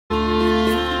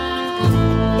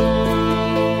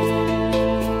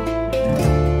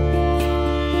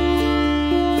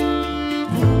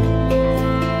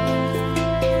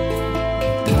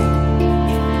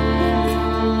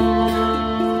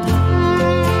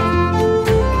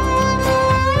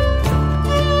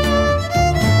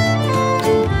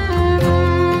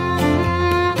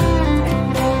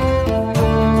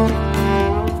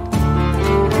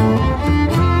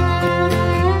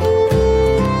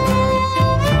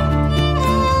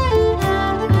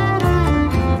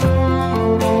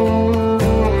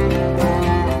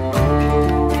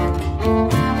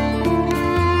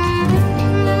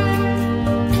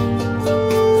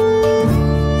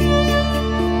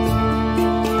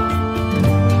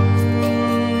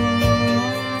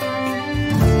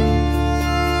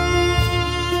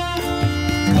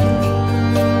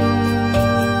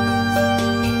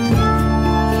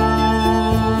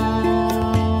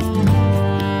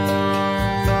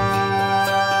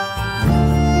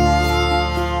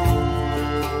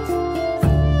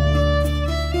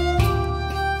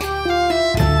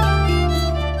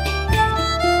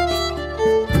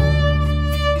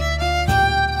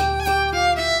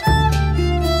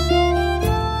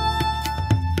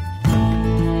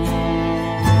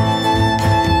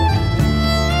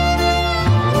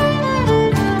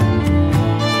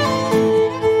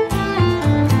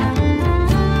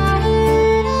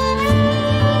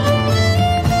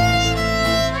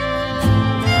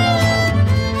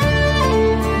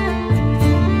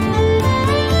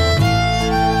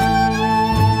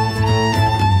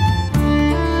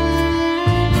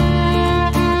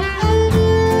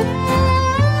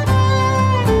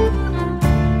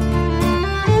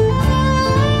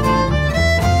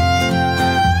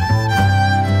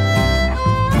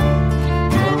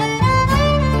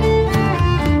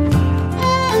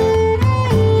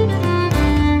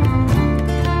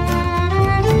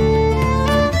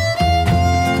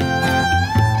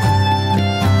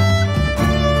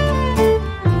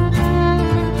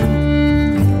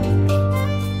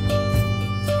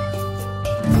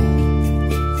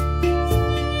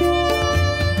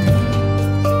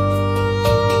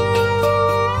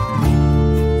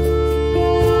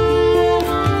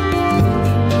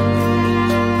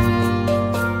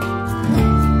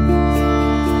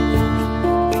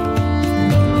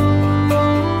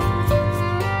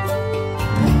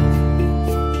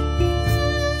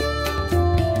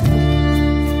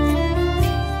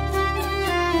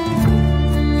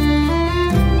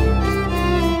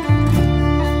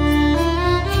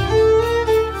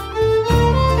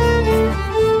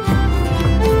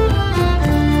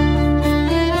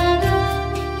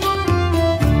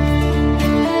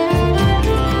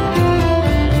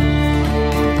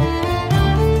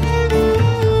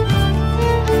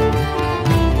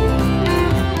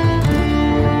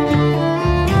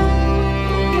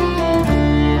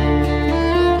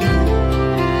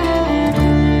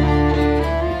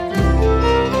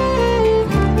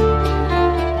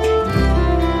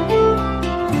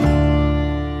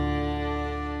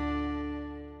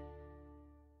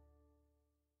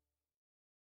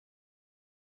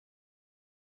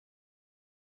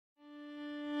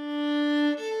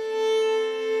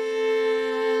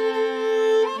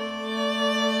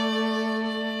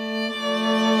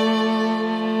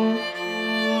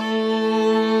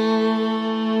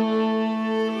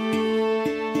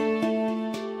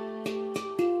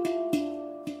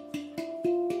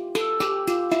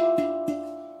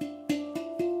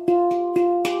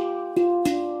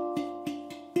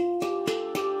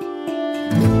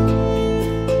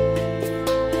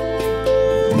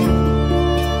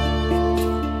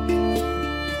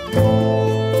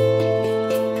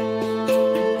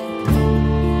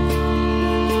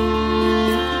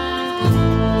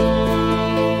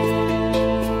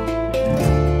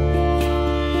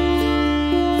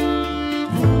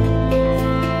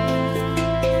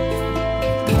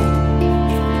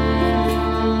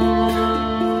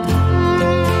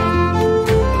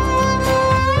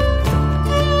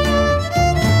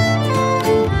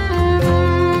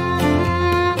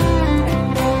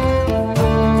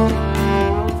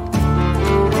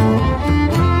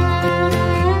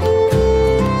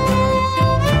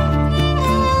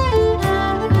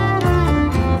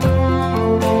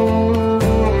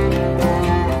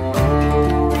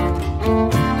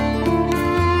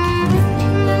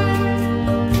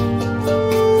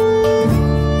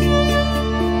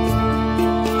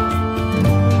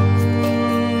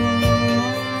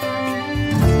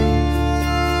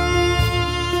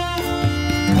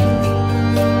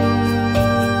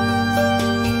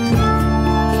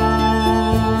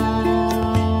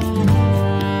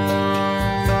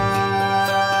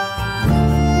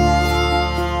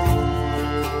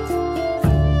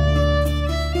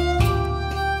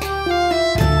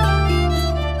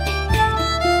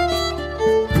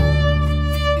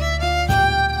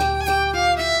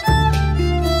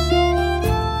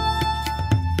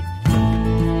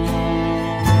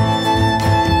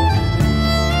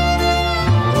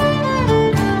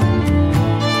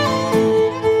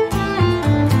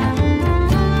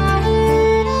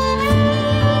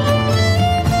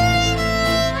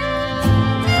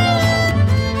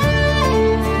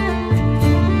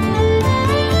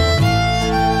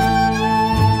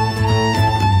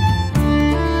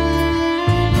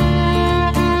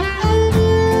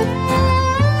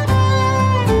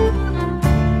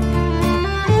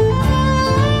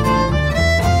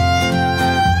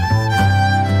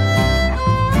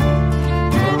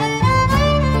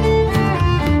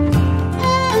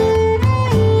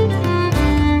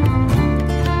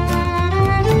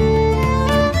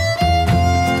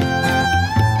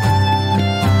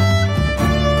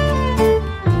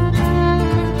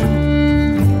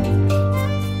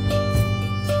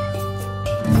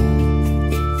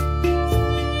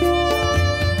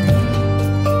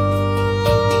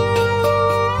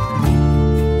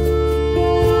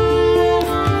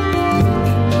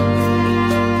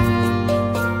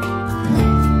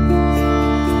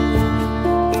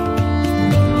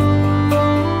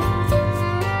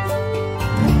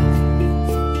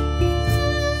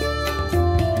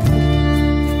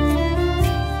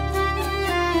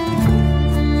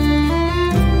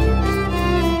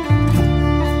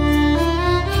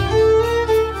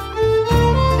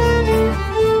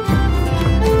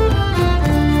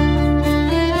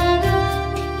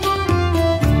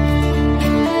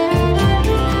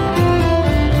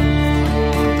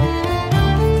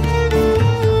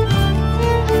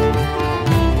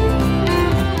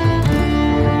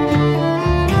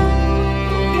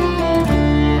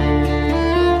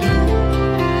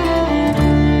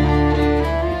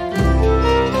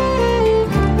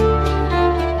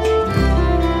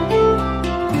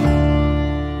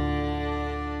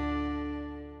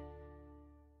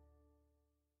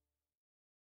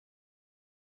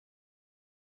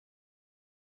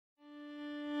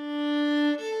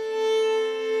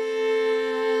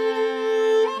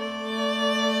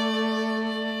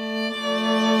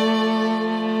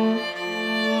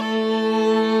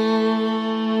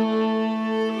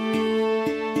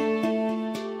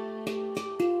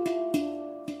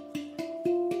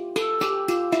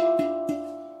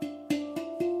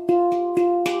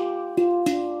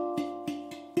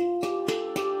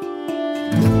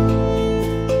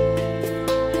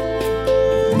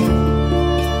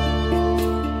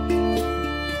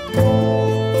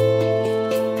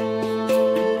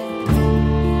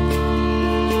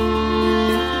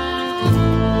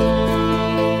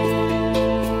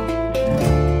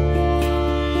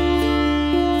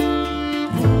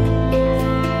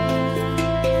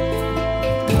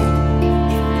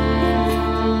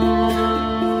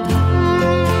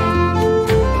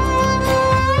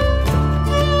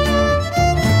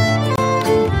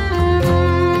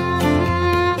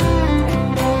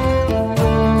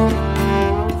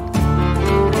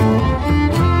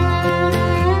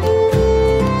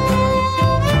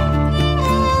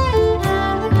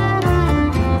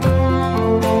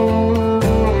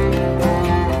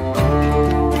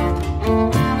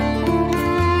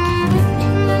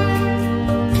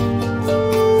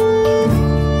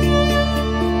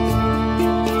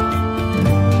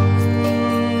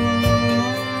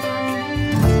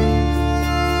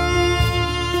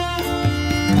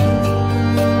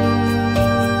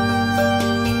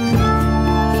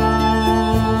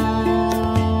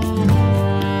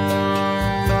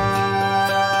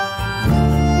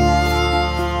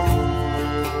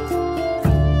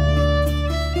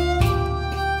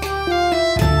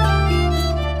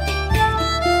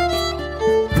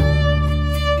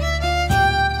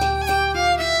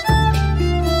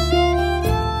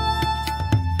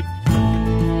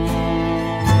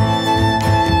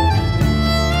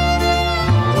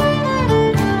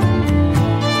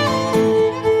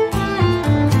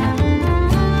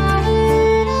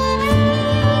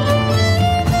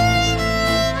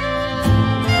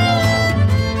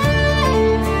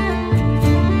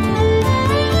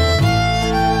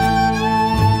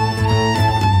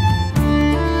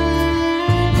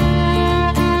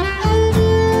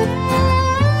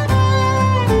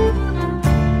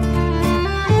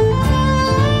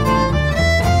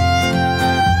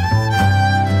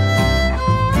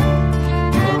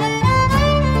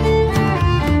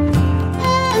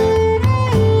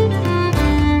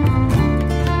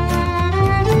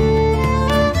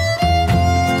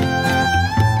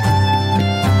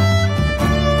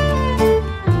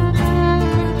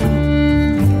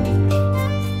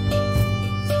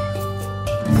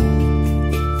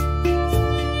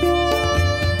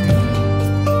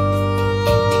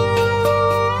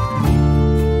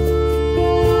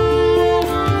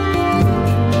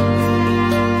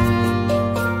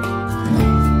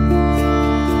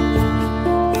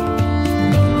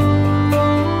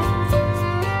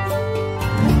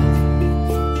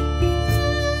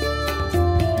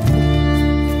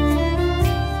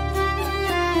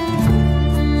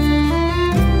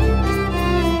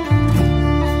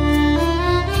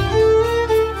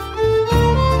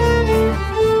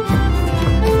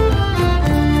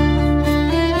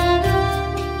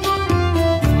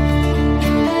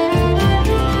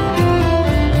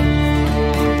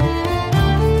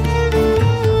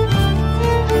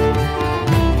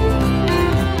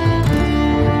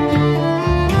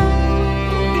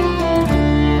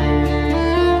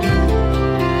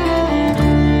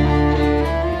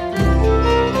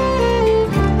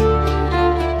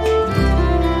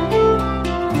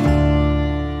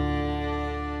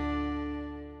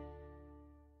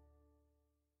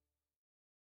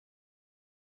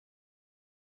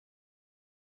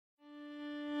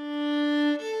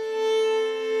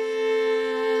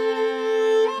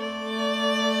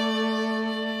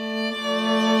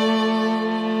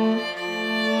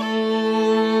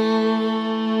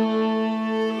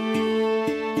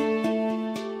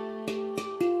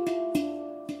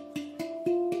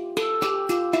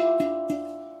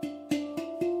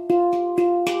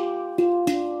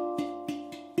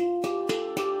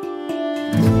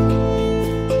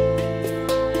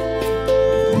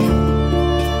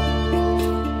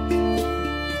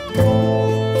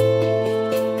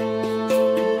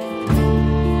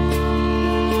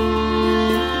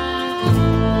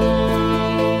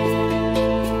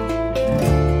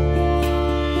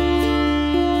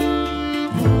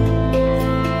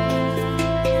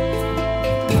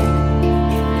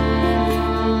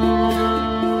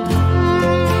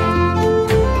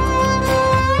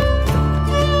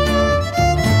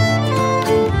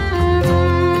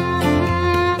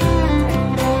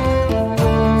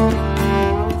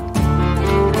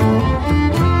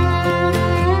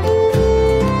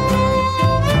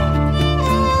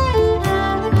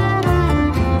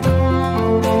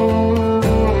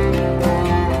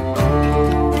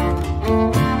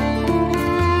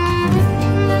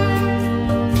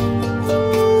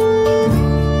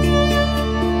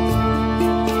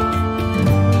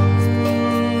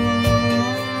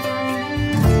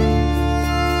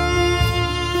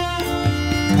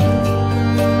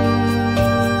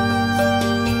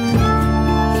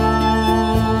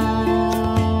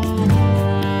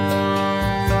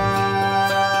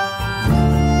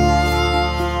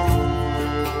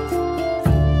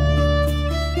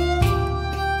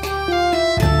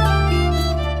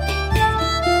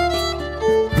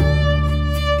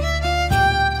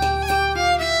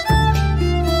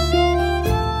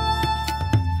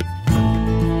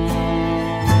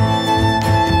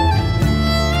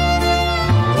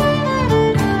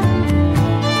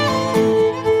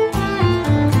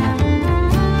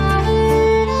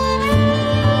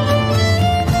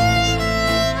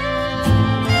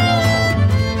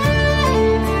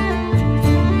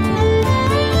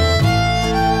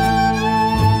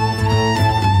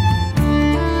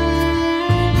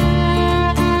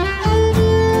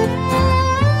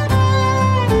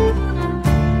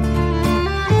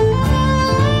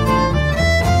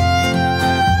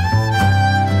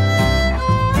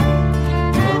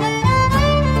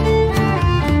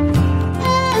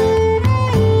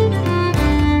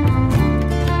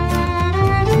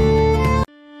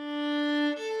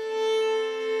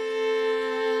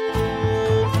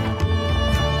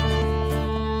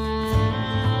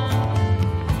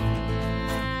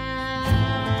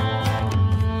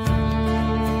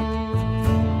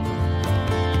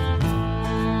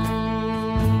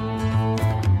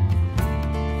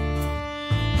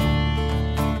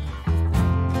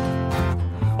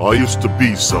I used to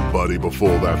be somebody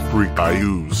before that freak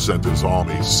Ayuz sent his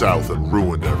armies south and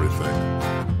ruined everything.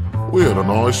 We had a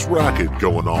nice racket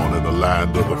going on in the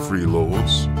land of the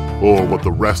Freelords, or what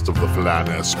the rest of the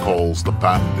Flaness calls the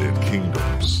Bandit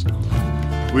Kingdoms.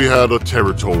 We had a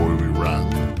territory we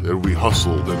ran, and we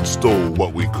hustled and stole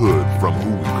what we could from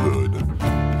who we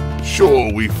could.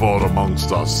 Sure, we fought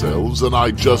amongst ourselves, and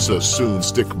I'd just as soon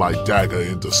stick my dagger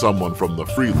into someone from the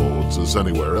Freelords as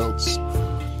anywhere else.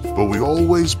 But we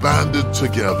always banded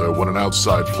together when an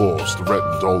outside force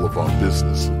threatened all of our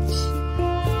businesses.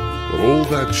 But all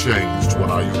that changed when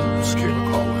Ayuz came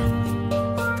a-calling.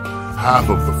 Half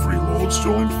of the Freelords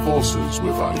joined forces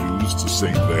with Ayuz to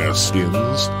save their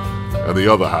skins, and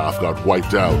the other half got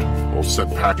wiped out or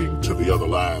sent packing to the other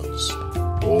lands,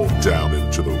 or down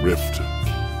into the rift.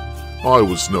 I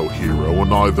was no hero, and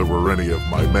neither were any of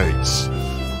my mates.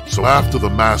 So after the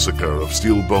massacre of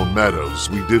Steelbone Meadows,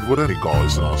 we did what any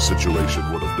guys in our situation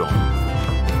would have done.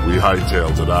 We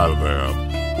hightailed it out of there.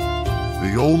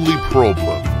 The only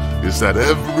problem is that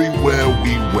everywhere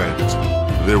we went,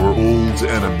 there were old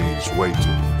enemies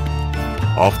waiting.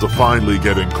 After finally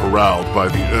getting corralled by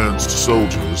the Ernst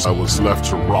soldiers, I was left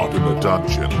to rot in a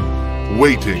dungeon,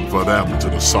 waiting for them to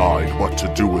decide what to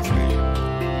do with me.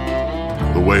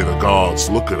 The way the guards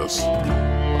look at us,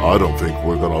 I don't think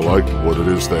we're gonna like what it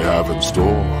is they have in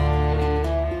store.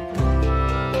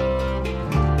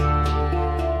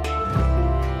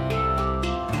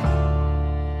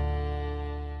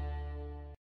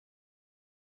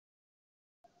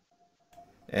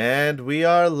 And we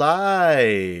are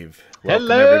live. Welcome,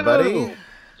 Hello, everybody.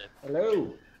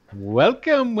 Hello.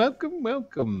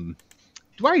 Welcome.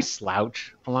 Do I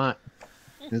slouch a lot?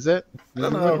 Is it? I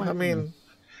don't know. I mean,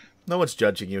 no one's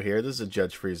judging you here. This is a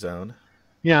judge-free zone.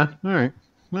 Yeah. All right.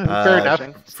 Well, fair enough.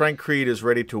 Frank Creed is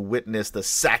ready to witness the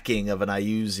sacking of an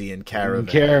Ayuzian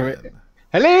caravan.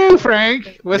 Hello,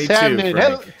 Frank. What's Me too, happening?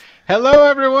 Frank. Hello,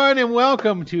 everyone, and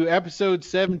welcome to episode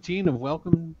 17 of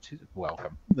Welcome.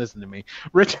 Listen to me.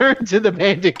 Return to the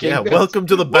Bandit Kingdoms. Yeah, welcome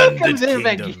to the Bandit Welcome to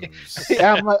the Kingdoms.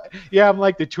 I'm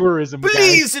like the tourism.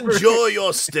 Please guy. enjoy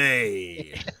your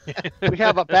stay. We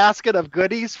have a basket of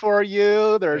goodies for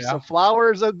you. There's some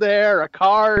flowers in there, a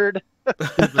card,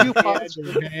 coupons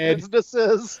for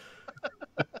businesses.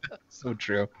 So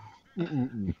true.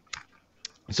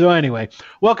 So anyway,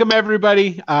 welcome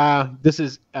everybody. This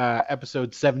is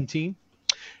episode 17,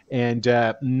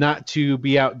 and not to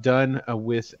be outdone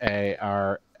with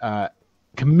our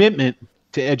commitment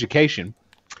to education,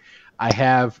 I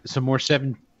have some more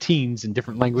 17s in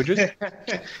different languages.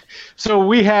 So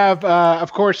we have,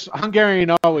 of course, Hungarian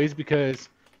always, because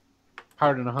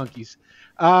pardon the hunkies.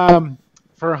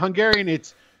 For Hungarian,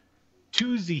 it's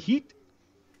Tuzihit.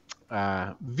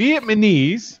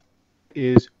 Vietnamese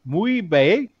is Muy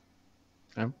Bay.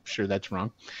 I'm sure that's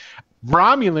wrong.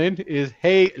 Romulan is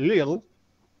Hey Lil.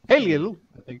 I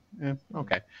think.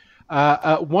 Okay.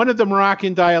 One of the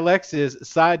Moroccan dialects is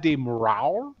Sadi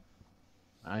Morar.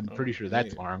 I'm pretty sure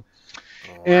that's wrong.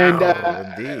 And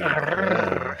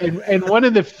and one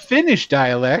of the Finnish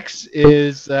dialects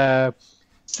is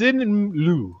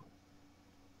Sinlu.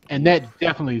 And that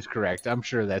definitely is correct. I'm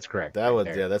sure that's correct.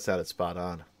 That sounded spot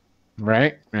on.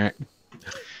 Right.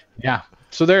 Yeah.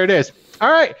 So there it is.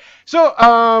 All right. So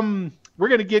we're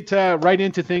gonna get right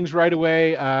into things right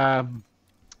away. Well,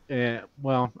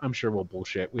 I'm sure we'll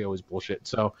bullshit. We always bullshit.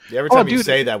 So Every time you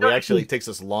say that, it takes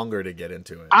us longer to get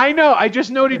into it. I know. I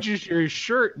just noted your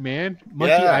shirt, man.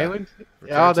 Monkey Island.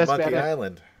 Return to Monkey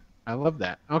Island. I love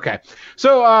that. Okay.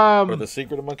 So or the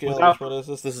Secret of Monkey Island. What is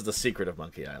this? This is the Secret of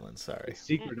Monkey Island. Sorry.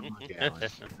 Secret of Monkey Island.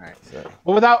 All right.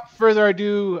 Well, without further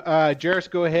ado, Jairus,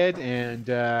 go ahead and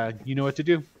you know what to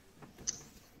do.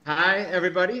 Hi,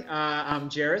 everybody. I'm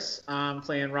Jairus. I'm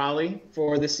playing Raleigh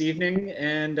for this evening,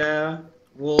 and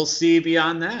we'll see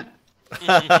beyond that.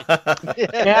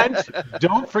 And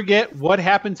don't forget what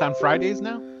happens on Fridays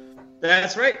now.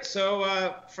 That's right.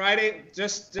 So Friday,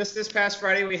 just this past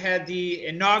Friday, we had the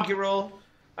inaugural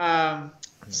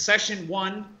session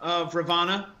 1 of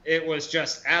Ravana. It was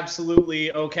just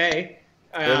absolutely okay.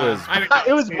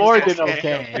 It was more than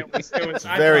okay. It was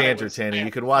very entertaining.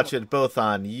 You can watch it both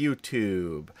on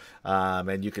YouTube,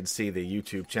 and you can see the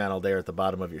YouTube channel there at the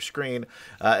bottom of your screen,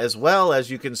 as well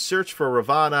as you can search for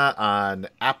Ravana on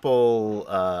Apple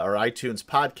or iTunes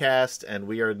podcast, and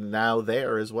we are now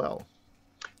there as well.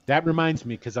 That reminds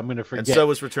me, because I'm going to forget. And so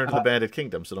is Return to the Bandit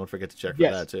Kingdom, so don't forget to check for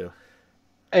that too.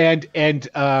 And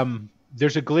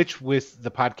there's a glitch with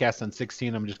the podcast on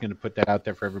 16. I'm just going to put that out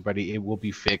there for everybody. It will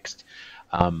be fixed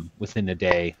within a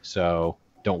day. So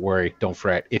don't worry, don't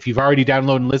fret. If you've already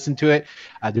downloaded and listened to it,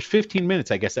 there's 15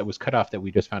 minutes, I guess, that was cut off that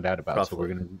we just found out about. Roughly. So we're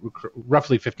going to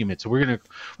roughly 15 minutes. So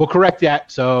we'll correct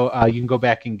that. So you can go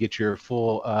back and get your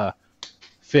full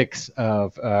fix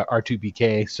of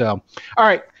R2BK. So,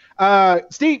 all right,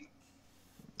 Steve,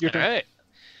 your turn. All right.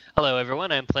 Hello,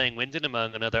 everyone. I'm playing Wyndon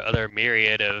among another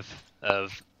myriad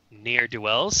of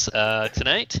ne'er-do-wells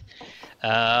tonight.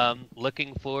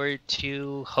 Looking forward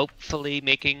to hopefully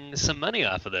making some money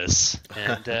off of this.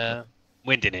 And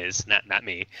Wyndon is, not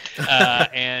me. Yeah,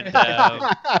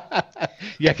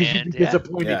 because you'd be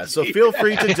disappointed. Yeah, so feel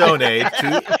free to donate.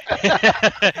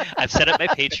 I've set up my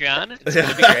Patreon. It's going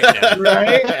to be great now.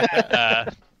 Right?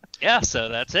 Yeah, so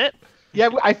that's it. Yeah,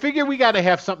 I figure we got to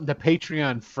have something to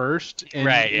Patreon first. And,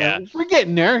 Right, yeah. We're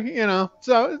getting there,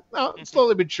 so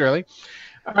slowly but surely.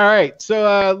 All right,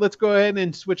 so let's go ahead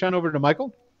and switch on over to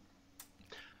Michael.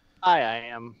 Hi, I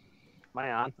am. Am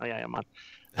I on? Oh, yeah, I'm on.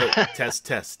 Hey,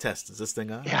 test. Is this thing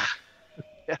on? Yeah.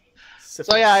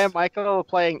 So, yeah, I am Michael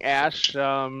playing Ash,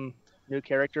 new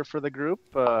character for the group,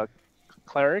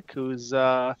 cleric, who's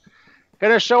going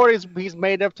to show what he's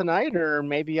made of tonight, or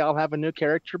maybe I'll have a new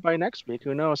character by next week.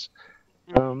 Who knows?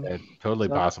 Totally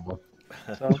possible.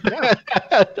 So, yeah.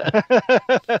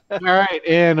 All right,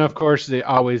 and of course,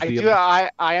 I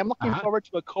am looking forward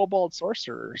to a kobold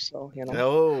sorcerer. So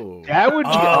Oh, that would be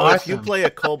awesome. If you play a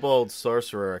kobold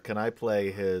sorcerer, can I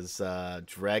play his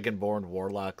dragonborn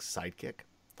warlock sidekick?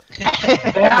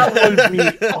 That would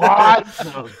be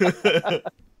awesome.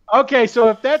 Okay, so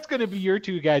if that's going to be your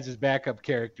two guys' backup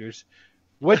characters,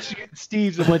 what's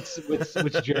Steve's and what's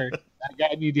Jared?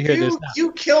 I need to hear this now.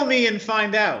 You kill me and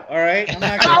find out. All right. I'm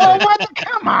not gonna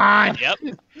Come on. Yep.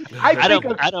 I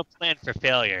don't plan for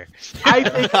failure.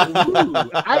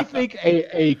 I think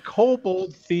a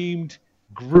kobold themed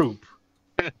group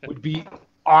would be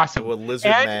awesome. Well, lizard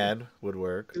man would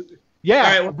work, Yeah, All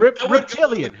right, well,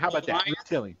 reptilian. How about that?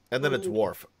 Reptilian. and then it's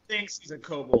dwarf. thinks he's a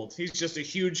kobold. He's just a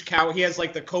huge cow. He has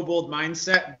like the kobold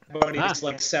mindset, but he's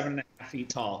like 7.5 feet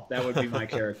tall. That would be my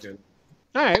character.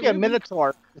 All right. Yeah,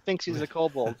 Minotaur thinks he's a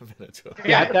kobold.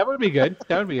 Yeah, that would be good.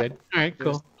 That would be good. All right,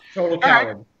 cool. Total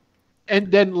coward. And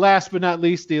then last but not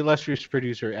least, the illustrious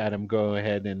producer, Adam, go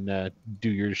ahead and do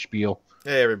your spiel.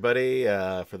 Hey, everybody.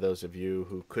 For those of you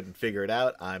who couldn't figure it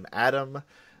out, I'm Adam.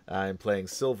 I'm playing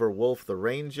Silver Wolf the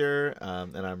Ranger,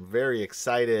 and I'm very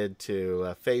excited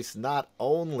to face not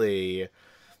only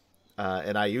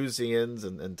an Iusians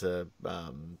and to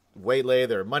waylay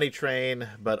their money train,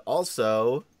 but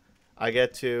also I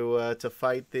get to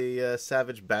fight the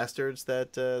savage bastards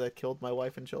that killed my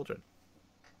wife and children.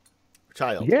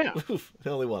 Child. Yeah.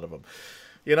 Only one of them.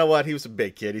 You know what? He was a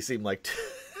big kid. He seemed like...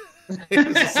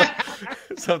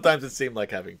 Sometimes it seemed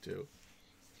like having two.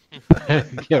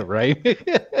 Yeah, right.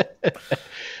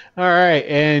 All right,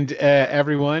 and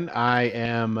everyone, I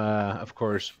am, of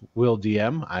course, Will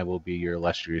DM. I will be your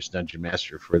illustrious dungeon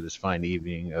master for this fine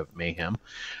evening of mayhem.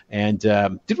 And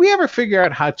did we ever figure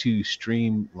out how to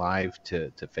stream live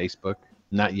to Facebook?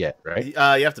 Not yet, right?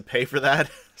 You have to pay for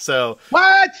that. So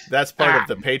What? that's part of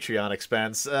the Patreon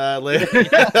expense.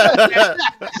 Zuckerberg,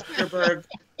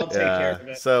 I'll take care of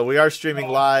it. So we are streaming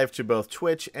live to both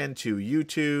Twitch and to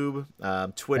YouTube.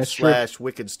 Twitch /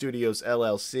 Wicked Studios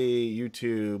LLC,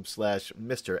 YouTube /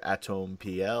 Mr. Atom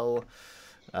PL,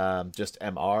 just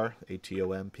MR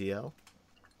ATOMPL.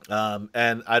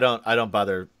 And I don't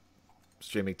bother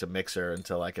streaming to Mixer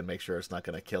until I can make sure it's not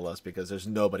going to kill us, because there's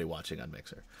nobody watching on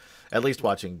Mixer, at least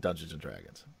watching Dungeons and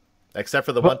Dragons, except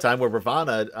for the one time where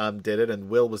Ravana did it and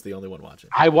Will was the only one watching.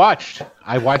 I watched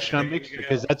on Mixer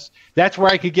because that's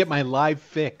where I could get my live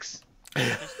fix.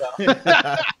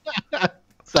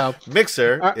 So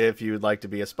Mixer, if you'd like to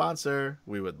be a sponsor,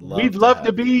 we'd love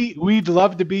to be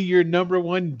your number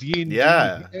one D&D.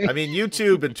 Yeah, I mean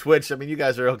YouTube and Twitch. I mean, you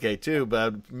guys are okay too,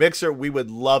 but Mixer, we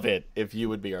would love it if you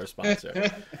would be our sponsor.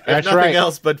 If nothing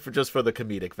else, but just for the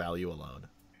comedic value alone.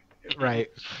 Right.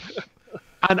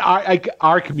 On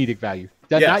our comedic value.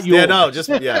 Not yours. Yeah, no,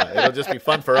 it'll just be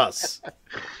fun for us.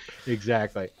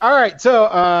 Exactly. All right, so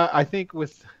I think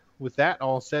with that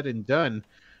all said and done,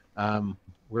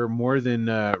 we're more than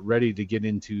ready to get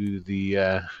into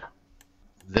the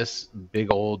this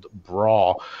big old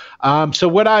brawl. So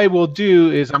what I will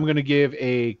do is I'm going to give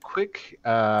a quick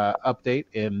update,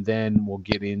 and then we'll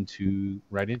get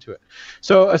right into it.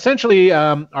 So essentially,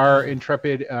 our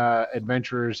intrepid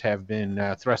adventurers have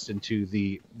been thrust into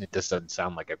this doesn't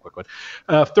sound like a quick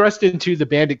one, thrust into the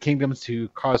bandit kingdoms to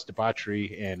cause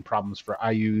debauchery and problems for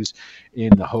Ius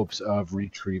in the hopes of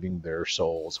retrieving their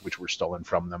souls, which were stolen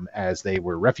from them as they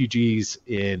were refugees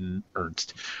in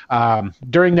Ernst.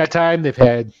 During that time, they've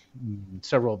had had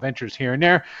several adventures here and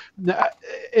there.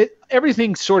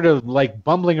 Everything's sort of like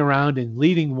bumbling around and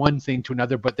leading one thing to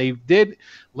another, but they did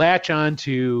latch on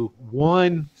to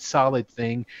one solid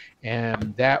thing,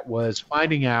 and that was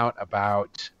finding out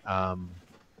about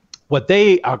what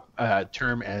they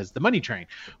term as the money train,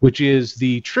 which is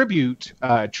the tribute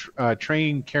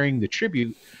train carrying the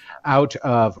tribute out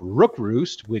of Rook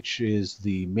Roost, which is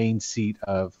the main seat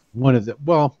of one of the,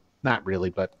 well, not really,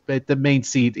 but the main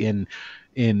seat in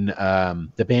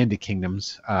the Bandit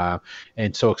Kingdoms,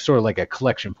 and so it's sort of like a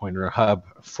collection point or a hub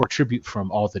for tribute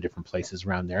from all the different places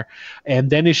around there, and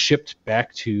then is shipped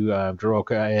back to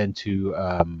Daroka and to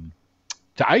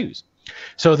Ayuz.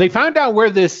 So they found out where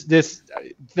this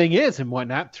thing is and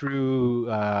whatnot through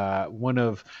one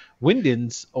of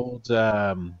Wyndon's old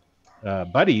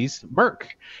buddies,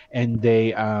 Merc, and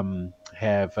they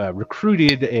have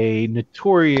recruited a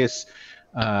notorious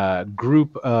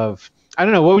group of, I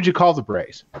don't know, what would you call the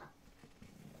Brays?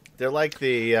 They're like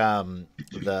the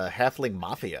halfling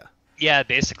mafia. Yeah,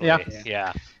 basically.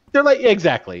 Yeah. They're like,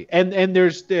 exactly, and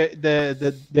there's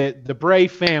the Bray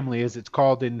family, as it's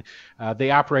called, and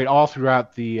they operate all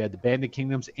throughout the Bandit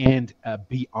Kingdoms and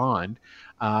beyond.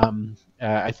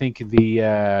 I think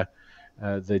the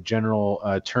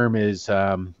general term is,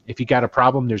 if you got a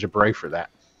problem, there's a Bray for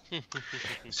that.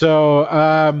 So,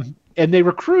 and they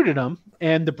recruited them,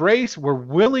 and the Brays were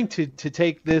willing to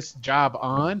take this job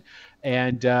on,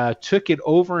 and took it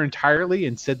over entirely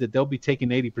and said that they'll be taking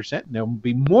 80%, and they'll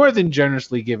be more than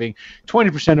generously giving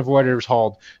 20% of whatever's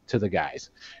hauled to the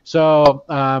guys. So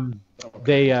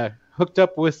they hooked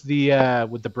up with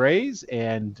the Brays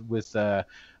and with a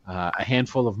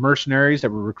handful of mercenaries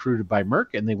that were recruited by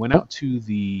Merc, and they went out to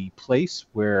the place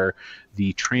where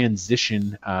the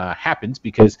transition happens,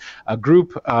 because a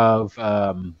group of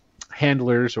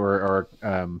handlers or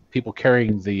people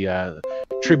carrying the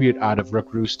tribute out of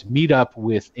Rook Roost meet up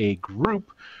with a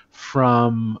group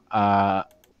from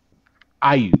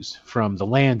Ayuz, from the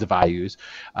land of Ayuz,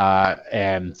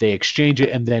 and they exchange it,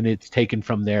 and then it's taken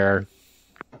from there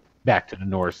back to the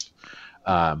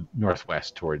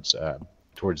northwest towards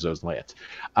those lands.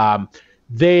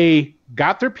 They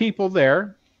got their people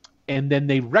there, and then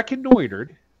they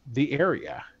reconnoitered the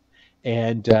area,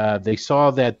 and they saw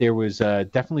that there was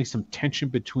definitely some tension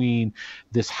between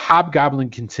this hobgoblin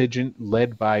contingent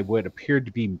led by what appeared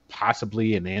to be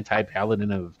possibly an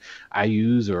anti-paladin of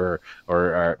Ayuz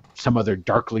or some other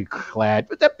darkly clad,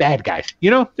 but they're bad guys.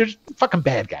 There's fucking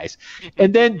bad guys.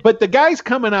 And then, but the guys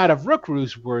coming out of Rook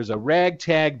Roost was a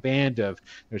ragtag band of,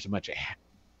 there's a bunch of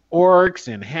orcs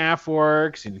and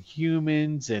half-orcs and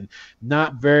humans and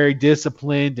not very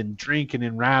disciplined and drinking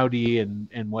and rowdy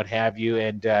and what have you.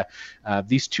 And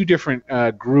these two different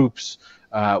groups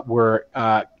were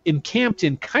encamped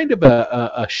in kind of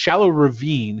a shallow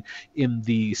ravine in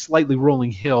the slightly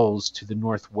rolling hills to the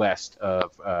northwest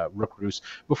of Rook Roost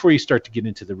before you start to get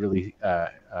into the really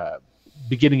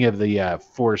beginning of the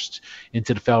forest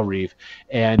into the Fell Reef.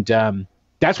 And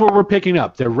that's what we're picking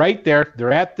up. They're right there.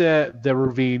 They're at the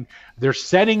ravine. They're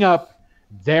setting up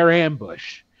their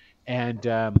ambush. And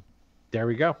there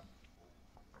we go.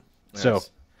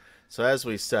 Yes. So as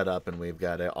we set up and we've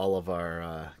got all of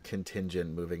our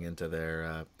contingent moving into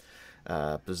their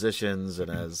positions, and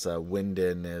as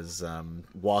Wyndon is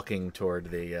walking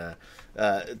toward the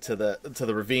to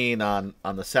the ravine on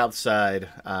the south side,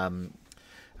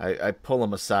 I pull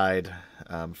him aside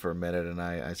for a minute, and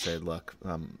I say, look,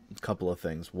 a couple of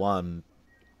things. One,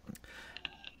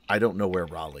 I don't know where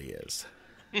Raleigh is.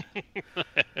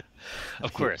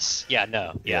 Of course. Yeah,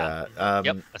 no. Yeah.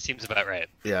 Yep, that seems about right.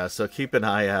 Yeah, so keep an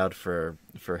eye out for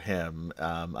him.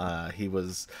 He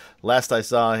was, last I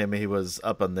saw him, he was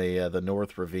up on the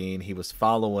North Ravine. He was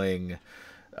following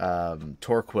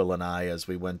Torquil and I as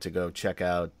we went to go check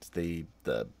out the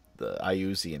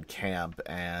Ayuzian camp,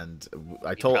 and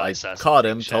I caught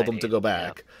him, told him to go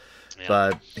back,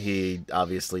 but he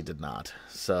obviously did not.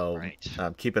 So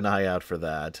keep an eye out for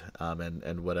that,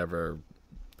 and whatever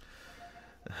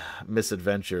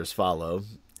misadventures follow,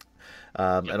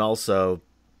 and also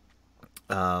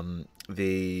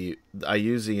the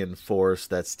Ayuzian force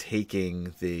that's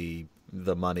taking the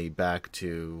money back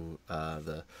to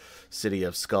the City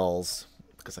of Skulls,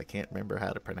 because I can't remember how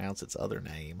to pronounce its other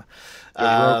name.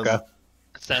 It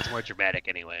sounds more dramatic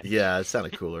anyway. Yeah, it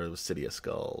sounded cooler. It was City of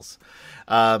Skulls.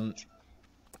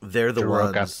 They're the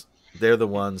ones. They're the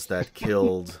ones that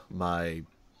killed my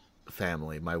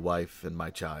family, my wife and my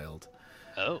child.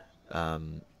 Oh.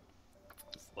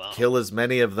 Wow. Kill as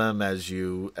many of them as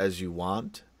you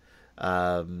want.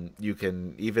 You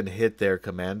can even hit their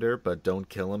commander, but don't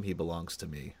kill him. He belongs to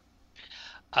me.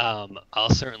 I'll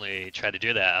certainly try to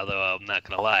do that. Although I'm not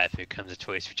gonna lie, if it comes a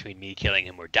choice between me killing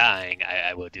him or dying,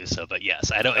 I will do so. But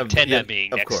yes, I don't intend on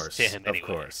being next to him anyway. Of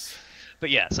course. But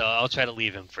yeah, so I'll try to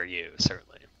leave him for you,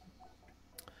 certainly.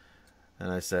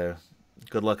 And I say,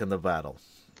 good luck in the battle.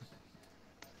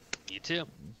 You too.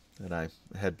 And I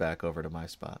head back over to my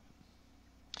spot.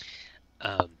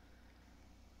 All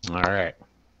right.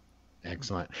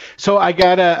 Excellent. So I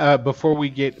gotta before we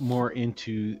get more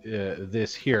into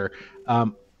this here,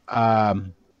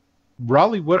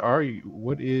 Raleigh,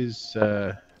 what is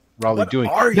Raleigh doing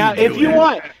now? If you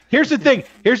want, here's the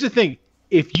thing.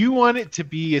 If you want it to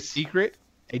be a secret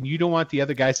and you don't want the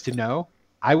other guys to know,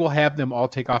 I will have them all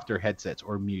take off their headsets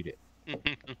or mute it.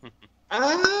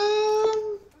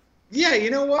 Yeah,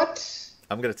 you know what?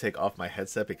 I'm going to take off my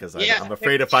headset because I'm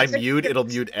afraid if I mute, it'll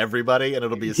mute everybody and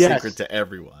it'll be a secret to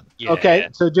evereverone. Yeah. Okay,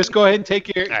 so just go ahead and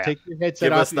take your headset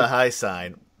Give off. us the high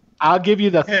sign. I'll give you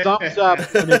the thumbs up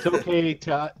when it's okay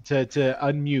to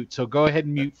unmute. So go ahead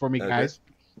and mute for me, guys.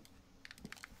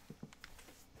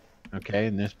 Okay,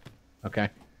 and this. Okay.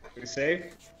 We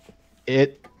safe?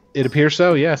 It appears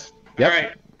so. Yes. Yep. All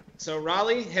right. So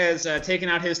Raleigh has taken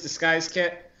out his disguise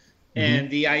kit and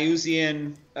the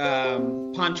Iusian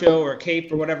poncho or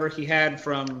cape or whatever he had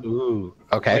from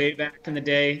way back in the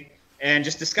day, and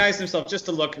just disguised himself just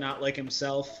to look not like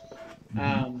himself.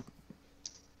 And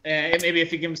maybe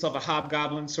if he gives himself a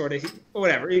hobgoblin sort of,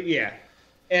 whatever, yeah.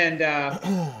 And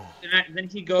then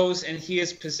he goes and he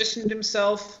has positioned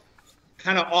himself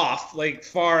kind of off, like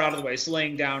far out of the way, so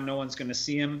laying down, no one's going to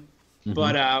see him.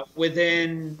 But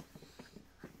within,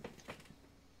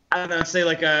 I don't know, say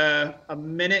like a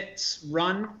minute's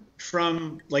run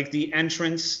from like the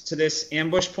entrance to this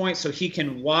ambush point, so he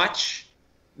can watch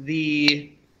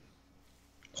the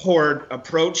horde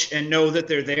approach and know that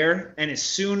they're there. And as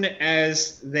soon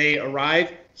as they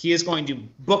arrive, he is going to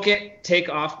book it, take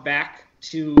off back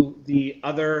to the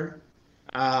other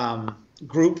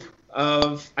group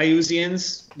of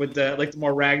Iusians with the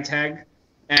more ragtag,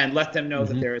 and let them know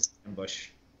that there is an ambush.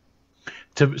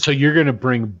 So you're going to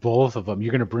bring both of them.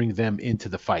 You're going to bring them into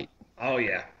the fight. Oh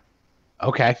yeah.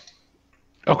 Okay.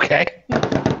 Okay.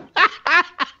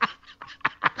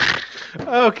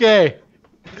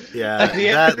 Yeah,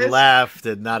 that laugh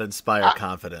did not inspire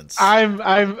confidence. I'm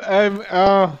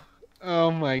oh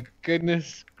my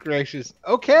goodness gracious.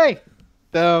 Okay.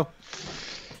 So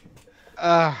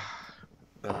I'm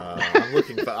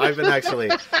looking for.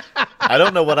 I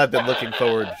don't know what I've been looking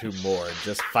forward to more.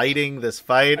 Just fighting this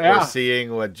fight or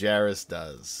seeing what Jairus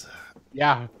does.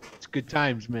 Yeah, it's good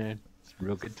times, man. It's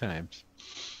real good times.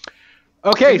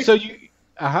 Okay, so you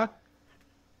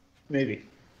Maybe.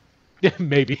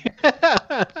 Maybe.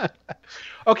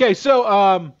 Okay,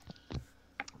 so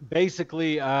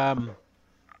basically,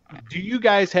 do you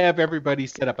guys have everybody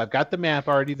set up? I've got the map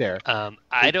already there.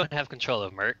 I don't have control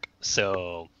of Merc,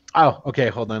 so. Oh, okay.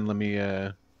 Hold on. Let me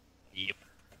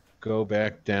go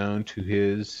back down to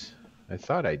his. I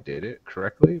thought I did it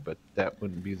correctly, but that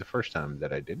wouldn't be the first time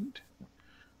that I didn't.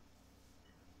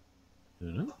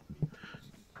 And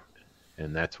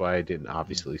that's why I didn't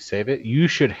obviously save it. You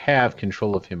should have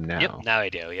control of him now. Yep, now I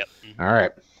do. Yep. All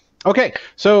right. Okay.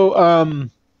 So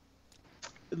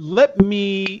let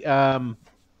me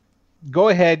go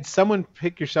ahead. Someone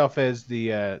pick yourself as the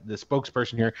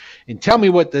spokesperson here, and tell me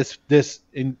what this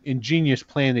ingenious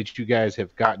plan that you guys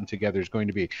have gotten together is going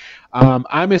to be.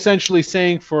 I'm essentially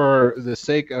saying, for the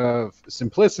sake of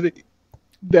simplicity,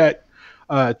 that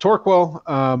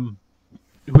Torquil,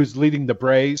 who's leading the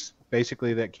Braves,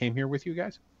 basically, that came here with you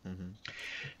guys,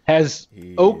 has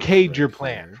okayed your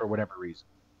plan for whatever reason.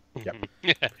 Yep.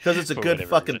 Because it's a good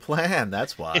fucking plan.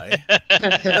 That's why.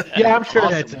 Yeah, I'm sure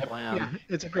that's it. Yeah,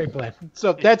 it's a great plan.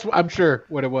 So that's, I'm sure,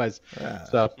 what it was. Yeah.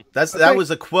 So that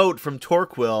was a quote from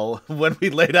Torquil when we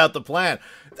laid out the plan.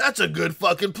 That's a good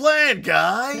fucking plan,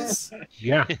 guys.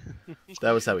 Yeah.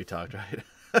 That was how we talked, right?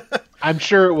 I'm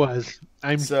sure it was.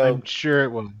 I'm sure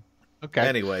it was. Okay.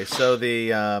 Anyway, so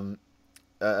the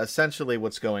essentially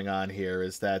what's going on here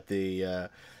is that the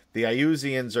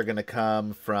Iusians are going to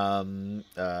come from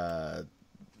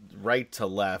right to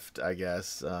left, I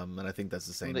guess, and I think that's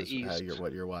the same as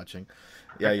what you're watching.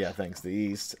 Yeah, thanks. The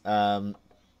east.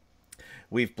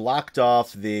 We've blocked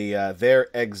off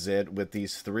their exit with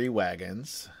these 3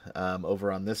 wagons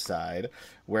over on this side,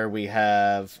 where we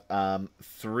have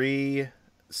 3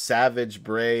 Savage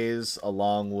Brays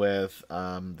along with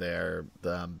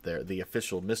the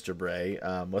official Mr. Bray.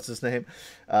 What's his name?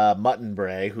 Mutton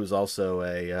Bray, who's also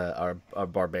a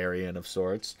barbarian of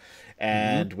sorts.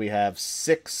 And we have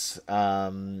 6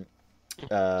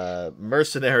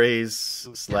 mercenaries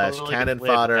slash Totally cannon live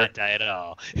and fodder. not die at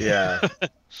all. Yeah,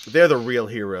 they're the real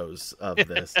heroes of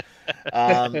this.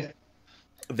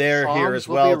 They're here Songs as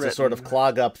will well be to sort of written.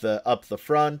 clog up the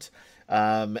front.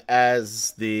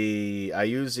 As the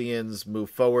Iusians move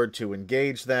forward to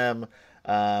engage them,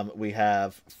 we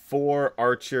have 4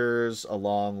 archers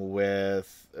along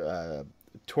with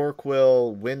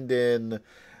Torquil, Wyndon,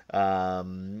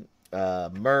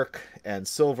 Merc, and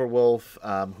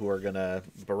Silverwolf, who are going to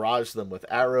barrage them with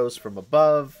arrows from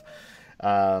above.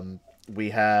 We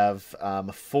have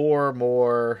 4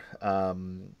 more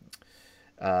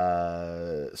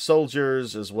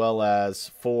soldiers, as well as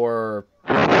 4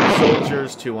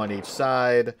 soldiers, 2 on each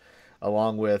side,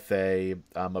 along with a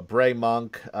Bray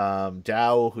monk,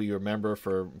 Dow, who you remember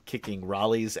for kicking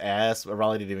Raleigh's ass.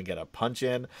 Raleigh didn't even get a punch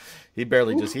in. He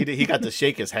barely he got to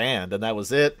shake his hand, and that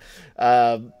was it.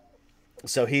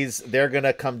 So they're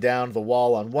gonna come down the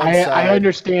wall on one side. I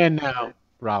understand now,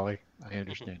 Raleigh. I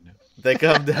understand now. They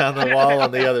come down the wall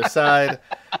on the other side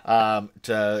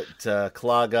to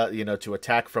clog up, to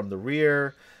attack from the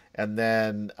rear, and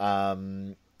then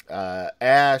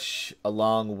Ash,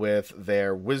 along with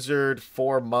their wizard,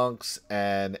 4 monks,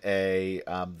 and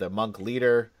the monk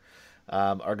leader,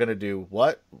 are going to do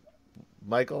what?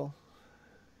 Michael,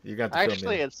 you're going to have to fill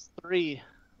me in. It's three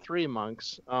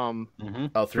monks. Oh,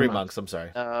 3 monks. I'm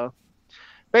sorry.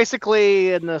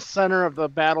 Basically, in the center of the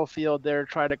battlefield, they're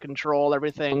trying to control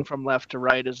everything from left to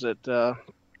right as it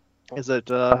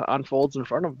unfolds in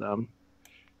front of them.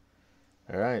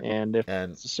 All right. And if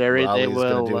And necessary, Raleigh's they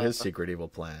going will to do his secret evil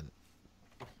plan.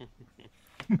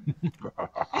 And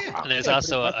there's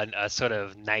also a sort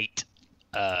of knight,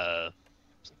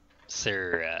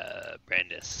 Sir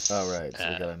Brandis. Oh, right. So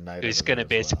we got a knight who's over going there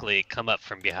to as well. basically come up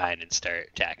from behind and start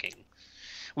attacking,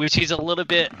 which he's feels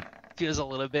a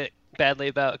little bit badly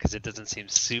about because it doesn't seem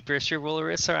super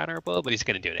chivalrous or honorable, but he's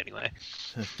going to do it anyway.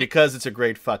 Because it's a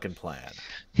great fucking plan.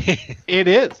 It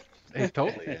is. It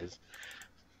totally is.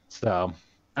 So,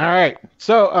 all right.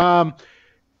 So,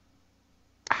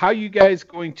 how you guys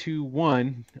going to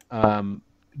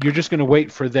you're just going to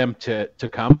wait for them to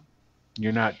come?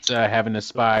 You're not having to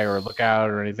spy or look out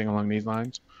or anything along these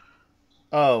lines?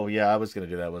 Oh, yeah, I was going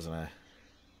to do that, wasn't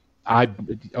I?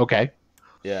 Okay.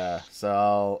 Yeah,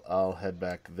 so I'll head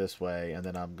back this way, and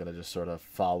then I'm going to just sort of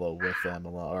follow with them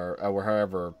along, or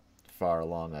however far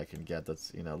along I can get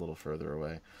that's, a little further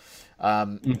away.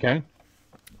 Okay.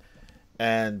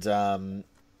 And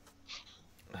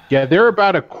Yeah, they're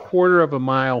about a quarter of a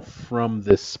mile from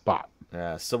this spot.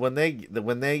 yeah, so when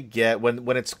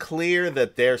it's clear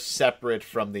that they're separate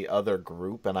from the other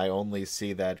group, and I only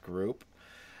see that group,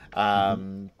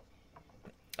 I'm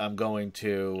going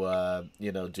to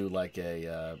do like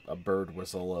a bird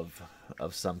whistle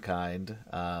of some kind,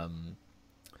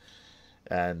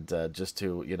 and just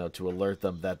to alert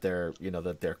them that they're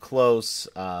close,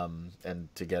 and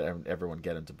to get everyone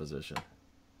get into position.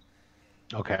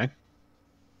 Okay.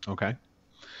 All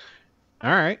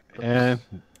right.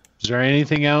 Is there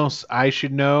anything else I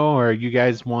should know, or you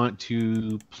guys want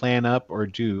to plan up or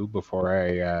do before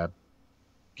I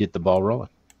get the ball rolling?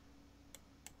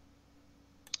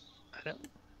 I don't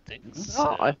think so.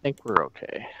 No, I think we're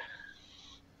okay.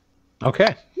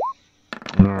 Okay.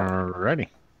 Alrighty.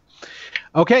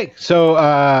 Okay,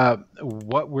 so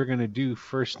what we're gonna do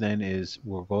first then is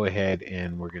we'll go ahead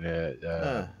and we're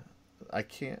gonna. I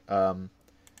can't.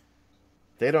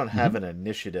 They don't have an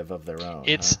initiative of their own.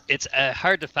 It's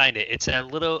hard to find it. It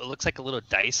looks like a little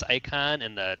dice icon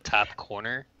in the top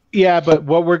corner. Yeah, but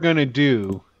what we're gonna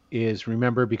do is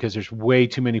remember, because there's way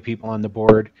too many people on the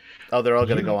board. Oh, they're all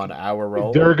going to go on our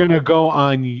roll? They're gonna go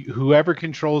on whoever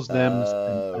controls them.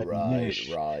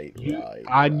 Right.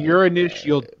 On your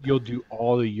initiative, you'll do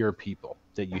all of your people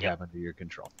that you have under your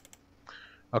control.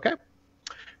 Okay.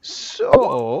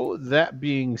 So that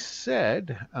being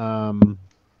said, you're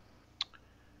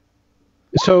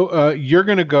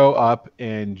going to go up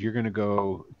and you're going to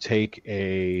go take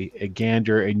a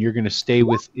gander, and you're going to stay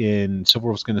within.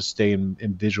 Silverwolf's going to stay in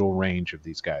visual range of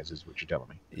these guys, is what you're telling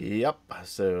me. Yep.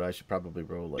 So I should probably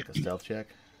roll like a stealth check.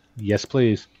 Yes,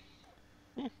 please.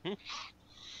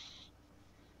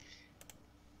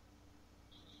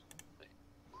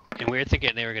 And we were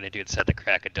thinking they were going to do this at the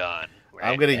crack of dawn. Right?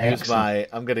 I'm going to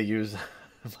use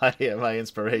my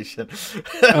inspiration.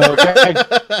 Okay.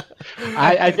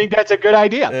 I think that's a good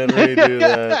idea. And we do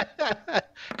that.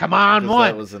 Come on, 'Cause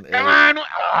one. that was an Come 8.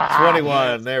 on.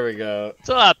 21. There we go. It's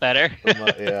a lot better. It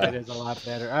Yeah. is a lot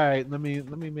better. All right, let me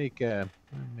make a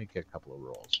couple of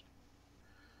rolls.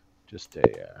 Just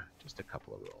a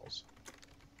couple of rolls.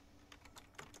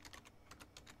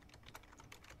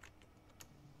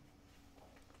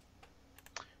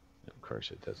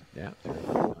 course it doesn't. Yeah.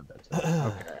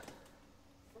 Okay.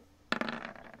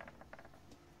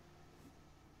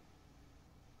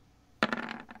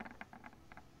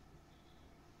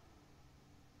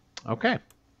 Okay.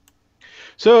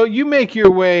 So you make your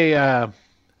way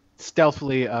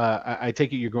stealthily. I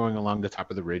take it you're going along the top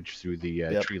of the ridge through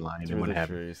the tree line and what have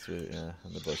you. And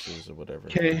the bushes or whatever.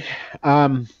 Okay.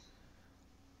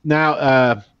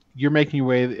 Now you're making your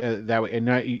way that way, and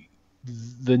now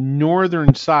the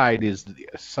northern side is the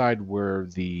side where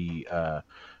the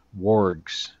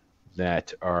wargs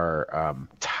that are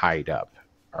tied up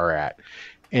are at,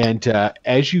 and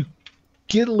as you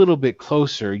get a little bit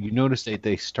closer, you notice that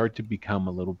they start to become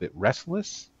a little bit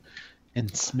restless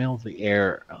and smell the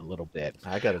air a little bit.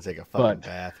 I gotta take a fucking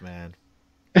bath, man.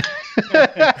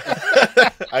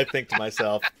 I think to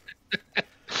myself.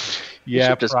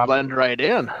 Yeah, just blend right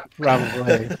in.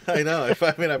 Probably. I know. I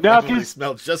probably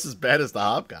smelled just as bad as the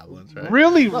hobgoblins, right?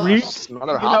 Really reeks.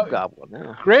 Another hobgoblin.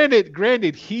 Yeah.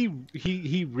 Granted,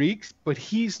 he reeks, but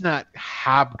he's not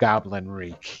hobgoblin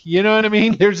reek. You know what I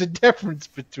mean? There's a difference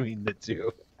between the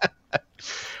two.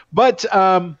 But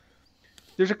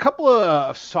there's a couple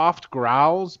of soft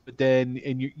growls, but then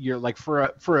you're like for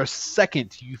a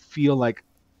second you feel like,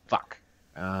 fuck.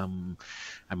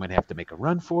 I might have to make a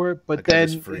run for it, but then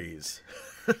just freeze.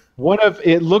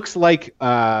 it looks like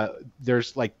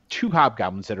there's like two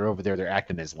hobgoblins that are over there. They're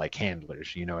acting as like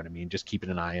handlers, you know what I mean? Just keeping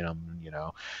an eye on them, you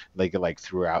know, like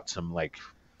threw out some like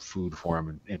food for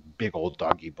them and big old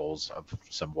doggy bowls of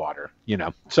some water, you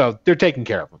know. So they're taking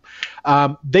care of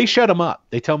them. They shut them up.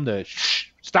 They tell them to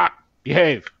stop,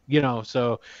 behave, you know.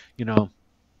 So you know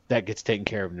that gets taken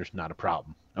care of, and there's not a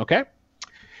problem. Okay.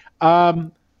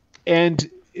 And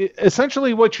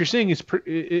essentially what you're seeing is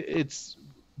it's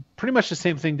pretty much the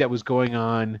same thing that was going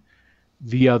on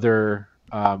the other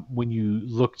when you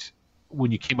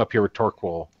came up here with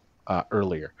Torquil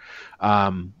earlier.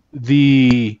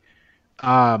 The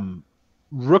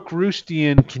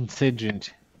Rook-Roostian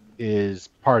contingent is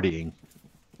partying.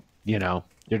 You know,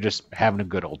 they're just having a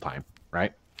good old time,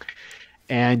 right?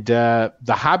 And the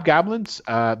hobgoblins,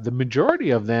 the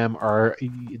majority of them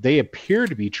they appear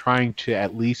to be trying to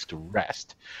at least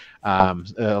rest. A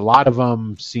lot of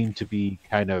them seem to be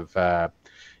kind of,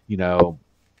 you know,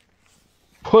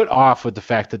 put off with the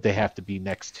fact that they have to be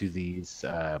next to these,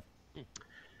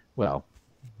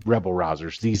 rebel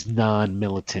rousers, these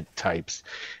non-militant types.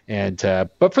 And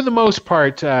but for the most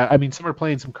part, I mean, some are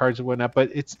playing some cards and whatnot,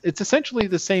 but it's essentially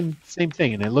the same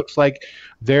thing. And it looks like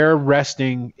they're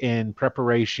resting in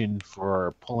preparation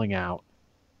for pulling out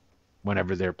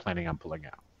whenever they're planning on pulling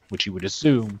out, which you would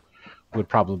assume would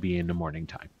probably be in the morning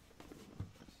time.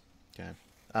 Okay.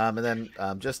 And then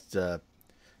just to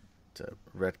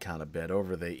retcon a bit,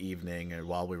 over the evening and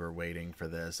while we were waiting for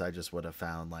this, I just would have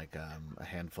found like a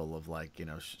handful of like, you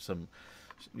know, some,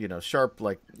 you know, sharp,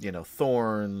 like, you know,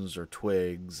 thorns or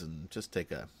twigs, and just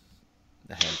take a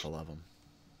handful of them.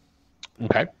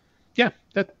 Okay. Yeah,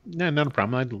 not a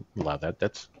problem. I'd allow that.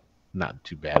 That's not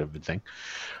too bad of a thing.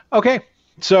 Okay.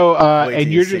 So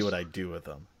and you're see what I do with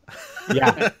them.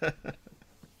 Yeah.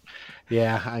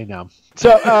 Yeah, I know.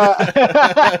 So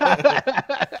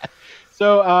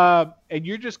and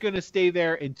you're just going to stay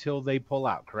there until they pull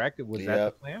out, correct? Was that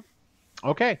the plan?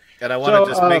 Okay. And I want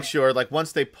to just make sure, like,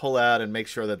 once they pull out, and make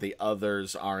sure that the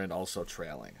others aren't also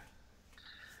trailing.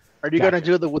 Are you going to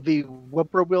do the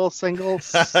whippoorwill single?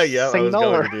 Yeah, I was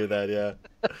going to do that, yeah.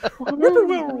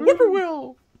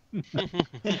 Whippoorwill!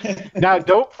 Now,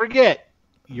 don't forget,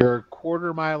 you're a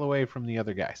quarter mile away from the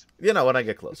other guys. You know, when I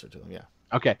get closer to them, yeah.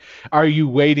 Okay. Are you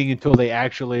waiting until they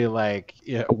actually, like,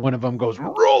 one of them goes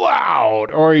roll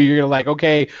out, or you're like,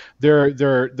 okay,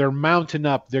 they're mounting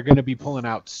up, they're going to be pulling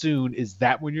out soon? Is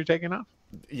that when you're taking off?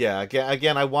 Yeah.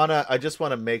 Again, I just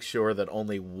want to make sure that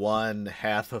only one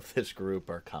half of this group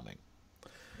are coming.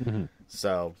 Mm-hmm.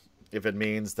 So if it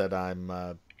means that I'm,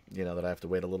 that I have to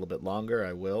wait a little bit longer,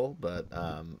 I will. But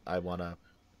I want to,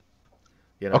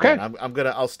 okay.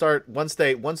 I'll start once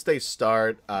they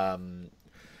start.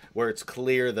 Where it's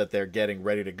clear that they're getting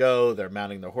ready to go, they're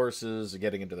mounting their horses,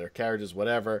 getting into their carriages,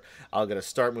 whatever. I'm going to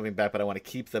start moving back, but I want to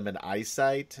keep them in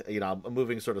eyesight. I'm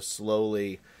moving sort of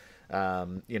slowly,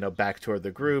 back toward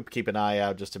the group. Keep an eye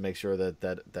out just to make sure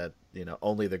that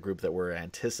only the group that we're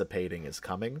anticipating is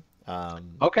coming.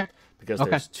 Okay. Because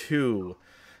there's two.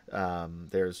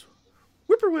 There's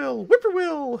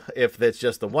whippoorwill. If it's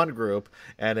just the one group,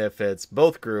 and if it's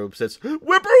both groups, it's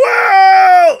whippoorwill.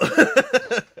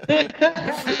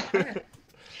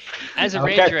 As a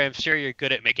Okay. ranger, I'm sure you're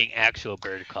good at making actual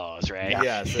bird calls, right?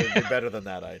 Yeah, so it'd be better than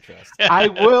that, I trust.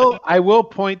 I will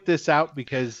point this out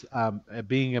because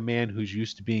being a man who's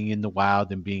used to being in the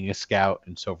wild and being a scout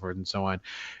and so forth and so on,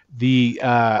 the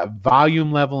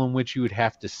volume level in which you would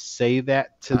have to say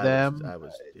that to them. I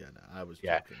was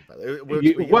Yeah. joking about it. We're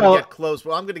You- gonna well- get close.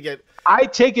 Well, I'm going to get. I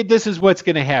take it this is what's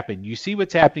going to happen. You see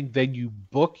what's happening, then you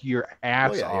book your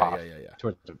ass Oh, yeah, off. yeah.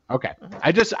 Towards them. Okay.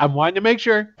 I'm wanting to make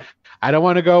sure. I don't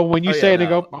want to go when you Oh, yeah, say it and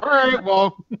no. go, all right,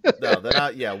 well. No, they're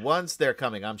not. Yeah, once they're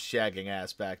coming, I'm shagging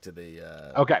ass back to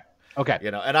the. Okay.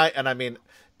 You know, and I mean,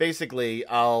 basically,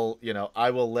 I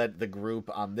will let the group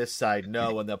on this side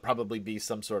know, and there'll probably be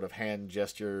some sort of hand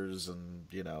gestures, and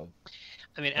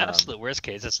I mean, absolute worst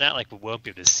case, it's not like we won't be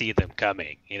able to see them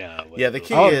coming. Yeah, the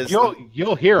key Oh, is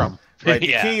you'll hear them. right. The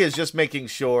Yeah. key is just making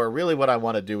sure. Really, what I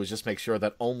want to do is just make sure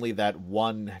that only that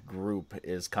one group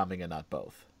is coming and not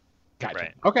both. Gotcha.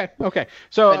 Right. Okay.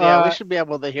 So But yeah, we should be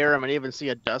able to hear him and even see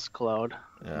a dust cloud.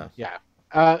 Yeah.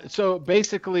 Yeah. So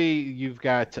basically, you've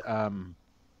got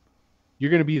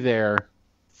you're going to be there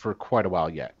for quite a while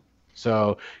yet.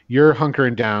 So you're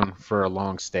hunkering down for a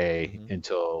long stay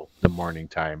until the morning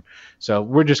time. So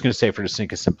we're just going to say, for the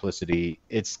sake of simplicity,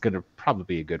 it's going to probably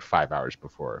be a good 5 hours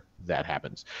before that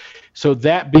happens. So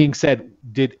that being said,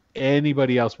 did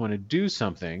anybody else want to do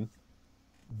something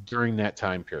during that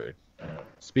time period?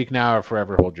 Speak now or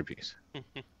forever hold your peace.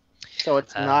 So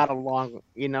it's not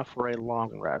enough for a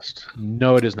long rest.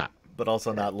 No, it is not. But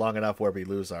also not long enough where we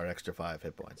lose our extra 5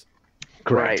 hit points.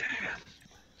 Correct.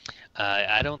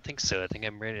 I don't think so. I think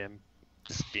I'm ready. I'm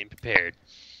just being prepared.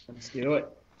 Let's do it.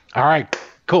 All right,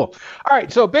 cool. All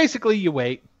right, so basically you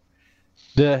wait.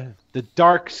 The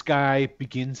dark sky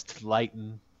begins to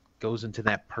lighten, goes into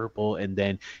that purple, and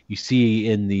then you see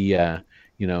in the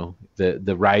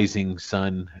the rising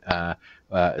sun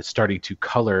starting to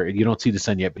color. You don't see the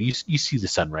sun yet, but you see the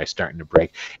sunrise starting to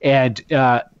break. And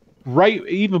right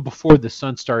even before the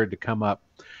sun started to come up,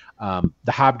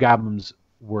 the hobgoblins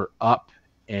were up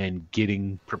and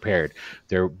getting prepared.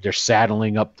 They're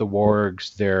saddling up the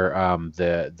wargs. They're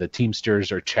the teamsters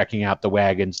are checking out the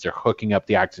wagons. They're hooking up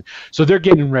the oxen. So they're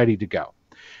getting ready to go.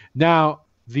 Now,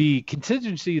 the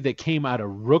contingency that came out of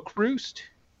Rook Roost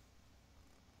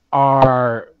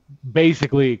are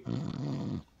basically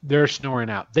they're snoring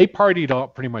out. They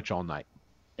partied pretty much all night,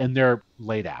 and they're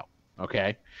laid out.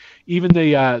 Okay, even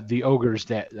the ogres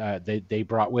that they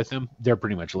brought with them, they're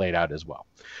pretty much laid out as well.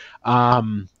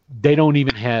 They don't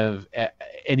even have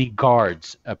any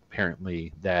guards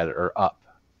apparently that are up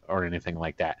or anything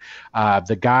like that.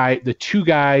 The two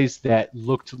guys that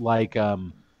looked like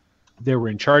they were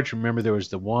in charge. Remember, there was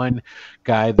the one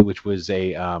guy which was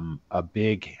a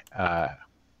big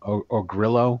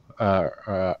Ogrillo,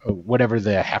 whatever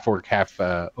the half orc, half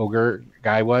ogre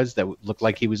guy was that looked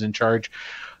like he was in charge,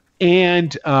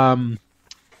 and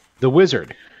the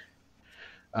wizard,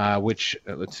 which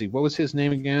let's see, what was his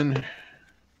name again?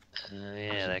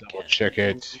 Yeah, that Double guy. check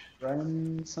it.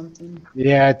 Run something.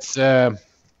 Yeah, it's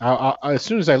I'll, as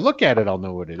soon as I look at it, I'll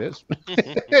know what it is.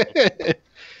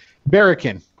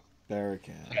 Barracan.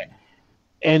 Barracan.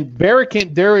 And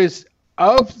Barracan, there is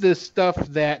of the stuff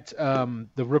that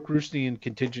the Rook Roostian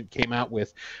contingent came out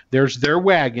with. There's their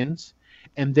wagons,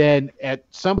 and then at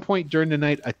some point during the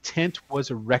night, a tent was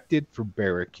erected for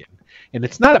Barracan, and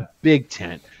it's not a big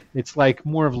tent. It's like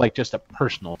more of like just a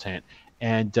personal tent,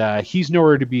 and he's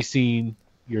nowhere to be seen.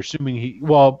 You're assuming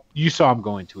you saw him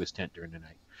going to his tent during the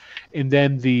night, and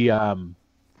then the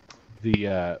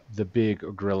big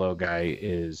Ogrillo guy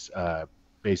is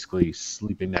basically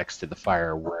sleeping next to the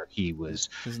fire where he was.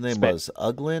 His name was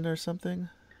Uglin or something?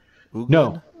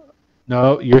 Uglin?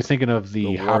 No, you're thinking of the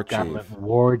The war Hobgoblin chief.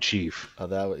 War Chief. Oh,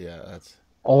 that's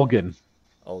Olgin.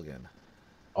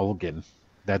 Olgin.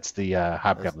 That's the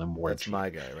Hobgoblin War That's Chief.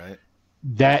 my guy, right?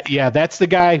 That's the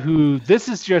guy who. This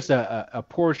is just a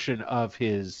portion of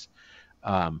his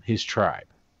tribe.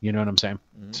 You know what I'm saying?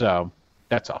 Mhm. So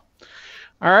that's all.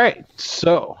 All right.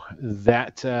 So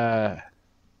that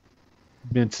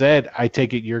being said, I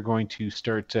take it you're going to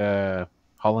start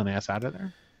hauling ass out of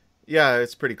there. Yeah,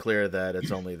 it's pretty clear that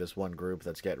it's only this one group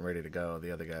that's getting ready to go.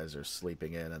 The other guys are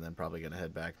sleeping in and then probably going to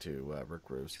head back to Rook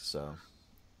Roost. So,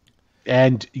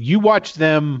 And you watched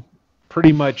them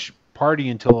pretty much party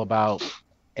until about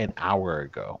an hour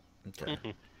ago. okay.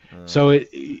 So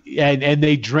and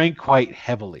they drank quite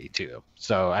heavily too.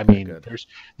 So I mean, good.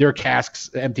 there are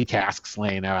empty casks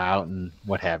laying out and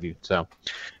what have you. So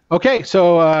okay,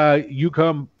 so you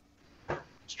come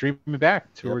streaming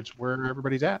back towards where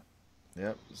everybody's at.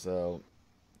 Yep. So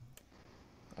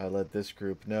I let this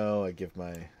group know. I give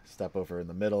my step over in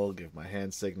the middle, give my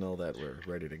hand signal that we're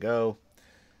ready to go.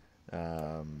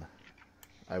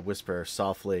 I whisper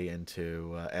softly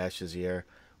into Ash's ear,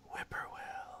 "Whippoorwill,"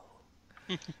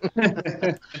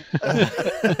 and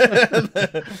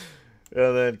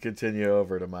then continue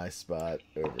over to my spot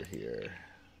over here.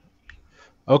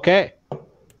 Okay.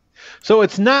 So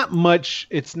it's not much.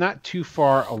 It's not too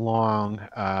far along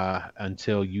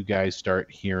until you guys start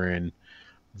hearing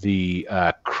the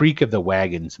creak of the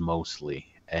wagons mostly,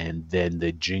 and then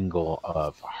the jingle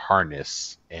of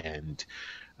harness and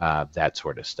that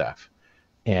sort of stuff.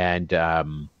 And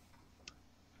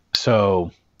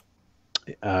so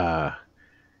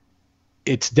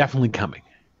it's definitely coming.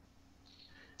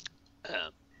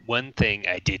 One thing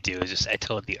I did do is just I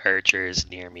told the archers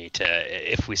near me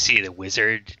to, if we see the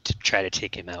wizard, to try to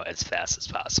take him out as fast as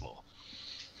possible.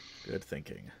 Good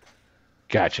thinking.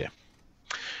 Gotcha.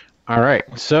 All right.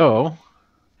 So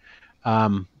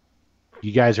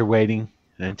you guys are waiting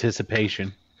in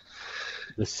anticipation.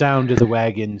 The sound of the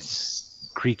wagons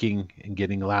creaking and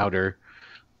getting louder.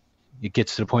 It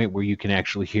gets to the point where you can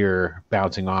actually hear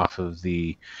bouncing off of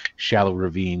the shallow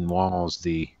ravine walls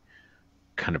the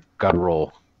kind of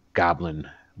guttural goblin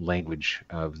language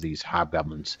of these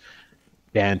hobgoblins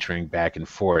bantering back and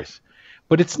forth.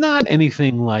 But it's not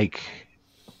anything like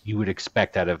you would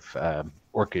expect out of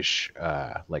orcish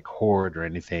like horde or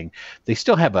anything. They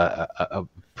still have a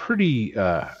pretty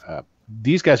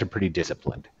these guys are pretty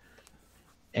disciplined.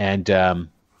 And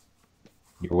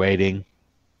you're waiting,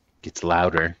 gets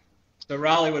louder. So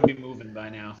Raleigh would be moving by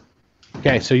now.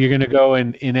 Okay, so you're going to go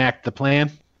and enact the plan?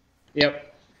 Yep.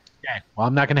 Okay. Well,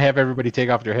 I'm not going to have everybody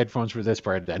take off their headphones for this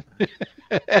part then.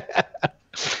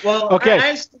 Well, Okay.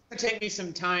 I it's going to take me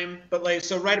some time, but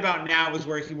so right about now is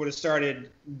where he would have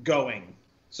started going.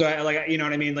 So you know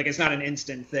what I mean? Like, it's not an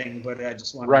instant thing, but I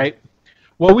just want Right.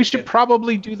 Well, we should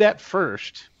probably do that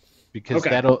first because Okay.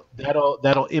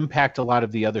 that'll impact a lot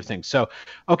of the other things. So,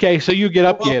 okay, so you get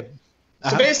up,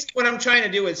 So basically, what I'm trying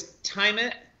to do is time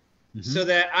it so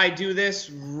that I do this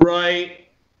right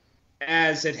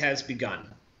as it has begun,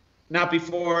 not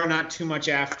before, not too much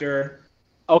after.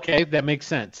 Okay, that makes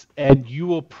sense. And you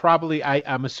will probably,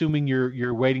 I'm assuming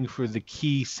you're waiting for the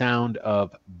key sound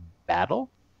of battle.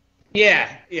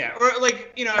 Yeah. Or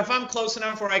if I'm close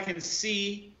enough where I can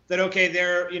see that, okay,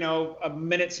 they're, a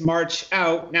minute's march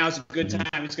out. Now's a good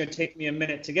time. It's going to take me a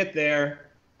minute to get there.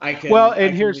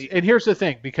 Here's the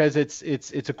thing, because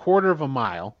it's a quarter of a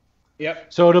mile.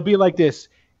 Yep. So it'll be like this.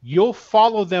 You'll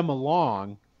follow them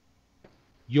along.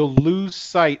 You'll lose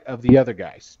sight of the other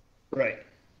guys. Right.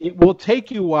 It will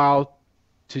take you a while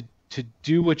to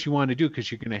do what you want to do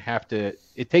because you're going to have to.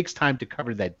 It takes time to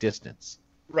cover that distance.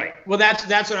 Right. Well, that's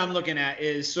what I'm looking at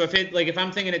is, so if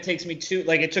I'm thinking it takes me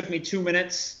it took me 2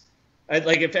 minutes, if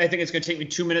I think it's going to take me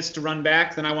 2 minutes to run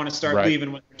back, then I want to start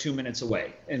leaving when they're 2 minutes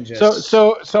away and just.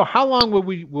 So how long would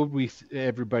we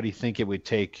everybody think it would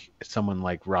take someone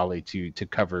like Raleigh to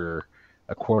cover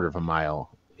a quarter of a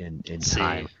mile in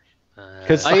time?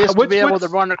 Because I used to be able to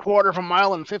run a quarter of a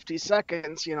mile in 50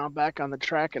 seconds, back on the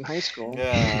track in high school.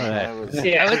 Yeah,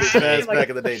 that's back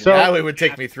in the day. So- Now it would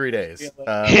take me 3 days.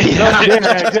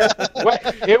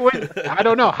 It would. I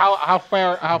don't know how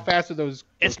fast are those?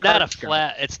 It's those not a carts going?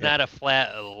 flat. It's not a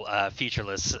flat,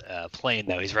 featureless plain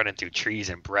though. He's running through trees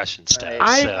and brush and stuff.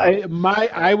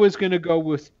 I was gonna go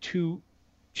with two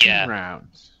Yeah.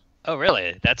 rounds. Oh,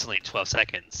 really? That's only 12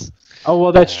 seconds. Oh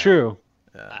well, that's true.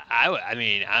 I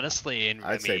mean, honestly,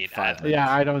 I'd say 5 minutes. Yeah,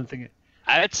 I don't think it.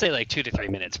 I'd say like 2 to 3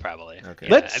 minutes probably. Okay.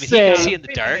 Yeah. Let's I mean, he say- can see in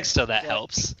the dark, so that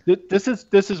helps. This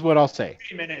is what I'll say.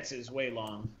 3 minutes is way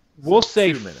long. We'll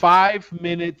say 2 minutes. 5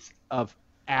 minutes of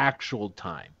actual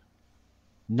time,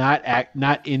 not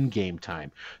in-game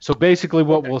time. So basically,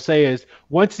 what we'll say is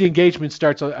once the engagement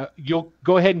starts, you'll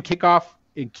go ahead and kick off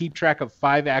and keep track of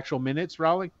 5 actual minutes,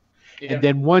 Raleigh, Yeah. and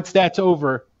then once that's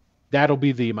over, that'll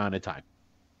be the amount of time.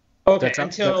 Okay, that sound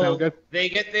until good? they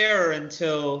get there or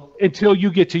until. Until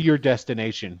you get to your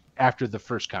destination after the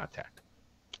first contact.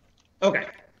 Okay,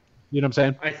 You know what I'm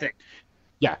saying? I think.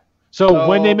 Yeah. So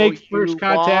when they make you first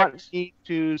contact, want me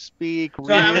to speak So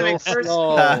I'm gonna real make first-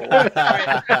 slow.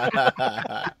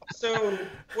 So,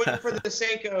 for the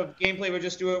sake of gameplay, we'll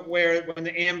just do it where when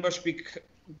the ambush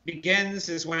begins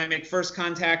is when I make first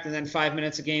contact, and then 5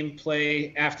 minutes of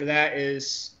gameplay after that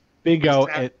is. bingo.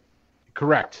 Is that-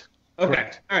 Correct. Okay,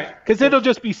 Correct. all right. Because it'll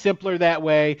just be simpler that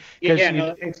way. 'cause Yeah, you- no,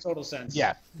 that makes total sense.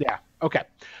 Yeah. Okay.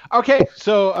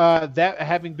 So that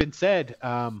having been said,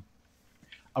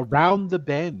 around the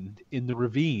bend in the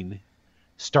ravine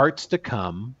starts to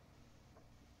come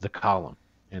the column,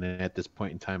 and at this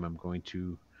point in time, I'm going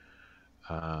to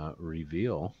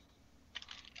reveal.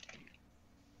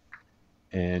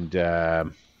 And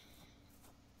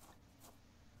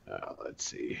let's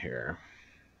see here.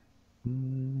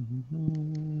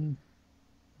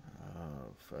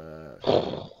 Oh, fuck.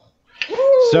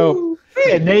 So,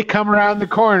 and they come around the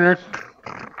corner,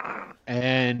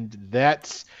 and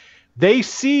they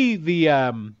see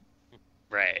the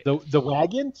Right. the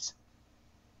wagons,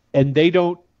 and they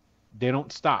don't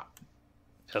stop,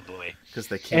 Oh boy. Because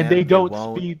they can't. and they don't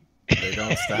won't, speed. They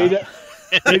don't stop.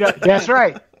 They don't, that's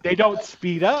right. They don't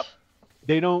speed up.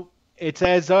 They don't. It's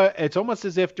it's almost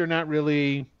as if they're not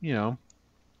really, and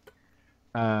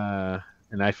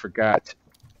I forgot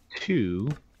to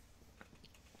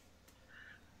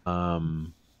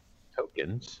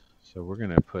tokens. So we're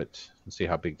gonna let's see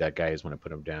how big that guy is when I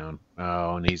put him down.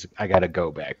 Oh, and I gotta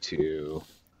go back to.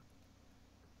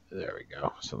 There we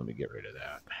go. So let me get rid of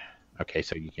that. Okay,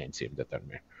 so you can't see him. That doesn't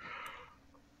matter.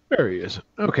 There he is.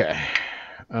 Okay.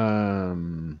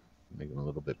 Make him a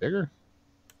little bit bigger.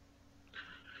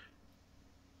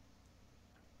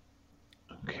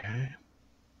 Okay.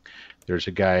 There's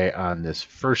a guy on this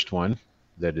first one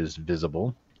that is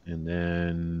visible. And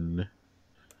then,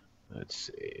 let's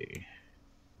see.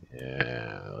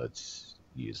 Yeah, let's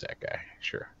use that guy.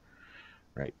 Sure.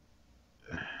 Right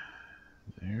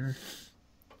there.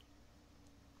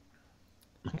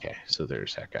 Okay, so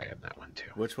there's that guy on that one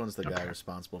too. Which one's the guy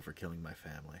responsible for killing my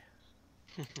family?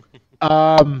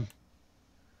 I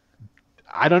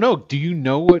don't know. Do you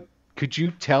know what? Could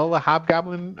you tell a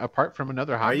hobgoblin apart from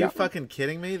another Are hobgoblin? you fucking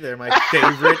kidding me? They're my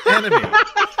favorite enemy.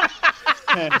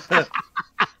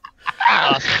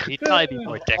 Awesome. He'd probably be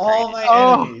more decorated. All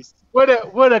my enemies. What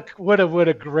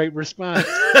a great response.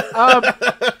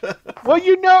 Well,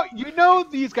 you know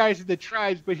these guys are the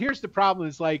tribes, but here's the problem: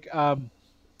 is like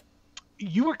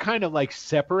you were kind of like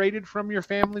separated from your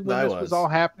family when this was all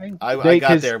happening. I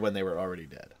got there when they were already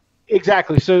dead.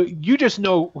 Exactly. So you just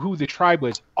know who the tribe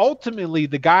was. Ultimately,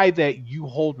 the guy that you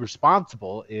hold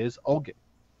responsible is Ulgan,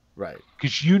 Right.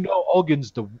 because you know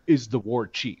Ulgan's is the war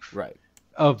chief, Right.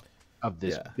 of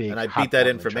this big. And I beat that hobgoblin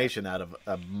information out of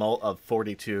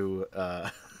 42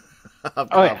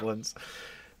 hobgoblins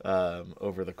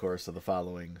over the course of the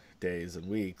following days and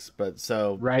weeks. But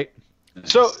so right.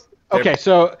 So okay,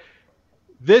 so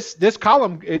this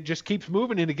column, it just keeps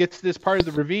moving and it gets to this part of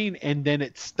the ravine and then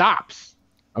it stops.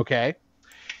 Okay.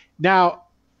 Now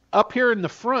up here in the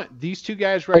front, these two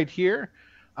guys right here,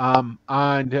 on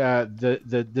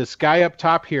this guy up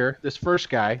top here, this first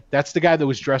guy, that's the guy that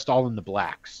was dressed all in the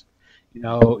blacks. You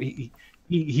know,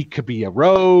 he could be a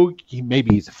rogue.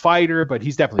 Maybe he's a fighter, but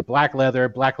he's definitely black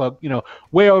leather,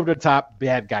 way over the top,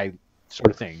 bad guy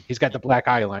sort of thing. He's got the black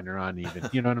eyeliner on, even.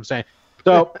 You know what I'm saying?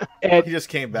 So he just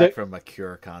came back from a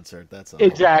Cure concert. That's all.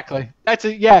 Exactly.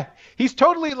 He's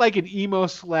totally like an emo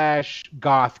 /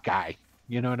 goth guy.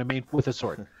 You know what I mean? With a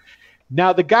sword.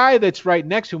 Now the guy that's right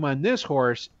next to him on this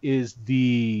horse is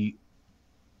the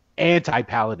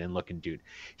anti-paladin looking dude.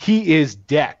 He is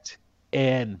decked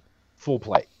in full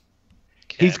plate.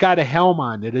 Okay. He's got a helm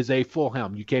on. It is a full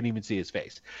helm. You can't even see his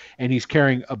face. And he's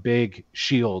carrying a big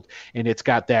shield, and it's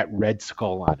got that red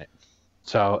skull on it.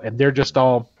 So, and they're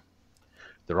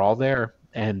all there,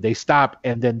 and they stop.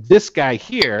 And then this guy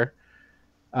here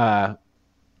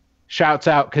shouts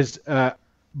out, because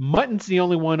Mutton's the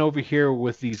only one over here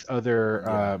with these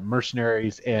other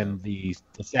mercenaries and the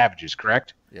savages,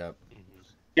 correct? Yep.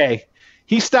 Okay.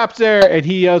 He stops there, and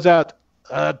he yells out,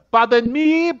 pardon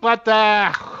me, but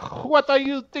what do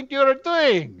you think you're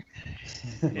doing?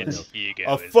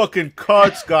 A fucking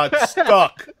cart's got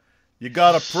stuck. You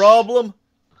got a problem?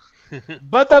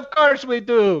 But of course we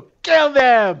do. Kill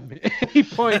them. He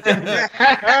points.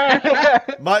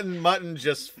 Mutton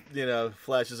just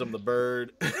flashes him the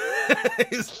bird.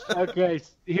 Okay,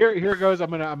 here goes. I'm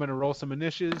gonna roll some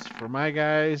initiatives for my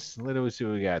guys. Let's see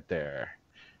what we got there.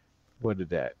 What did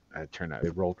that turn out?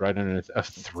 It rolled right under a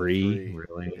 3.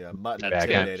 Really? Yeah, Mutton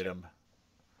intimidated him.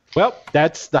 Well,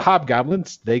 that's the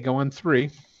hobgoblins. They go on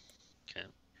 3. Okay.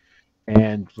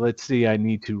 And let's see. I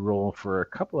need to roll for a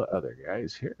couple of other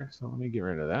guys here. So let me get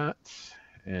rid of that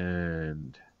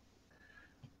and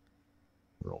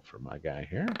roll for my guy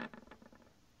here.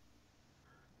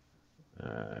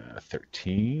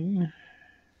 13.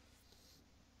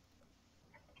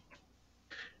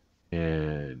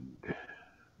 And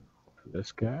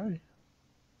this guy.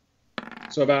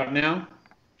 So about now?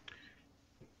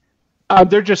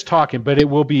 They're just talking, but it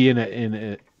will be in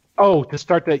a. Oh, to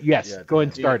start that, yes. Yeah, go ahead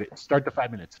and start it. Start the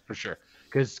 5 minutes for sure,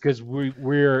 because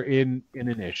we're in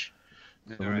an ish.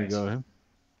 So let me go ahead.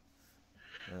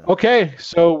 Okay,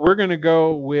 so we're gonna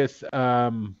go with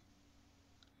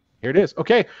here it is.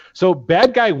 Okay, so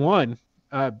bad guy 1.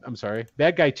 I'm sorry,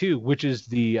 bad guy 2, which is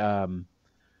the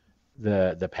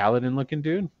the paladin looking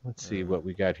dude. Let's see what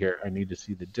we got here. I need to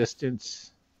see the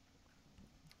distance.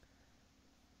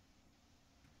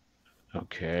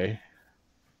 Okay.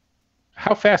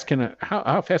 How fast can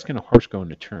a horse go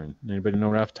in a turn? Anybody know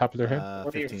right off the top of their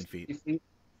head? 15 feet.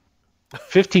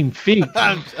 15 feet.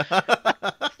 I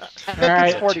think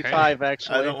right. it's 45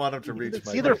 actually. I don't want him to reach It's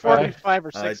my either mic. 45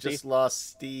 or 60. I just lost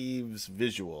Steve's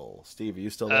visual. Steve, are you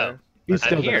still there? He's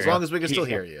still I'm there. here. As long as we can still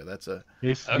hear you. That's a.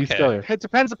 He's Okay. still here. It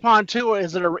depends upon too.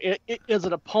 Is it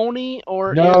a pony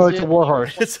or No, is it's a it war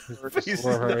horse. It's,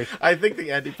 War horse. I think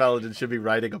the anti-paladin should be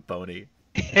riding a pony.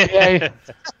 Yeah.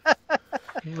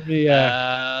 Let me,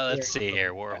 Let's see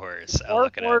here. Warhorse. I'll War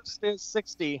look it up. horse is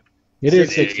 60. it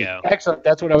is There you 60. go. Excellent.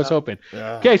 That's what I was hoping.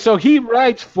 Okay, so he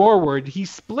rides forward. He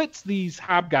splits these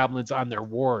hobgoblins on their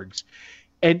wargs,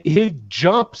 and he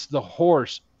jumps the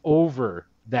horse over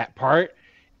that part,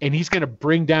 and he's going to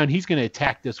bring down. He's going to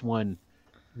attack this one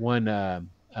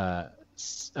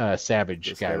savage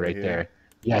This guy guy right here. there.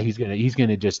 Yeah, he's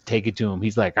gonna just take it to him.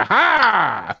 He's like,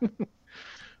 aha!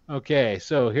 Okay,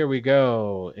 so here we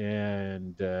go,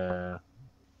 and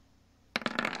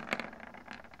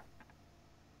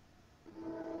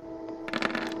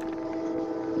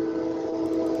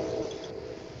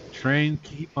train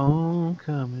keep on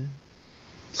coming.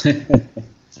 Is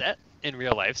that in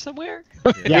real life somewhere?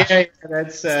 Yeah.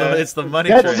 That's It's the money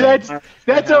That's train.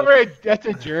 that's over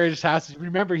at Jared's house.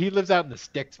 Remember, he lives out in the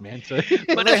sticks, man. So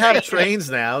But they have trains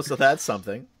now, so that's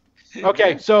something.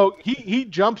 okay, so he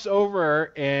jumps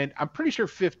over, and I'm pretty sure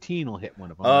 15 will hit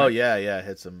one of them. Oh, right? yeah,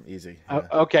 hits him easy. Yeah.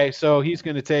 Okay, so he's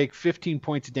going to take 15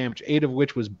 points of damage, 8 of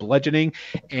which was bludgeoning.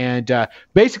 And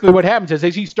basically, what happens is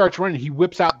as he starts running, he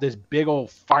whips out this big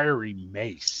old fiery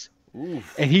mace,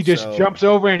 Oof. and he just So- jumps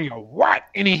over and he goes, "What?"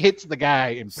 And he hits the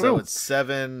guy, and So boom. it's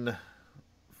 7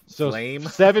 flame.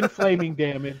 7 flaming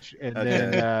damage, and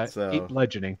then Okay, so- 8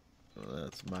 bludgeoning.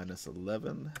 That's minus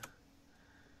 11.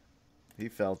 He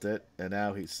felt it, and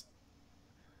now he's.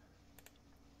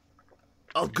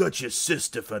 I'll gut your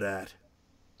sister for that.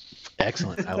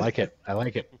 Excellent. I like it. I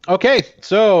like it. Okay,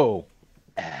 so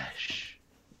Ash,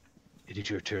 it is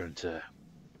your turn, sir.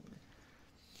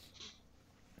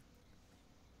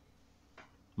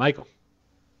 Michael.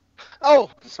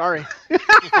 Oh, sorry.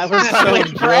 I was So like,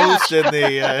 engrossed in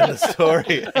the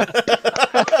story.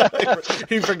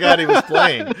 He forgot he was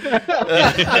playing.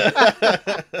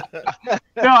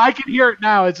 No, I can hear it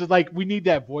now. It's just like we need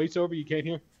that voiceover. You can't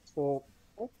hear. So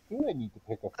what do I need to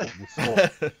pick up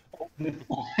from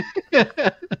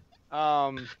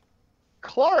this?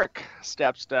 Clark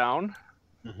steps down,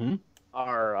 Mm-hmm.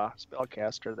 our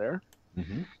spellcaster there,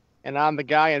 Mm-hmm. and on the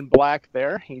guy in black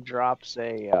there, he drops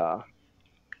a.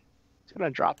 He's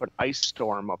gonna drop an ice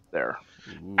storm up there.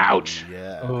 Ooh, Ouch.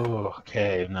 Yeah. Oh,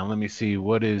 okay. Now let me see.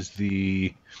 What is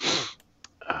the?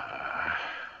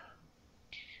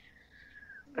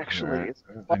 Actually, Alright, it's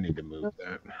I need to move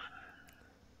that.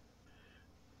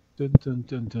 Dun, dun,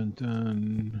 dun, dun,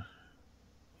 dun.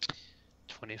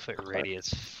 20-foot radius,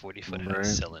 40-foot in Right. a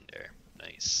cylinder.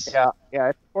 Nice. yeah,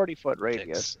 it's 40-foot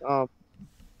radius. Or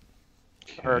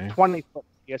Okay. 20 foot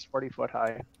radius, 40-foot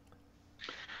high.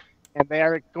 And they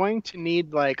are going to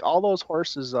need like all those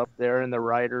horses up there, and the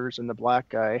riders, and the black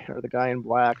guy or the guy in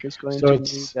black is going So to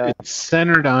it's need.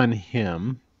 centered on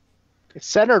him, It's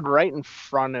centered right in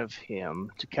front of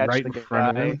him to catch right the in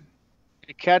front guy. of him.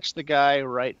 To catch the guy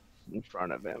right in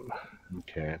front of him.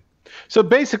 Okay. So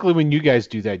basically, when you guys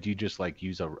do that, do you just like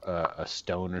use a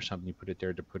stone or something? You put it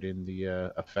there to put in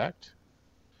the effect.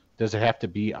 Does it have to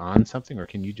be on something, or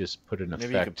can you just put an Maybe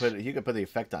effect? you could put the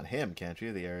effect on him, can't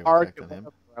you? The area of Target effect on him.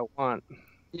 whatever I want.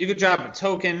 you could drop a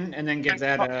token and then get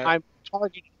that. I'm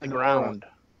targeting the ground.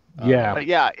 Yeah. But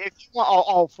yeah, if you want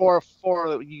all four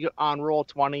you on roll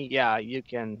 20, yeah, you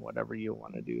can whatever you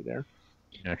want to do there.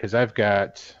 Yeah, because I've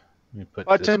got. Let me put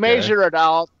But this to guy- measure it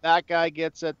out, that guy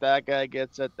gets it, that guy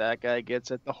gets it, that guy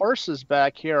gets it. The horses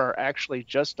back here are actually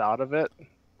just out of it.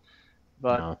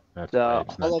 But No, that's right,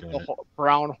 it's not all of doing the it.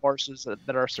 brown horses that are I think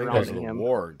those are surrounding the him.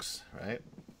 wargs, right?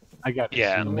 I got to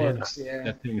Yeah. zoom in. Yeah.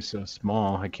 That thing is so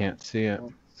small, I can't see it.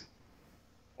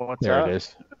 What's There that? it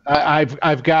is.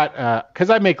 I've got because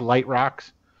I make light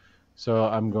rocks, so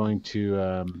I'm going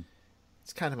to.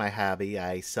 It's kind of my hobby.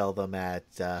 I sell them at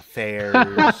fairs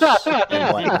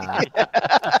and whatnot.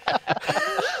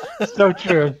 So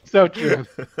true, so true.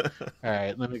 All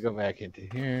right, let me go back into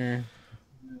here.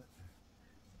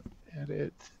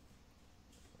 Edit.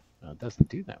 No, it doesn't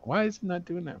do that. Why is it not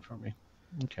doing that for me?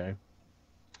 Okay.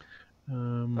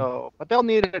 Oh, but they'll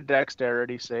need a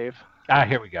dexterity save.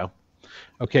 Here we go.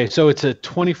 Okay, so it's a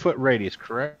 20-foot radius,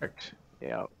 correct?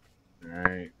 Yeah. All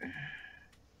right.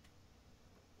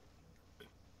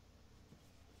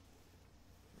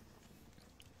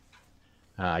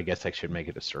 I guess I should make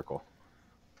it a circle.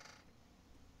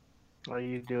 Are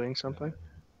you doing something?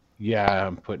 Yeah,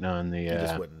 I'm putting on the. You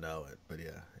just wouldn't know it, but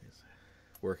yeah, he's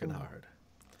working hard.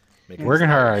 Making Working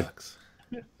his hard. bucks.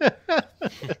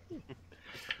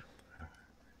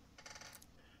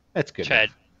 That's good. Tried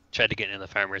to get into the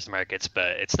farmers markets,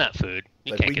 but it's not food.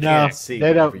 You Like, can't we get No, in can't see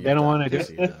they don't- whatever you've they don't done, wanna just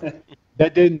do so you know.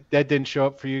 That didn't show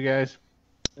up for you guys.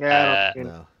 Yeah.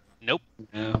 No. Nope.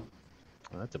 No.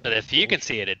 Well, that's a But if you can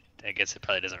see it, I guess it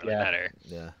probably doesn't really Yeah. matter.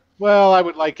 Yeah. Well, I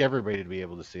would like everybody to be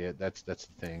able to see it. That's the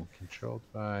thing. Controlled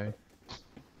by.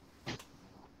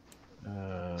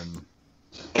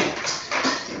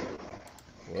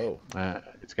 Whoa.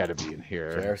 It's got to be in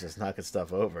here. Ferris is knocking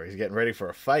stuff over. He's getting ready for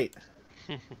a fight.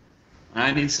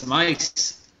 I need some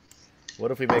ice.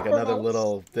 What if we make another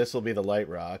little? This will be the light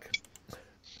rock.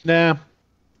 Nah.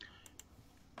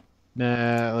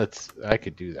 I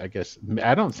could do. I guess.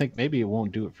 I don't think maybe it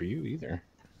won't do it for you either.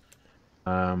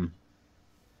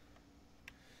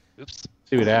 Oops.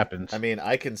 See what happens. I mean,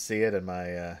 I can see it in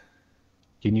my.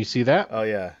 Can you see that? Oh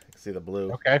yeah, I can see the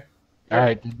blue. Okay. All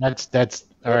right. That's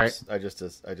all right.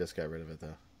 Oops, I just got rid of it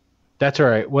though. That's all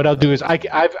right. What I'll do is I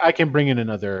can bring in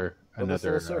another Well, this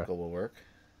another. little circle will work.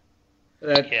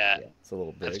 Yeah. It's a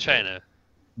little big. I was trying to.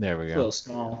 There we It's a go. little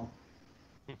small.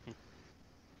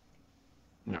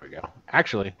 There we go.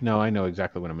 Actually, no, I know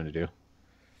exactly what I'm going to do.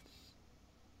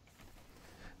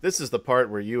 This is the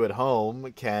part where you at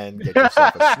home can get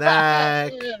yourself a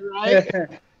snack,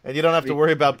 and you don't have to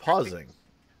worry about pausing.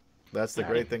 That's the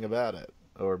great thing about it,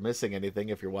 or missing anything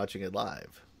if you're watching it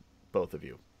live. Both of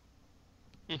you.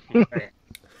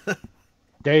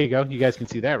 There you go. You guys can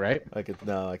see that, right? I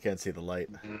can't see the light.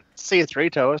 See 3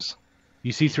 toes.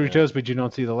 You see three toes, but you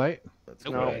don't see the light. That's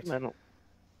Nope. No, correct. I don't.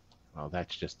 Oh,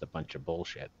 that's just a bunch of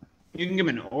bullshit. You can give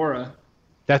him an aura.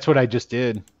 That's what I just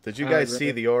did. Did you guys see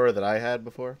really? the aura that I had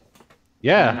before?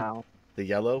 Yeah. No. The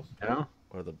yellow No.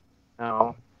 or the?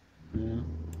 No.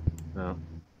 No.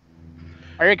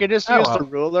 Or you could just Oh, use well. the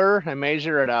ruler and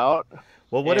measure it out.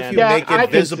 Well, what if And- you Yeah, make I it can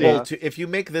see visible it. to? If you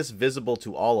make this visible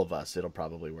to all of us, it'll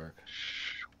probably work.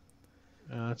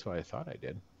 That's what I thought I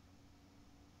did.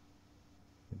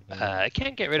 I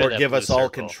can't get rid of Or that give blue us all circle.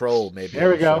 control. Maybe There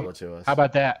we it'll go. show it to us. How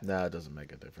about that? No, it doesn't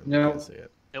make a difference. No. I can see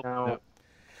it. Nope. No.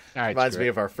 All right. Reminds screw me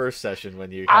it. of our first session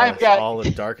when you I've had us got- all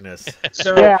in darkness.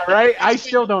 So Yeah, right. I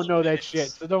still don't know that shit,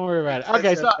 so don't worry about it.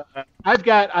 Okay, so I've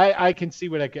got. I can see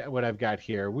what I've got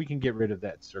here. We can get rid of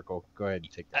that circle. Go ahead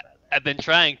and take that out. I've been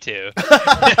trying to.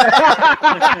 I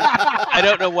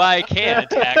don't know why I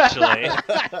can't actually.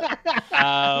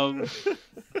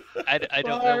 I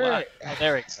don't know why. Oh,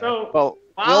 there we go. So Well,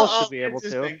 while Will all should be able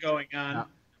this to. has been going on, Yeah.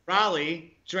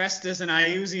 Raleigh, dressed as an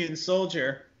Iusian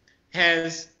soldier,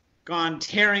 has gone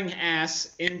tearing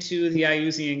ass into the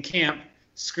Iusian camp,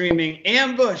 screaming,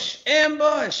 "Ambush!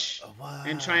 Ambush!" Oh, wow.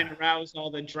 and trying to rouse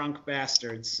all the drunk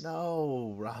bastards.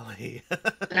 No, Raleigh.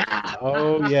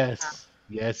 Oh yes,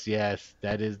 yes.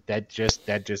 That just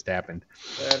happened.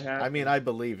 I mean, I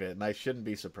believe it, and I shouldn't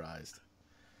be surprised.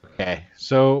 Okay,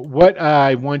 so what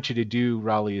I want you to do,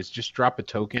 Raleigh, is just drop a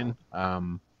token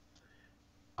onto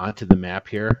the map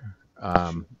here,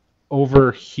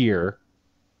 over here,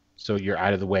 so you're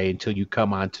out of the way until you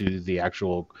come onto the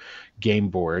actual game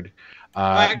board.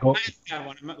 I Go- got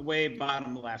one. I'm way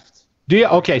bottom left. do you?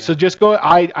 Okay, so just go.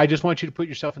 I just want you to put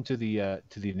yourself into the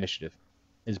initiative.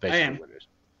 Is basically am. what it is.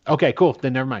 Okay, cool.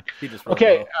 Then never mind. He just rolled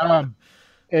Okay, low.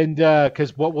 and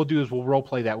because what we'll do is we'll role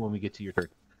play that when we get to your turn.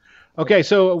 Okay,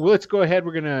 so let's go ahead.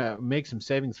 We're gonna make some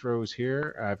saving throws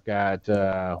here. I've got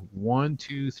 1,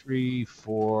 2, 3,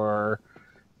 4.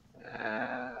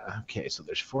 Okay, so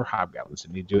there's 4 hobgoblins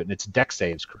that need to do it, and it's deck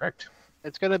saves, correct?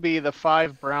 It's going to be the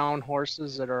 5 brown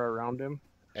horses that are around him.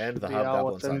 And the Be all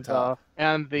hobgoblins within on top.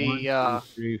 and the 1, 2,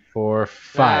 3, 4,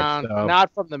 5. So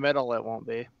not from the middle. It won't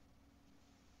be.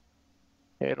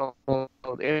 It's the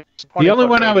only 20-foot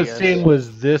one I was radius. seeing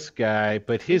was this guy,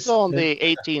 but his He's only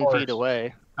 18 horse. feet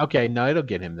away. Okay, no, it'll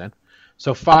get him then.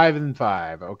 So 5 and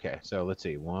 5. Okay, so let's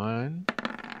see. 1,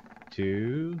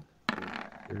 2,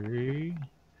 3,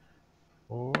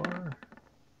 4,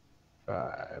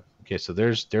 5. Okay, so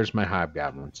there's my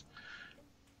hobgoblins.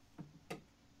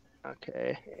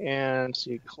 Okay, and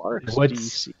see Clark's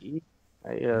What's- DC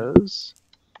is.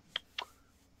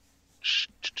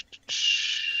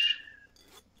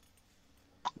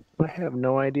 I have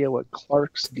no idea what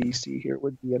Clark's DC here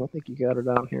would be. I don't think you got it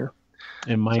on here.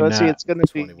 And mine So let's see, not. it's going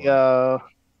to be 21.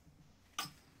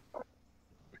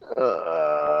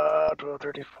 12,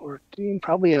 13, 14,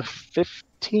 probably a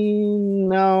 15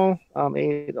 now.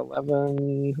 8,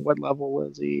 11. What level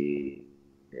was he?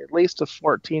 At least a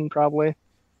 14, probably.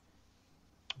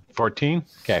 14?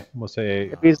 Okay, we'll say...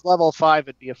 If he's level 5,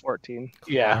 it'd be a 14.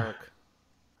 Yeah. Clark.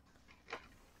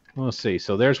 We'll see.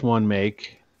 So there's 1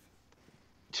 make.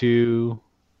 2...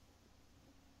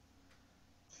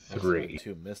 3.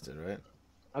 2 missed it, right?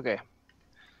 Okay.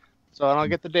 So I don't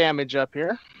get the damage up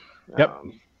here. Yep.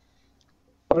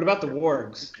 What about the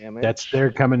wargs? Damage.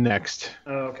 They're coming next.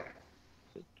 Oh, okay.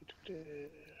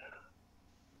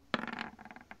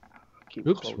 Keep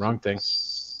Oops, closing wrong thing.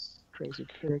 this crazy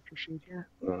character sheet here.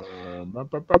 There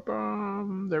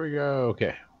we go.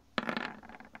 Okay.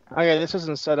 Okay, this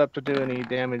isn't set up to do any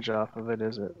damage off of it,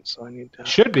 is it? So I need to.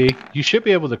 Should be. You should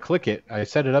be able to click it. I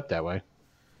set it up that way.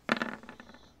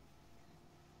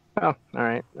 Oh, all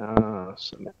right.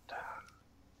 Submit.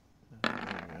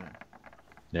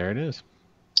 There it is.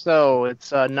 So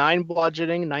it's 9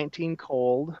 bludgeoning, 19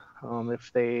 cold.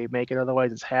 If they make it,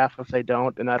 otherwise it's half if they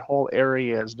don't, and that whole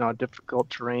area is now difficult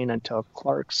terrain until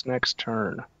Clark's next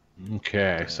turn.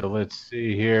 Okay, so let's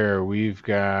see here. We've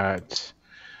got.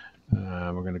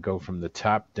 We're going to go from the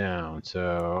top down.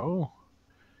 So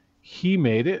he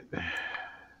made it.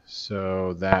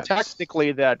 So that's.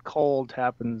 Technically, that cold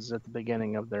happens at the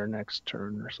beginning of their next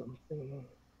turn or something.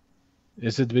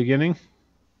 Is it the beginning?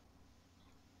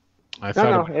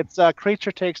 No, it's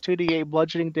creature takes 2d8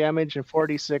 bludgeoning damage and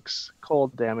 46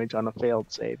 cold damage on a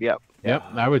failed save. Yep. Yep.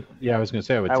 I was going to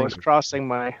say. I was crossing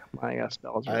my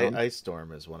spells around. Ice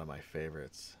Storm is one of my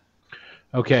favorites.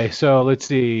 Okay, so let's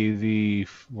see.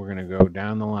 We're going to go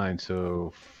down the line.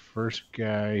 So first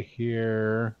guy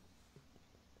here.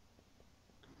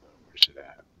 Where's it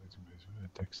at?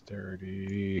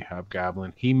 Dexterity,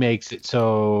 Hobgoblin. He makes it.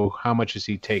 So how much is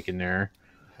he taking there?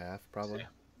 Half, probably.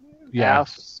 Yeah. Half,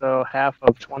 so half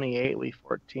of 28 leave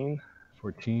 14.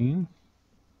 14.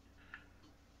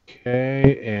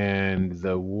 Okay, and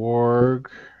the warg.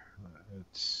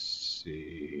 Let's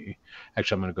see.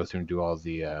 Actually, I'm going to go through and do all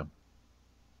the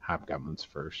hobgoblins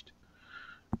first.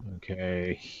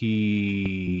 Okay,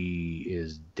 he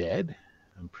is dead.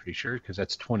 I'm pretty sure because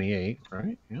that's 28,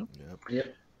 right? Yep.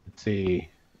 Let's see.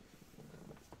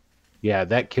 Yeah,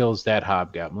 that kills that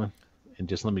hobgoblin. And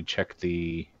just let me check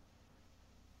the.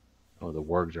 Oh, the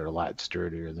wargs are a lot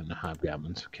sturdier than the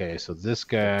hobgoblins. Okay, so this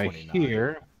guy 29.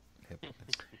 here,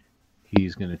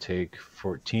 he's going to take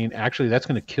 14. Actually, that's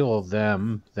going to kill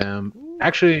them.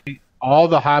 Actually, all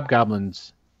the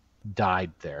hobgoblins died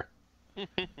there.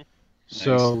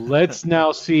 So let's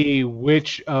now see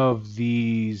which of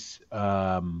these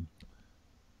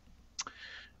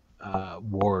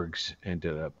wargs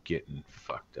ended up getting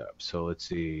fucked up. So let's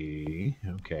see.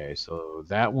 Okay, so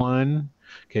that one.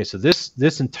 Okay, so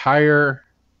this entire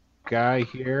guy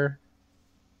here.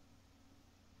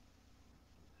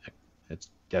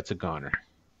 That's a goner.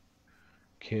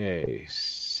 Okay,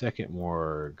 second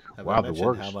warg. Have Wow, I the mentioned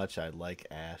wargs. how much I like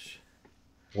Ash?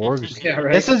 Wargs. Yeah,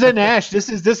 right. This isn't Ash. This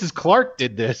is Clark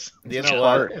did this. You know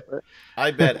what?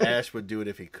 I bet Ash would do it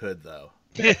if he could, though.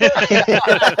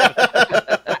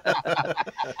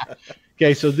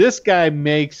 Okay, so this guy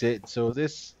makes it. So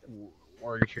this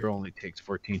warrior here only takes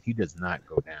 14. He does not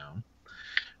go down.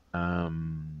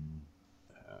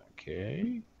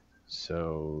 Okay,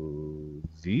 so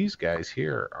these guys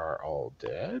here are all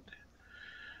dead.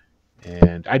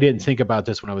 And I didn't think about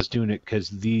this when I was doing it because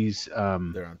these They're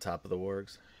on top of the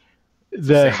wargs.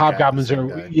 the same hobgoblins guy, are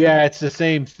same guy. Yeah, it's the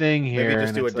same thing here. Maybe just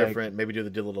and do a it's like- different. Maybe do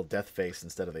the little death face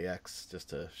instead of the X, just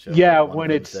to show. Yeah, that one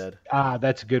when of them's it's dead.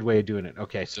 that's a good way of doing it.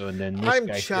 Okay, so and then this I'm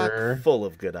guy chock here. full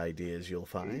of good ideas. You'll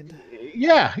find.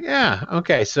 Yeah.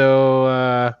 Okay,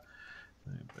 so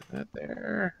put that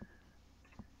there.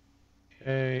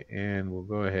 Okay, and we'll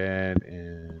go ahead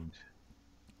and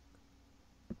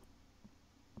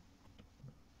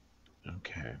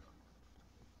okay.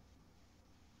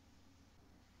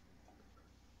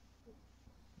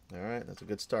 All right, that's a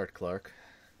good start, Clark.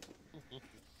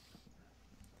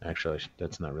 Actually,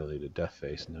 that's not really the death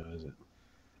face, no, is it?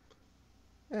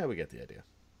 Yeah, we get the idea.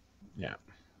 Yeah.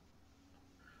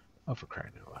 Oh, for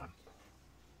crying out loud!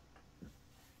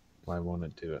 Why won't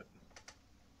it do it?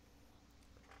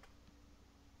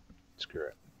 Screw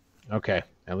it. Okay,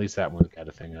 at least that one's got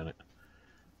a thing on it.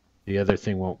 The other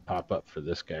thing won't pop up for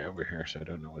this guy over here, so I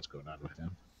don't know what's going on with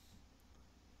him.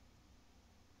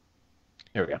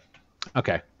 There we go.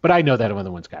 Okay, but I know that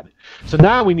other one's got it. So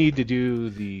now we need to do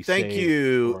the Thank save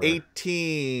you, for-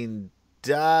 18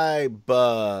 Die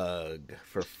Bug,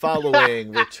 for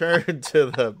following Return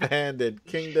to the Banded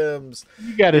Kingdoms.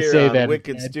 You got to here say on that.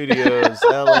 Wicked man. Studios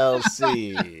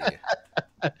LLC.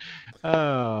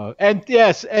 Oh, and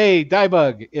yes, hey,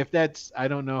 Diebug, if that's, I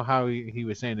don't know how he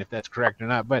was saying if that's correct or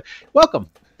not, but welcome.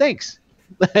 Thanks.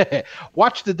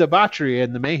 Watch the debauchery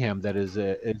and the mayhem that is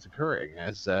occurring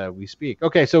as we speak.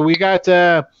 Okay, so we got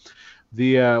the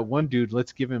one dude.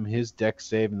 Let's give him his deck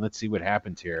save and let's see what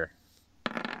happens here.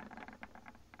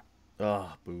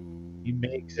 Oh, boo. He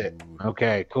makes it.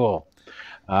 Okay, cool.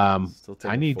 Still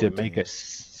taking I need 14. to make a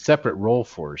separate roll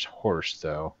for his horse,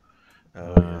 though.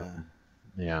 Oh, yeah.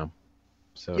 Yeah.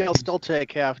 So He'll still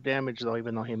take half damage though,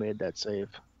 even though he made that save.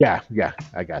 yeah,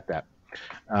 I got that.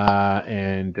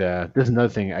 And there's another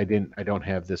thing. I don't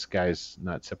have this guy's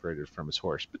not separated from his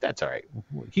horse, but that's all right.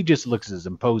 He just looks as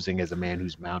imposing as a man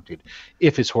who's mounted.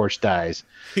 If his horse dies,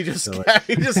 He just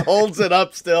holds it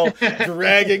up still,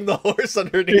 dragging the horse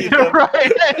underneath him.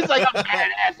 right? He's like a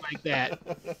badass like that.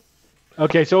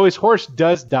 Okay, so his horse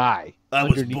does die. I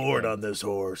was underneath born him. on this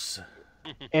horse.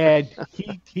 And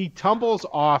he tumbles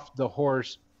off the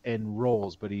horse and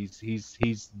rolls, but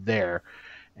he's there.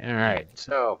 All right,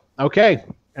 so okay,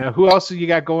 who else you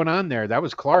got going on there? That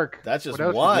was Clark. That's just What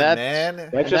else? one, That's- man.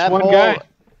 That's And just that one whole- guy.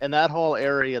 And that whole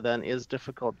area then is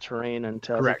difficult terrain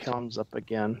until Correct. he comes up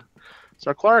again.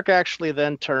 So Clark actually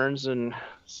then turns and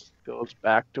goes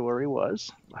back to where he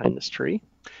was, behind this tree.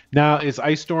 Now, is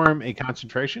Ice Storm a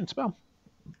concentration spell?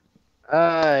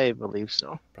 I believe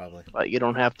so. Probably. But you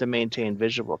don't have to maintain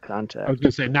visual I contact. was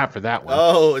gonna say not for that one.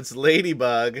 Oh, it's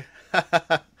Ladybug,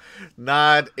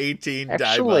 not 18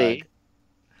 Actually, Diebug.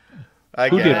 I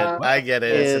Who get did it. it? I get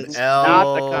it. It's Is an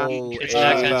not the L. It's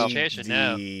not concentration,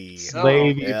 no.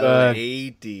 Ladybug.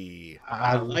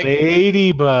 Ladybug.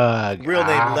 Ladybug. Real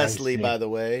name I Leslie, see. by the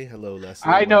way. Hello,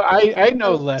 Leslie. I know. I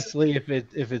know Leslie.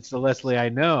 If it's the Leslie I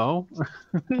know.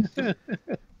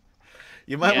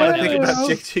 You might Yeah, want to no, think about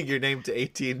it's- changing your name to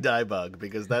 18 Diebug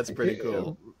because that's pretty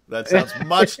cool. That sounds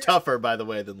much tougher, by the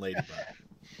way, than Ladybug.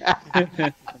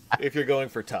 If you're going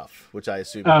for tough, which I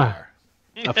assume you Ah. are.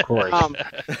 Of course. Um,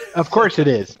 Of course it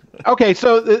is. Okay,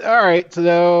 so all right,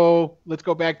 so let's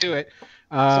go back to it.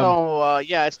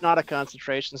 yeah, it's not a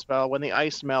concentration spell. When the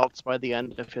ice melts by the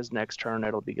end of his next turn,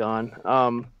 it'll be gone.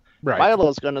 Right.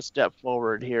 Milo's going to step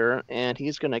forward here, and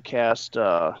he's going to cast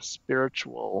a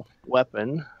spiritual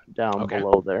weapon down Okay.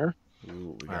 below there.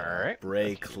 Ooh, we All got a right.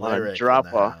 Bray Cleric drop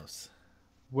in the a- house.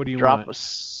 What do you Drop want? a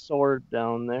sword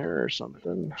down there or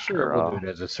something. Sure, Or, we'll do it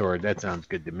as a sword. That sounds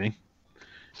good to me.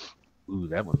 Ooh,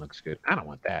 that one looks good. I don't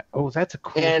want that. Oh, that's a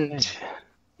cool and thing.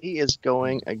 he is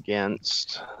going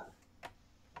against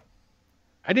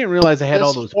I didn't realize I had this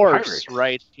all those horse pirates.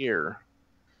 right here.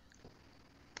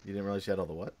 You didn't realize you had all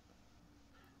the what?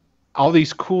 All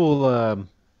these cool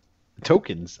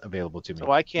tokens available to me.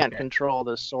 So I can't Okay. control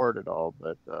this sword at all,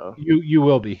 but You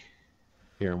will be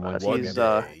here in one But second. he's,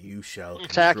 Day you shall control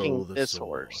attacking the this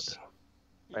sword. horse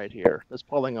right here. That's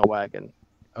pulling a wagon.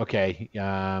 Okay.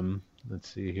 Let's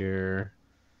see here.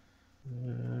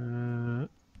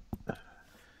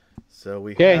 So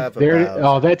we Okay. have There. about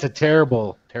Oh, that's a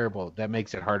terrible. That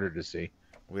makes it harder to see.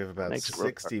 we have about Makes it real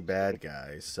 60 bad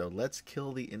guys. So let's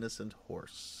kill the innocent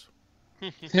horse. I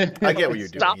get what you're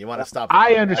doing. Stop. You want to stop?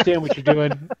 I understand what you're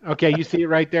doing. Okay, you see it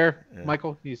right there, Yeah.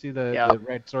 Michael. You see the Yep.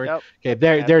 red sword. Yep. Okay,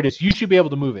 there Yep. it is. You should be able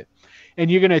to move it. And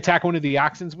you're gonna attack one of the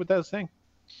oxens with those thing?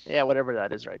 Yeah, whatever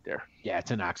that is right there. Yeah,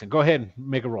 it's an oxen. Go ahead and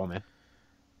make a roll, man.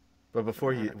 But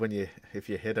before if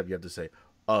you hit him, you have to say,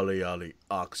 "Ollie, ollie,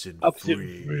 oxen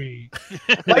free."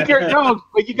 Like no,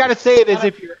 but you gotta say it as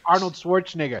if you're Arnold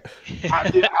Schwarzenegger.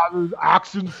 I'm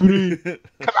oxen free.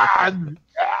 Come on.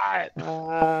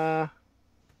 Ah.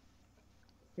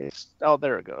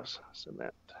 There it goes.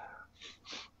 Submit.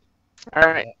 All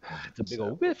right, It's a big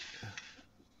old whiff.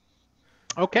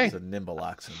 Okay. It's a nimble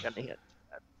oxen. gonna hit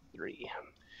that 3.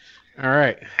 All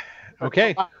right.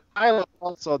 Okay. Milo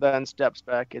also then steps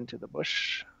back into the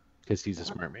bush. Because he's a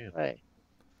smart man. Right.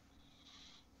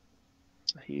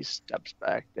 So he steps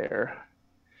back there,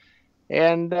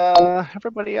 and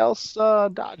everybody else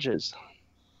dodges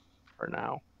for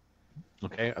now.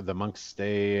 Okay. The monks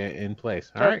stay in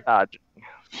place. All Just right. dodging.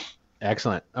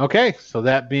 Excellent. Okay. So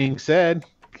that being said,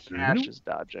 Ash is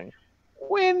dodging.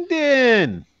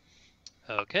 Wyndon.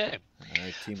 Okay. All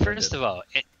right, Team First Wyndon. of all,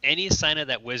 any sign of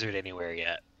that wizard anywhere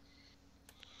yet?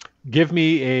 Give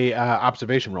me a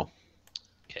observation roll.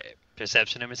 Okay.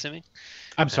 Perception, I'm assuming?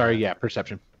 I'm sorry. Yeah,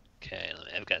 perception. Okay,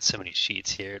 I've got so many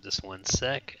sheets here. Just one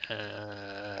sec.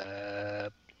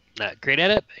 Not great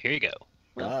at it, but here you go.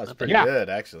 Ah, it's Not pretty Yeah. good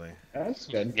actually. That's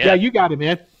good. Yeah. You got it,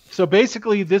 man. So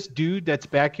basically, this dude that's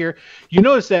back here, you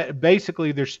notice that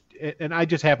basically there's, and I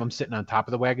just have them sitting on top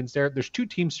of the wagons there. There's 2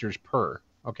 teamsters per.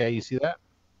 Okay, you see that?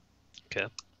 Okay.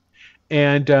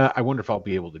 And I wonder if I'll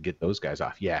be able to get those guys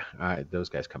off. Yeah, those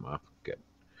guys come off. Good.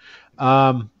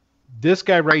 This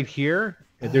guy right here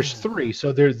And there's 3.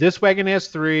 So this wagon has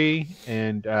 3,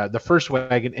 and the first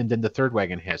wagon, and then the third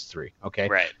wagon has 3. Okay.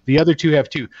 Right. The other 2 have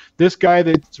 2. This guy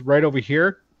that's right over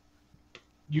here,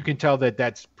 you can tell that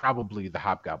that's probably the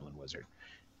Hobgoblin Wizard.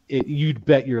 You'd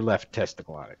bet your left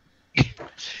testicle on it.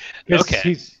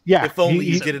 Okay. If only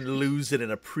you didn't lose it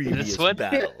in a previous one?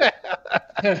 battle.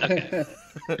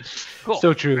 Cool.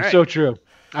 So true. All right. So true.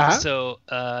 So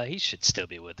he should still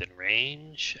be within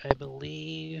range, I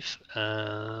believe.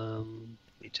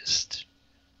 We just,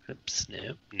 oops,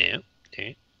 no.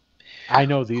 I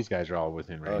know these guys are all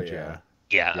within range. Oh, yeah.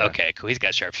 Yeah, Yeah. okay, cool. He's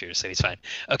got sharpshooter, so he's fine.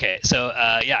 Okay, so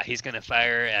he's gonna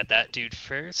fire at that dude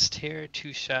first here.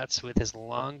 2 shots with his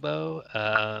longbow.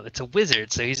 It's a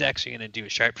wizard, so he's actually gonna do a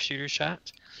sharpshooter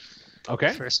shot.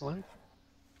 Okay. First one.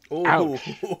 Oh.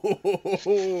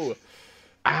 Ouch.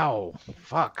 Ow.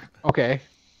 Fuck. Okay.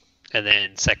 And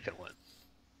then second one.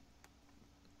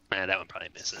 That one probably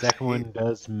misses. Second one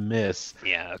does miss.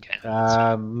 Yeah, okay.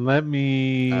 Let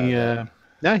me.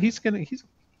 No, he's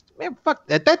man. Fuck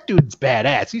that. That dude's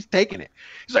badass. He's taking it.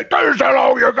 He's like, "There's that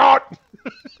all you got."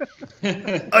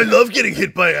 I love getting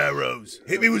hit by arrows.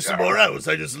 Hit me with some more arrows.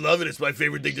 I just love it. It's my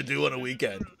favorite thing to do on a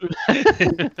weekend.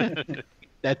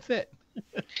 That's it.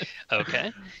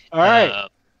 Okay. All right.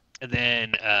 And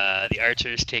then the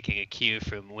archers, taking a cue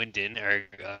from Wyndon, are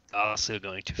also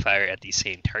going to fire at the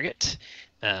same target.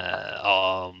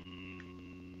 I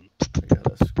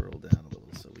gotta scroll down a little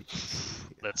so we can see.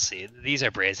 Let's see. These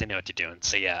are braids. They know what they're doing.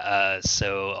 So yeah.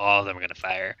 So all of them are going to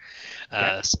fire.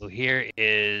 So here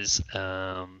is.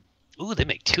 Ooh, they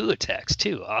make 2 attacks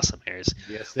too. Awesome. Here's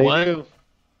Yes, they one. do.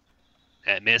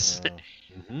 Miss.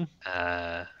 Mhm.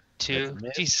 2. That's a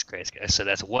miss. Jesus Christ, guys. So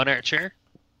that's 1 archer.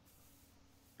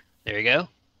 There you go.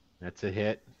 That's a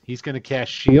hit. He's going to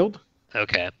cast shield.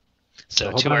 Okay. So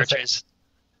hold 2 on a sec. archers.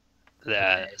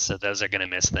 So those are going to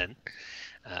miss then.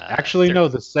 Actually, third- no.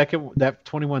 The second, that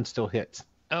 21 still hits.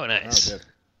 Oh, Oh, nice. good.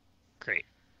 Great.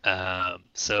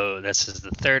 So this is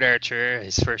the third archer,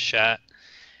 his first shot,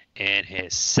 and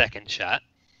his second shot.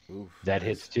 Oof. That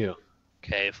hits too.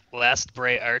 Okay, last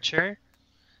Bray archer,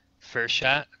 first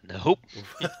shot, nope.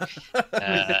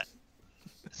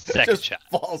 Second Just shot.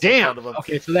 falls in Damn. front of him.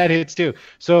 Okay, so that hits too.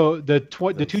 So the 2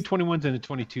 21s and the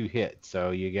 22 hit.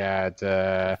 So you got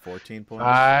 14 points.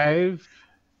 5.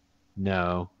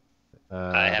 No.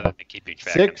 I haven't been keeping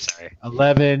track. 6, I'm sorry.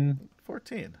 11.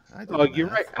 14. I did Oh, the you're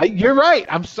math. right. You're right.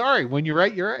 I'm sorry. When you're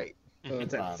right, you're right. So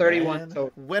it's Aw, at 31 man.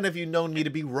 total. When have you known me to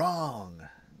be wrong?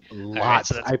 Lots.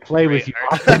 so that's I play with great you.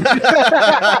 art.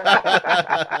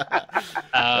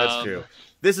 That's true.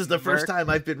 This is the first Merc. time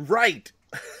I've been right.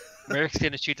 Merrick's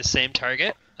going to shoot the same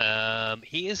target.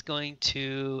 He is going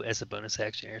to, as a bonus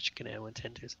action, Archer can add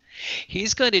 110 to his.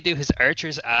 He's going to do his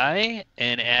Archer's Eye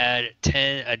and add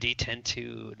a D10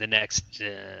 to the next.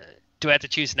 Do I have to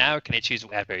choose now, or can I choose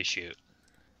after I shoot?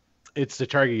 It's the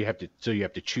target you have to. So you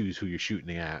have to choose who you're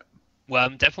shooting at. Well,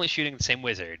 I'm definitely shooting the same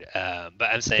wizard, but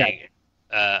I'm saying.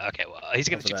 Okay, well, he's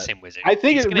going to shoot the same wizard. I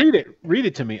think He's it. gonna- Read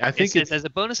it to me. I It think says, it's. as a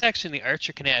bonus action, the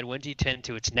archer can add 1d10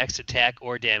 to its next attack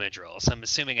or damage roll. So I'm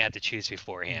assuming I have to choose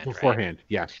beforehand. right? Beforehand,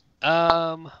 yeah.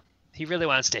 He really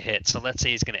wants to hit, so let's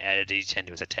say he's going to add a d10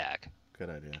 to his attack. Good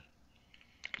idea.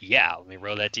 Yeah, let me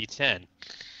roll that d10.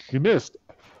 You missed.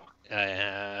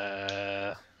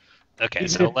 Okay,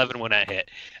 so 11 when I hit.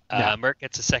 Yeah. Merc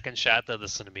gets a second shot, though.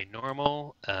 This is going to be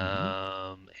normal.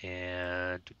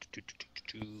 And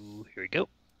here we go.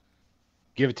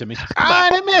 Give it to me.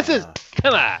 And it misses.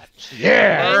 Come on.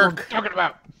 Yeah. Okay. That's what I'm talking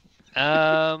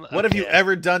about. What have you okay.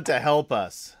 ever done to help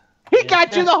us? He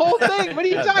got you the whole thing. What are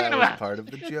you That talking was about? part of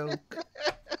the joke.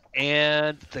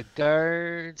 And the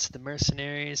guards, the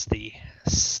mercenaries, the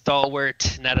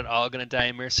stalwart, not at all going to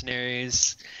die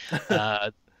mercenaries,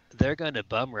 they're going to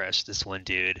bum rush this one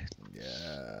dude.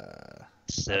 Yeah.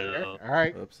 So, All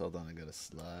right. Oops, hold on. I gotta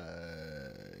slide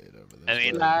over this. I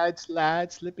mean- way. Slide,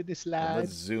 slippity And slide.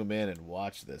 let's zoom in and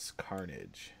watch this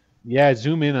carnage. Yeah,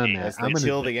 zoom in on As that. they I'm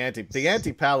kill gonna. the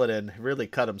anti paladin really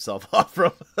cut himself off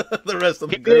from the rest of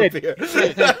the He group did. here.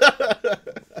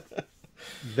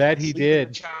 That he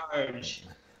did. Charge.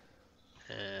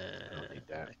 Need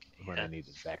that. What yeah. I need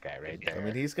is that guy right I there.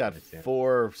 mean, he's got Right there.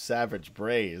 4 savage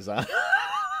brays on,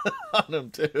 on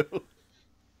him too.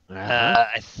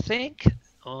 I think,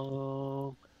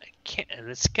 I can't,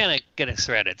 it's kind of getting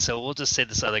threaded, so we'll just say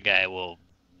this other guy will,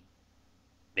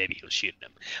 maybe he'll shoot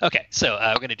him. Okay, so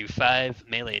we're going to do 5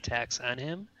 melee attacks on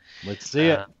him. Let's see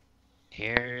it.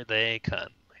 Here they come.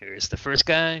 Here's the first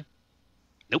guy.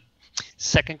 Nope.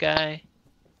 Second guy.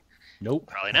 Nope.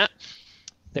 Probably not.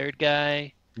 Third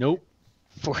guy. Nope.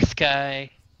 Fourth guy.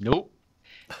 Nope.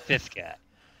 Fifth guy.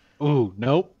 Ooh,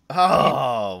 nope.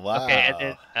 Oh, wow. Okay, and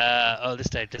then this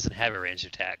die doesn't have a ranged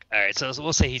attack. All right, so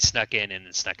we'll say he snuck in and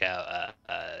then snuck out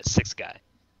 6 guy.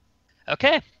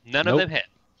 Okay, none of Nope. them hit.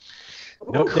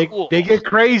 Nope, Cool. they get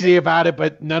crazy about it,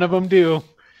 but none of them do.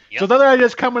 Yep. So they're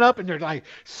just coming up and they're like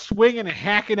swinging and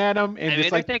hacking at them, and I mean,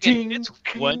 it's like they're thinking, ting, it's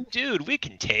ting. one dude. We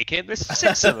can take him. There's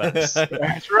 6 of us.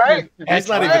 That's right. He's That's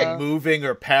not right. even moving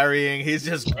or parrying. He's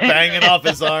just banging off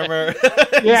his armor.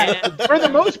 Yeah, for the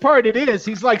most part, it is.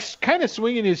 He's like kind of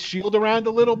swinging his shield around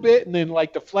a little bit and then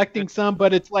like deflecting some,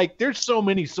 but it's like there's so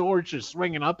many swords just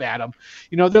swinging up at him.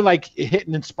 You know, they're like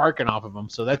hitting and sparking off of him,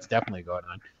 so that's definitely going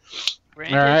on.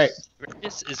 Brandis, All right.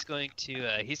 Brandis is going to.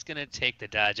 He's going to take the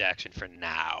dodge action for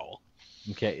now.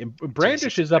 Okay, and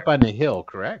Brandish is up on the hill,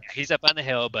 correct? He's up on the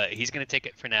hill, but he's going to take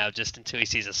it for now, just until he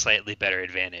sees a slightly better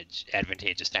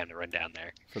advantageous time to run down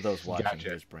there. For those watching, Gotcha.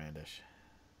 there's Brandish.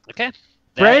 Okay.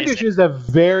 Brandish is a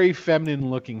very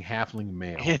feminine-looking halfling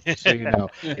male, so you know.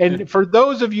 And for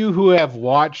those of you who have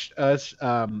watched us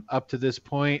up to this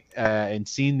point and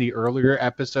seen the earlier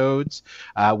episodes,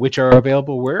 which are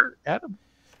available where, Adam?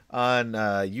 On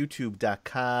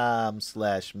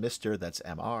youtube.com/Mr. That's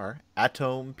MR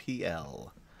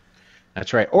AtomPL.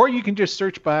 That's right. Or you can just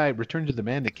search by Return to the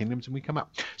Bandit Kingdoms and we come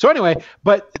up. So anyway,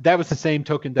 but that was the same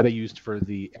token that I used for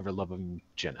the ever-loving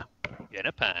Jenna.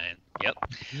 Jenna Pine. Yep.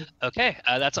 Okay,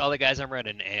 that's all the guys I'm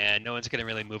running, and no one's going to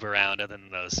really move around other than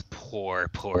those poor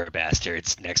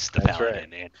bastards next to the That's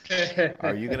paladin. And,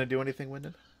 Are you going to do anything,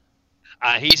 Wyndon?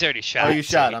 he's already shot. Oh, you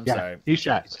shot. so I'm Yeah, sorry. he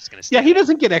shot. he's just gonna Yeah, stay he there.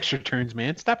 doesn't get extra turns,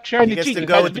 man. Stop trying He to gets cheat. to You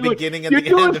go gotta at the do it. beginning and You're the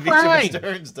end doing of each of fine. his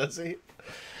turns, does he?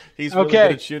 He's really Okay.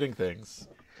 good at shooting things.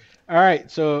 All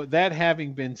right, so that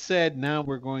having been said, now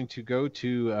we're going to go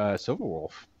to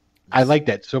Silverwolf. I like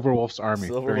that, Silverwolf's army.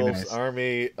 Very Silverwolf's nice.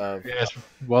 army of Yes,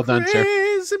 well done, sir.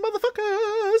 crazy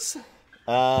motherfuckers.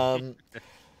 All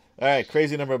right,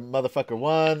 crazy number motherfucker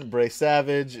 1. Bray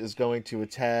Savage is going to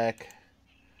attack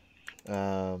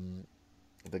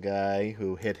the guy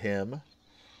who hit him.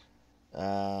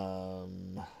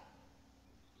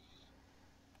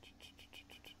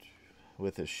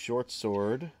 With his short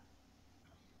sword.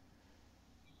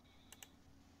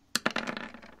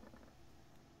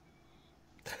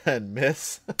 And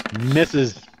miss.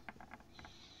 Misses.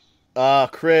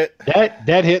 Crit.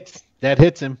 That hits. That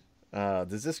hits him.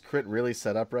 Does this crit really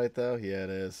set up right, though? Yeah, it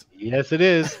is. Yes, it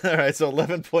is. All right, so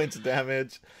 11 points of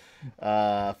damage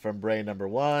from Bray number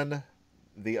 1.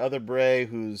 The other Bray,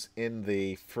 who's in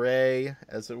the fray,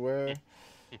 as it were,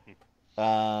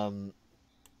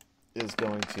 is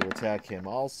going to attack him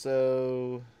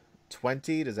also.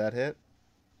 20, does that hit?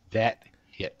 That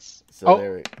hits. So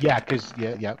there we, yeah, because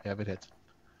yeah, it hits.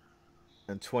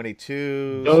 and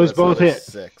 22. Those that's both another hit.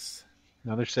 6.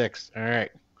 Another 6. All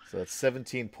right. So that's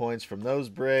 17 points from those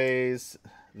Brays.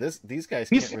 These guys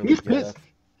He's can't really get pissed. up.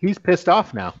 He's pissed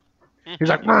off now. He's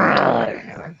like,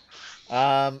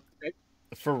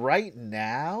 For right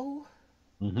now,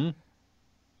 mm-hmm.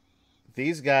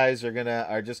 these guys are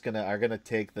gonna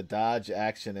take the dodge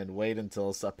action and wait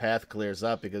until a path clears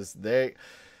up, because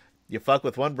you fuck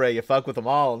with one Bray, you fuck with them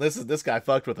all, and this guy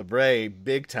fucked with a Bray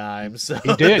big time, so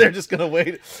He did. they're just gonna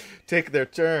wait, take their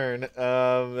turn,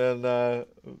 and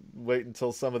wait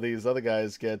until some of these other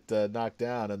guys get knocked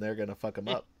down, and they're gonna fuck them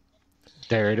up.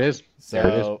 There it is. There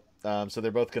it is. So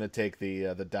they're both gonna take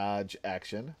the dodge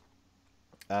action.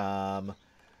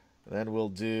 Then we'll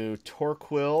do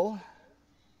Torquil,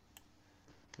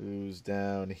 who's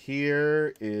down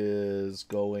here, is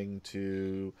going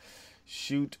to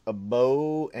shoot a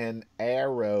bow and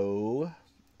arrow.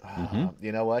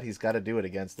 You know what? He's got to do it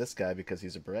against this guy because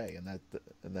he's a Bray, and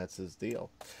that's his deal.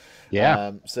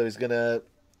 Yeah. So he's gonna.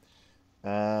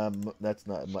 That's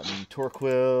not mutton.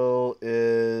 Torquil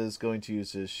is going to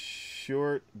use his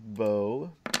short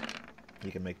bow. He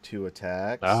can make 2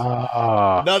 attacks.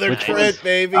 Another which crit, was-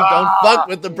 baby. Don't fuck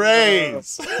with the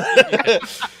Braves.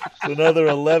 Another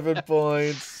 11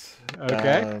 points.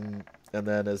 Okay. And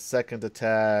then his second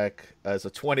attack is a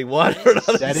 21 for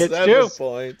another That hits 7 too.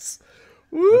 points.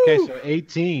 Woo! Okay, so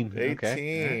 18. 18.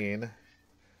 Okay.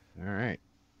 All right.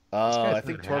 I guy's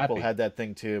think not Torquil happy. had that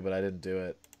thing too, but I didn't do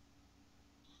it.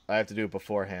 I have to do it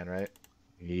beforehand, right?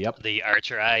 Yep. The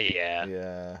archer eye, yeah.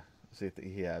 Yeah. See if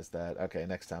he has that. Okay,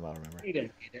 next time I'll remember. He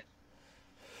didn't need it.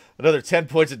 Another 10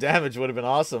 points of damage would have been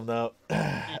awesome, though.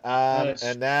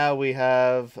 And now we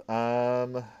have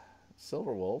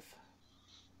Silverwolf.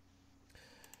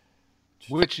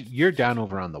 Which you're down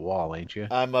over on the wall, ain't you?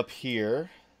 I'm up here.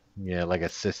 Yeah, like a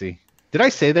sissy. Did I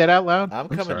say that out loud? I'm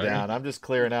coming sorry. down. I'm just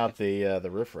clearing out the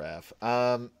riffraff.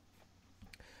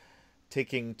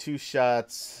 Taking 2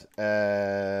 shots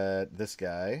at this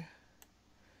guy.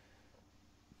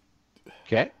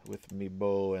 Okay. with me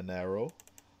bow and arrow.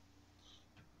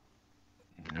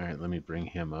 All right, let me bring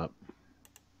him up.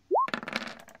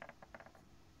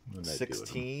 What did I do with him?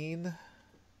 16.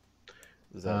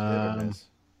 Is that hit or miss?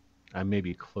 I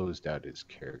maybe closed out his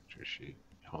character sheet.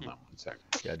 Hold on 1 second.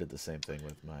 Yeah, I did the same thing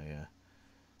with my.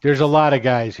 There's a lot of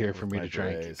guys here for me my to try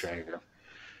and grays. keep track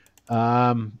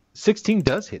of. 16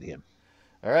 does hit him.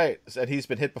 All right, and he's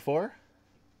been hit before.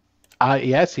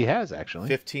 Yes, he has actually.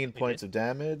 15 points of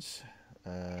damage.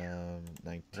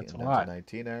 19. That's a down to lot.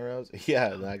 19 arrows.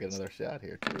 Yeah, and I get another shot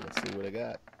here too. Let's see what I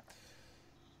got.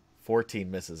 14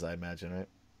 misses, I imagine, right?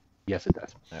 Yes, it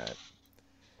does. All right.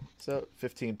 So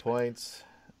 15 points,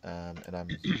 and I'm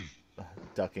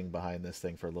ducking behind this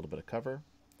thing for a little bit of cover.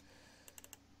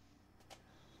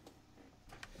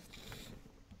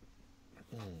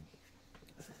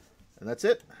 And that's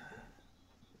it.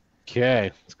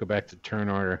 Okay, let's go back to turn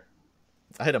order.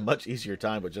 I had a much easier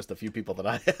time with just a few people than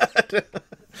I had.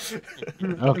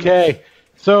 Okay,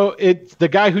 so it's the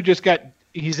guy who just got.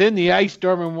 He's in the ice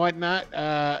storm and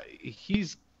whatnot.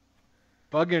 He's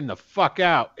bugging the fuck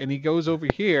out, and he goes over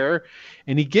here,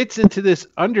 and he gets into this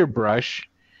underbrush,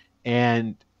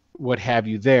 and what have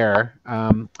you there.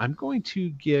 I'm going to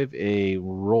give a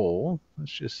roll.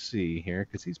 Let's just see here,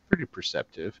 because he's pretty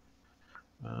perceptive.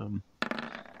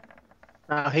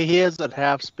 He is at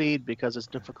half speed because it's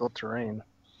difficult terrain.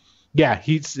 Yeah,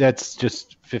 that's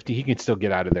just 50. He can still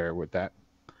get out of there with that.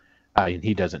 And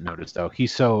he doesn't notice though.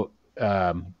 He's so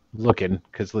looking,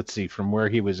 because let's see, from where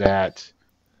he was at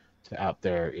to out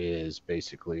there is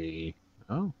basically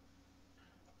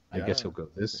I guess he'll go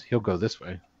this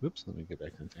way. Whoops, let me get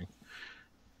back to the thing.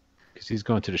 Because he's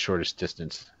going to the shortest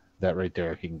distance. That right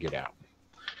there he can get out.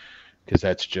 Because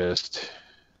that's just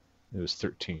it was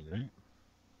 13, right?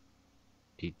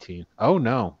 18. Oh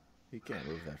no. He can't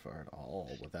move that far at all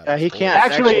without. He can't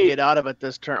actually get out of it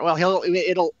this turn. Well,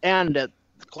 it'll end at the end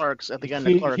of Clark's he's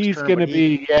turn. He's going to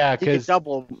be he can because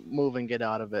double move and get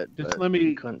out of it. Just but let me.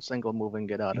 He couldn't single move and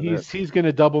get out of it. He's going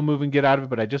to double move and get out of it,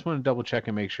 but I just want to double check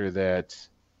and make sure that.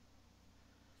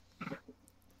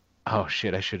 Oh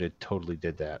shit! I should have totally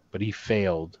did that, but he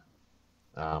failed.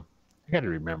 I got to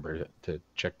remember to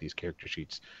check these character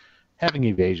sheets. Having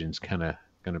evasion's kind of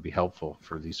going to be helpful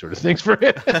for these sort of things for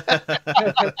him.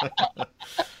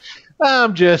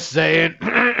 I'm just saying.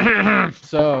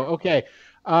 So, okay.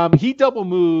 He double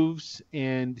moves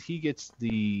and he gets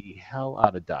the hell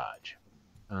out of dodge.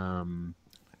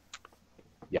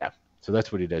 Yeah. So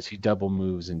that's what he does. He double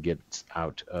moves and gets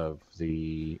out of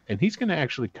and he's going to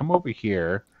actually come over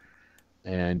here.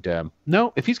 And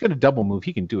no, if he's going to double move,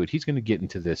 he can do it. He's going to get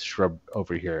into this shrub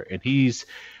over here. And he's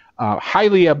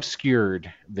highly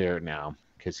obscured there now,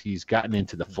 because he's gotten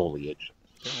into the foliage.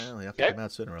 Well, you have to come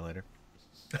out sooner or later.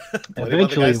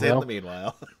 Eventually, in the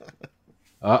meanwhile.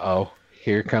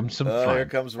 Here comes some fun. Here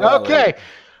comes Raleigh. Okay.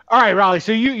 All right, Raleigh.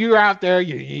 So you're out there.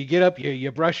 You get up.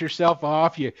 You brush yourself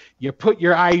off. You put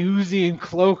your Iusian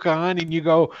cloak on, and you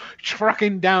go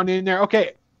trucking down in there.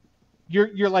 Okay.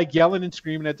 You're like yelling and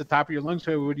screaming at the top of your lungs.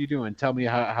 So what are you doing? Tell me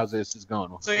how this is going.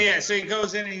 So he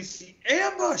goes in and he's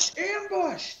ambush.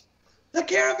 The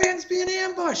caravan's being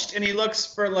ambushed, and he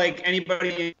looks for like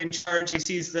anybody in charge. He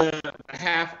sees the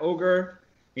half ogre.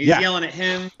 He's yelling at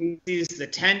him. He sees the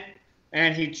tent,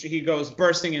 and he goes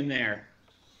bursting in there.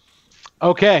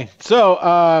 Okay, so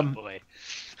Boy.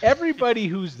 everybody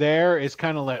who's there is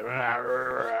kind of like,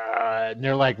 and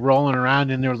they're like rolling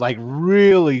around, and they're like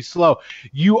really slow.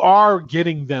 You are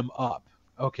getting them up,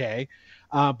 okay,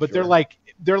 but Sure.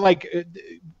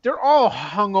 they're all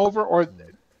hungover or.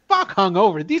 Fuck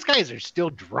hungover. These guys are still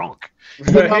drunk.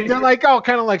 Right. They're like,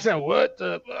 kind of like saying, what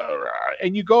the,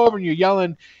 and you go over and you're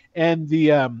yelling, and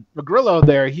the Grillo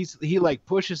there, he like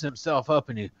pushes himself up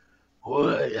and he,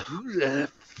 what, who the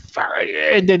fuck?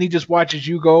 And then he just watches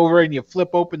you go over and you flip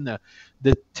open the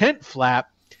tent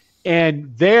flap,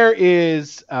 and there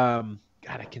is, God,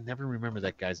 I can never remember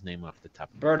that guy's name off the top.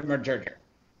 Bertimer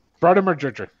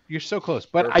Jerger. You're so close,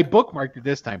 but I bookmarked it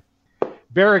this time.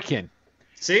 Barrakin.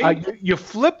 See? You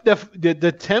flip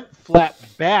the tent flap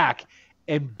back,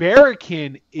 and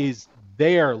Barrakin is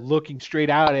there looking straight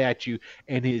out at you,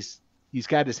 and he's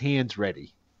got his hands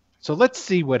ready. So let's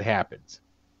see what happens,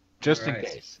 just in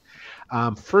case.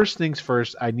 First things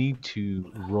first, I need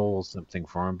to roll something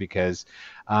for him because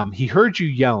he heard you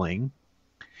yelling,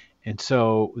 and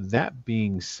so that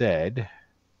being said, let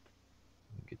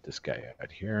me get this guy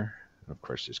out here. Of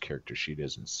course, his character sheet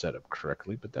isn't set up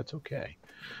correctly, but that's okay.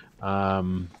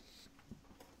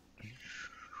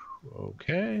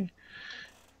 Okay.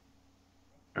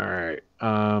 All right.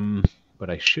 But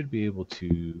I should be able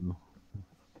to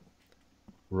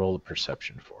roll a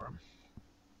perception for him.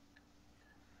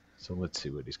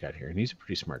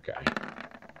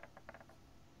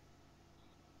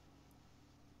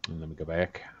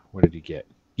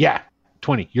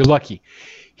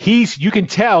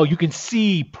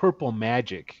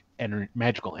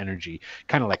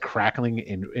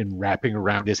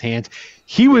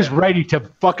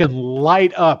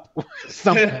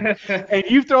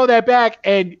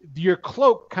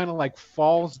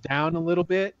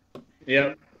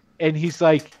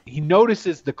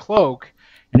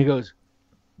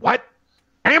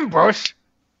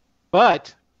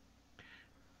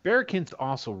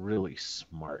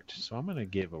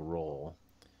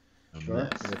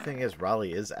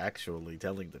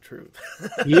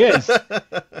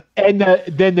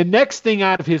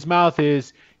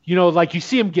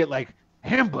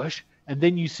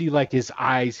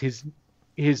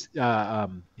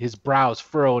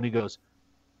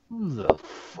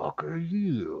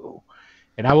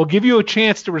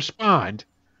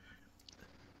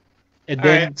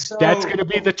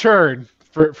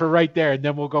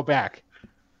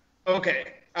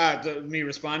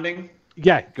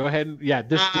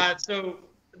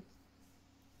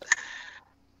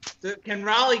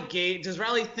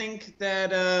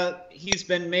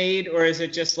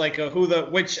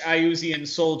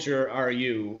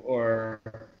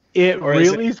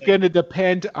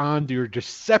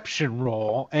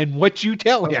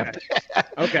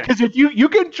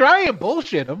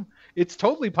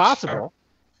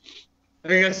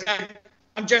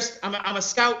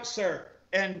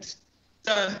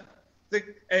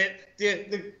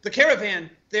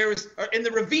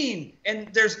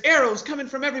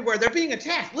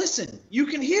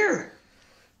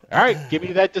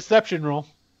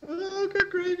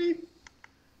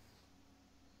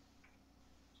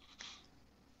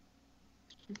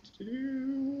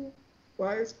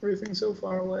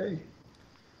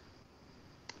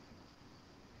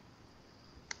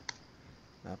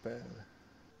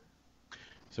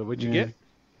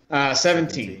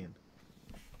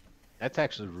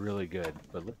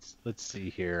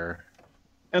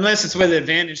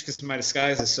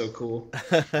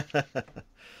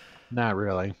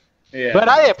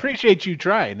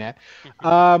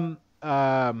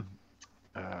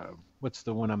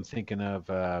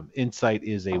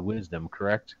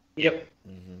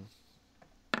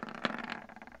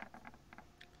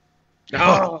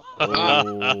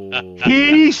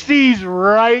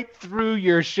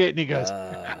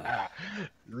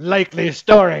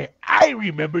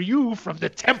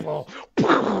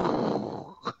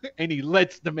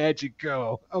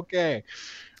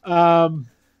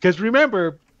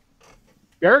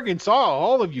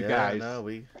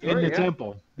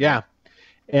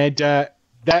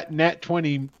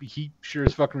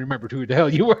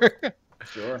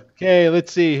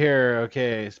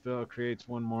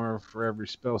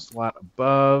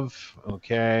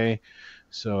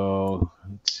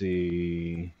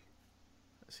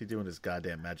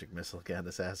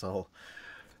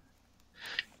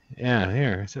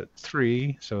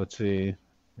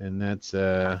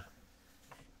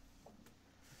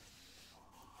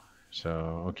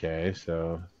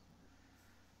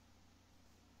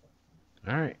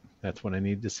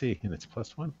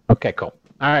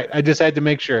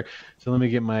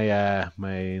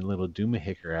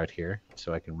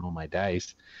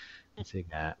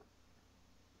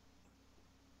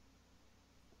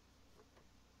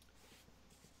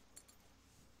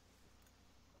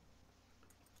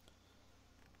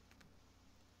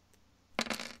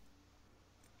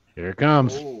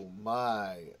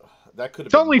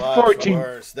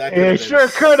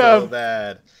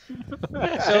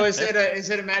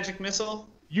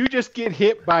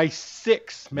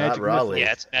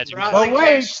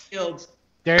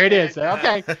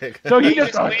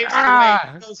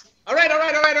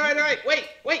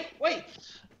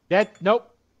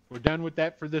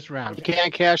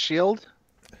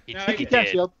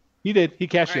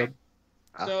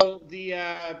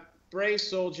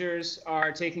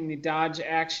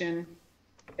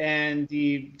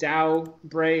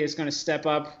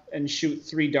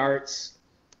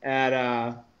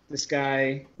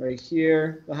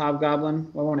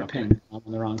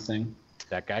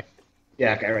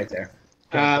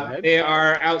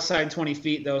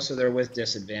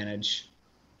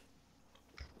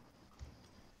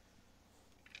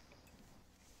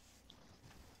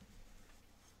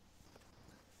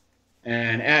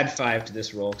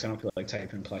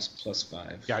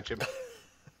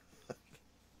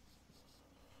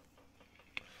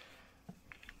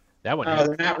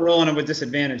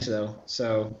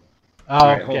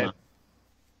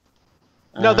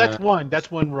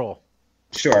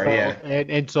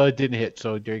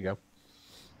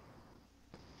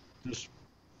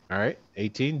 All right,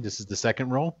 18. This is the second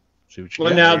roll. See what you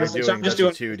Well, got. now You're this- I'm just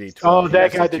that's a doing- 2d20. Oh, that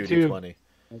That's a got the 2d20.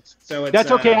 So it's,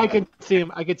 That's okay. I can see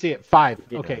him. I can see it. 5.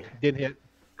 Yeah. Okay, didn't hit.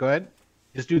 Go ahead.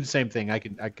 Just do the same thing. I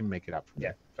can make it up.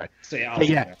 Yeah. Fine. So yeah, Okay,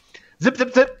 yeah. Zip,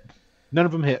 zip, zip. None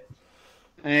of them hit.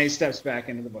 And he steps back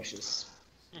into the bushes.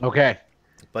 Okay.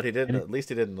 But he didn't. At least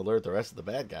he didn't alert the rest of the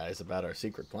bad guys about our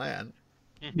secret plan.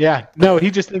 Yeah. No,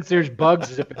 he just thinks there's bugs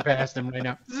zipping past him right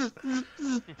now.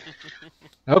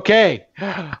 Okay.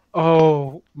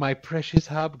 Oh, my precious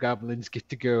hobgoblins get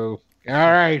to go. All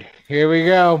right, here we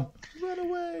go. Run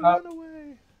away! Run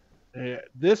away!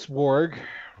 This warg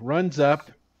runs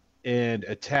up and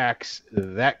attacks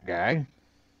that guy.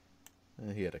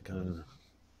 He had a gun.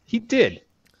 He did.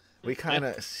 We kind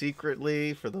of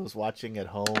secretly, for those watching at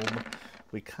home,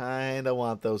 we kind of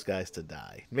want those guys to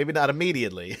die. Maybe not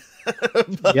immediately.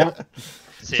 but- Yep.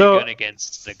 So, So- you're going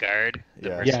against the guard, the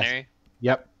Yeah. mercenary?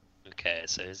 Yep. Okay,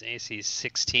 so his AC is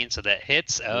 16, so that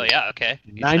hits. Oh, yeah, okay.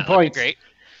 He's 9 not looking points. Great.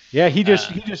 Yeah, he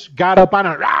just got up on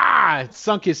a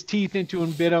sunk his teeth into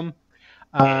him, bit him.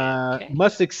 Okay.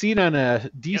 Must succeed on a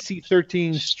DC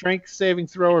 13 strength saving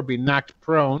throw or be knocked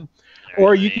prone. All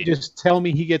Or you right. can just tell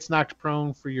me he gets knocked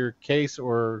prone for your case,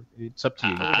 or it's up to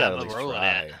you. We gotta I'm at least rolling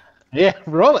try. it. Yeah,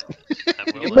 roll it. I'm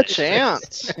Give rolling him a it.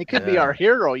 chance. He could be Yeah. our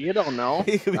hero. You don't know.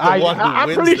 He could be the I, one who I'm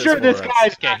wins pretty sure this for us.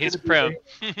 guy's Okay, not he's gonna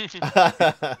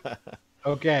pro. be-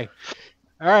 Okay.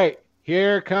 All right.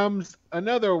 Here comes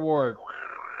another warg.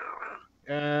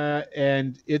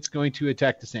 And it's going to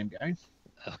attack the same guy.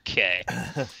 Okay.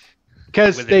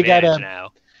 Because With they got advantage a.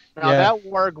 now. Now Yeah. that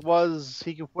warg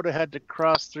he would have had to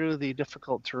cross through the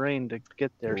difficult terrain to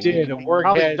get there. He did, He a warg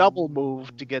probably had- double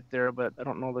move to get there, but I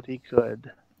don't know that he could.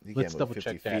 He Let's can't move double 50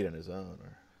 check feet that. on his own.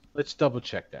 Or... Let's double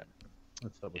check that.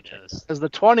 Let's double Who check. knows? Because the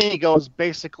 20 goes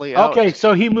basically out. Okay,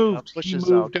 so he moved. He pushes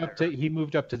moved out up to. He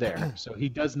moved up to there. So he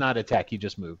does not attack. He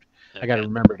just moved. I Okay. got to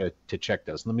remember to check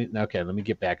those. Let me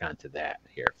get back onto that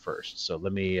here first. So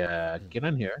let me get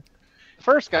on here. The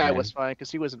first guy Okay. was fine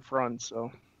because he was in front.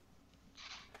 So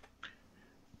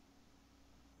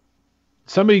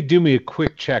Somebody do me a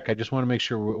quick check. I just want to make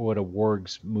sure what a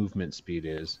warg's movement speed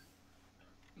is.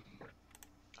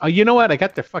 Oh, you know what? I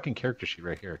got their fucking character sheet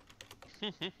right here.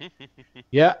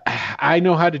 Yeah, I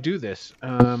know how to do this.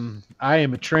 I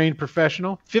am a trained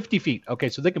professional. 50 feet. Okay,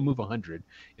 so they can move 100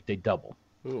 if they double.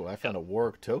 Ooh, I found a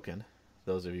warg token.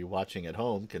 Those of you watching at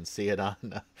home can see it on,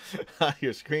 on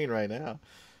your screen right now.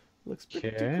 Looks pretty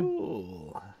Okay.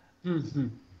 cool. Mm-hmm.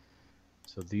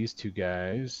 So these two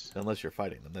guys. Unless you're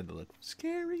fighting them, then they look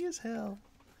scary as hell.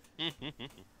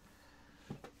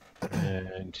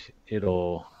 And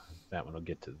that one will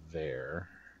get to there.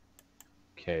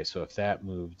 Okay, so if that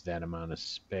moved that amount of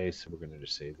space, we're going to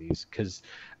just say these, because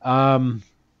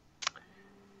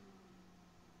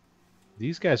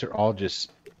these guys are all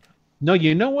just. No,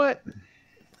 you know what?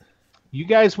 You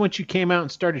guys, once you came out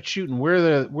and started shooting,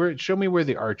 show me where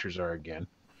the archers are again.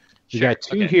 You Sure, got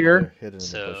two okay. here, They're hidden in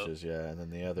So- the bushes, yeah, and then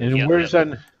the other and Yeah, where's yeah.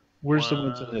 the ones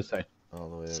on this side? all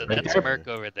the way So over that's there. Merc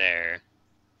over there.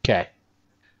 Okay,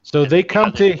 so And they the come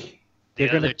other- to. The They're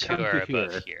going other to two come are to here.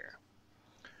 above here.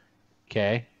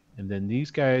 Okay, and then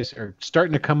these guys are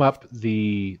starting to come up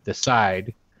the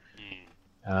side.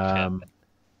 Hmm.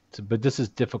 But this is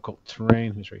difficult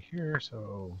terrain. Who's right here?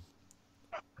 So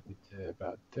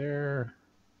about there,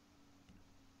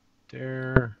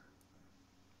 there,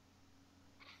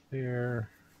 there,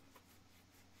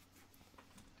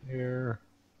 there.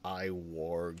 I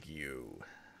warg you.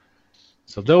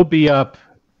 So they'll be up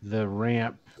the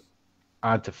ramp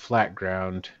onto flat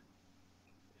ground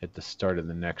at the start of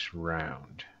the next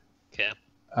round. Okay.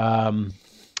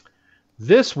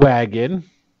 This wagon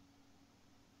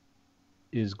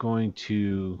is going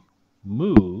to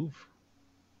move.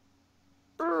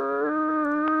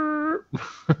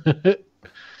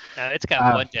 It's got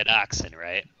Uh, one dead oxen,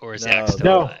 right? Or is No, Axe still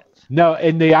no. alive? No,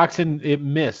 and the oxen, it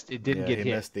missed. It didn't Yeah, get he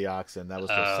hit. missed the oxen. That was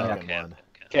the Oh, second okay. one.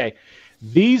 Okay.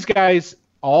 These guys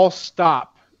all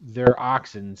stop their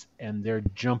oxens and they're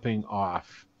jumping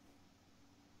off.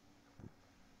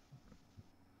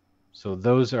 So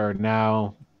those are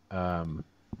now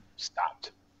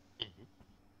stopped.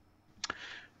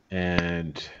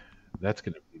 And that's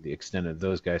going to be the extent of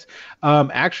those guys.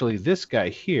 Actually, this guy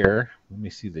here, let me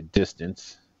see the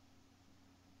distance.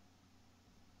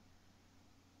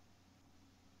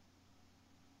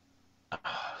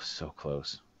 Oh, so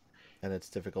close. And it's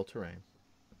difficult terrain.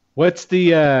 What's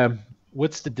the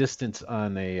distance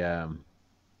on a?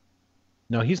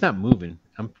 No, he's not moving.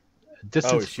 I'm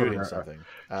distance Oh, he's shooting for something.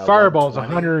 Fireball's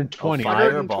 120. 120. Oh,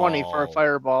 120 for a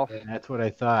fireball. That's what I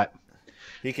thought.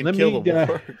 He can Let kill me, the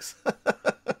wargs.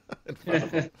 And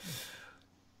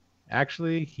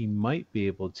Actually, he might be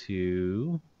able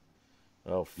to.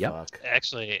 Oh, Yep. fuck.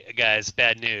 Actually, guys,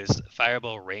 bad news.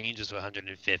 Fireball range is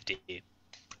 150.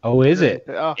 Oh, is it?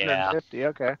 Oh, Yeah. 150.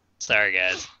 Okay. Sorry,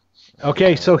 guys.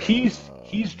 Okay, so he's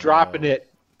dropping it.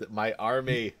 My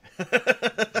army.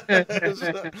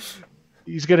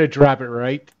 He's gonna drop it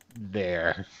right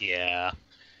there, Yeah.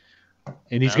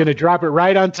 and he's Well. gonna drop it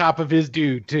right on top of his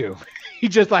dude too. He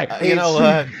just like You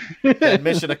know what?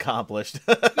 Mission accomplished.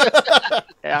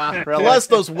 Yeah. Really. Plus,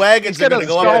 those wagons He's are going to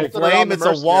gonna go up in stomp it around flame. the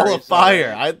It's a wall of mercenaries,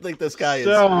 fire. I think this guy is.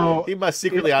 So He must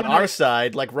secretly it's on gonna- our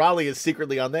side, like Raleigh is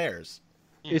secretly on theirs.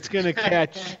 it's gonna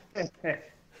catch.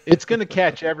 It's gonna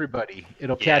catch everybody.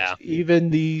 It'll catch even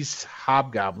these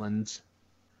hobgoblins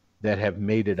that have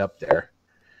made it up there.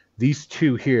 These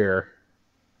two here,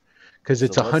 because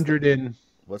it's So what's 100 and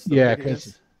What's the Yeah, radius?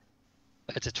 'cause-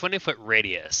 It's a 20-foot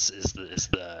radius. Is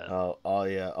the Oh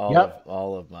yeah, Yep.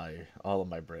 all of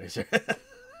my brazier.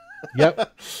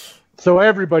 yep. So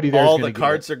everybody there's all gonna the get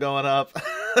carts are going up.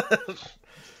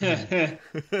 it.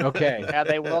 Okay. Yeah,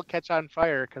 they will catch on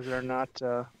fire because they're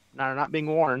not being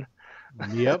worn.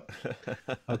 Yep.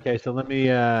 Okay, so let me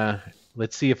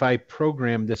let's see if I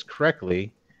program this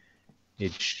correctly.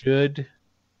 It should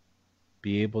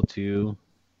be able to.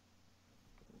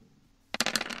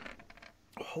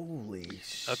 Holy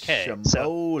Okay, so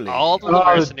shamoly. all the Oh.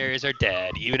 mercenaries are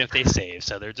dead, even if they save,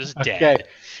 so they're just Okay. dead.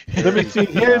 Let me see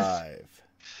Five.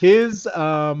 his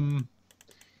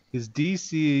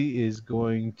DC is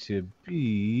going to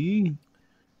be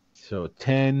so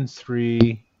 10,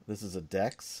 3. This is a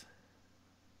dex.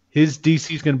 His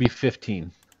DC is going to be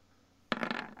 15.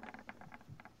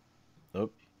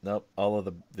 Nope. All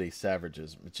of the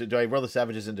savages. Do I roll the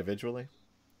savages individually?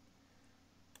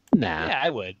 Nah. Yeah, I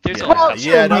would. There's Yeah, only-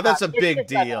 yeah, no, that's a big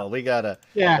deal. We gotta.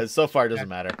 Yeah. So far, it doesn't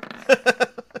matter.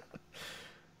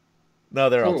 No,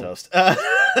 they're all toast.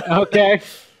 Okay.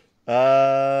 They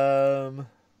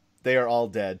are all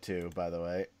dead too, by the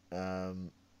way. All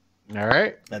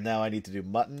right. And now I need to do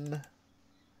mutton.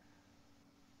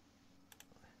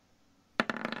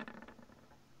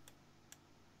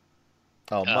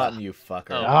 Oh, mutton, you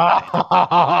fucker.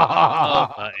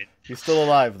 Oh, mine. He's still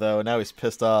alive though. Now he's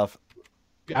pissed off.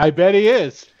 I bet he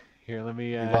is. Here, let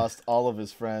me. He lost all of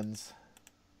his friends.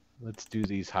 Let's do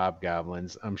these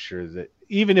hobgoblins. I'm sure that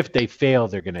even if they fail,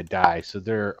 they're going to die. So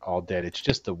they're all dead. It's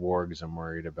just the wargs I'm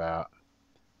worried about.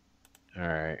 All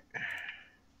right.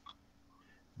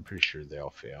 I'm pretty sure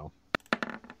they'll fail.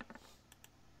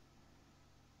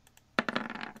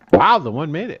 Wow, the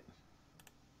one made it.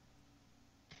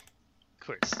 Of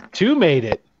course. Two made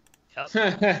it. Yep.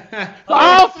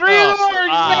 All three of the Oh,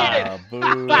 wargs made it.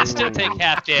 Boo. They still take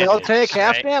half damage. They'll take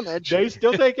half right? damage. They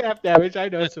still take half damage. I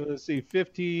know. So let's see.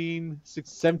 15,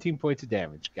 17 points of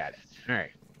damage. Got it. All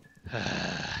right.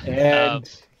 And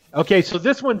okay, so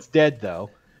this one's dead though,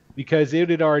 because it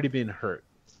had already been hurt.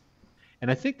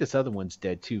 And I think this other one's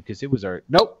dead too, because it was our.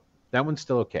 Nope, that one's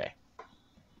still okay.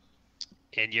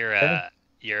 And your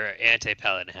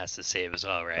anti-paladin has to save as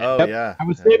well, right? Oh Yep. yeah. I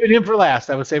was saving him for last.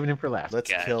 Let's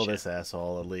kill Gotcha. this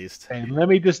asshole at least. And let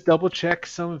me just double check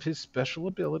some of his special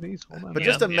abilities. Hold on. But Yeah,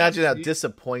 just yeah. imagine how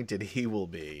disappointed he will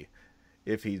be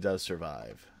if he does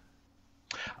survive.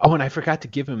 Oh, and I forgot to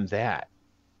give him that.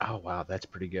 Oh wow, that's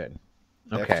pretty good.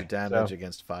 Okay. Extra damage so-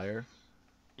 against fire.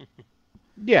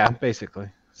 yeah, basically.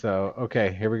 So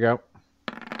okay, here we go.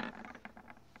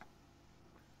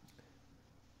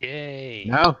 Yay.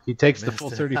 Now he takes the full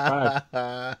 35.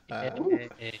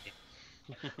 Yay.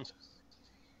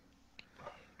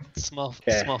 Small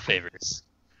Okay. small favors.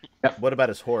 What about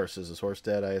his horse? Is his horse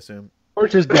dead, I assume?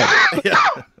 Horse is dead. Yeah.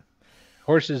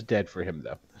 Horse is dead for him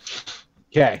though.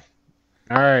 Okay.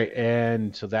 All right,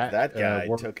 and so that That guy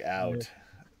worked. took out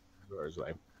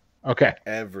Okay.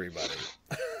 everybody.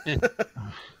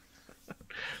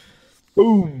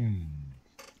 Boom.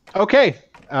 Okay.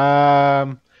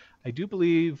 I do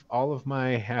believe all of my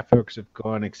half orcs have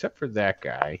gone except for that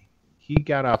guy. He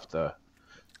got off the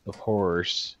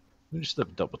horse. Let me just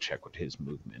double check what his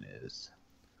movement is.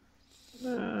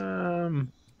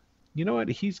 You know what?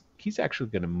 He's actually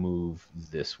going to move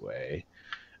this way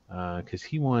because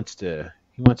he wants to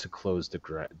close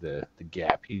the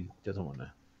gap. He doesn't want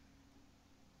to.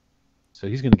 So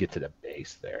he's going to get to the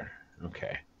base there.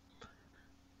 Okay.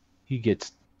 He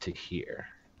gets to here.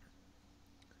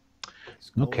 It's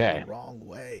going Okay. the wrong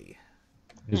way.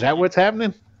 Is that what's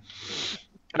happening?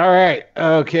 All right.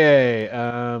 Okay.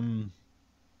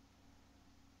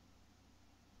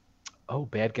 Oh,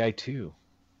 bad guy too.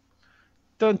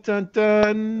 Dun dun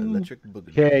dun. Electric boogaloo.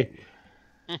 Okay.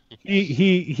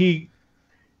 he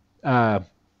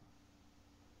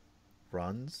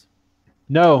Runs.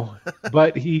 No,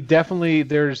 but he definitely,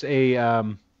 there's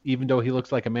a, even though he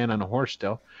looks like a man on a horse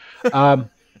still,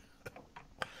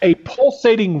 a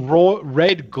pulsating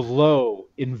red glow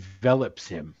envelops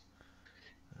him.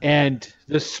 And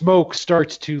the smoke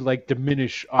starts to like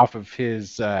diminish off of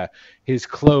his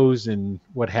clothes and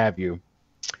what have you.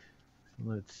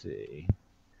 Let's see.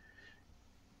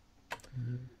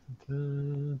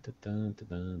 I'm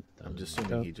just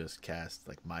assuming he just cast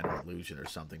like minor illusion or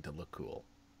something to look cool.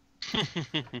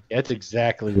 That's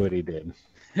exactly what he did.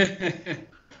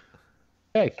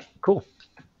 Okay, cool.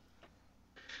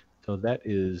 So that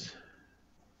is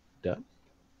done.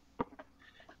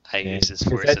 I And use his is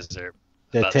forces that- are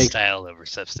that about takes- style over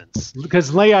substance.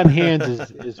 Because lay on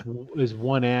hands is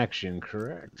one action,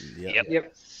 correct? Yep.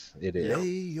 Yep. It is. Lay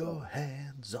your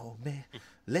hands on me.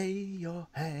 Lay your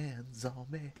hands on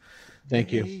me.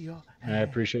 Thank you. Lay your I hands-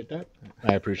 appreciate that.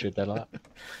 I appreciate that a lot.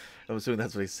 I'm assuming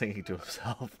that's what he's singing to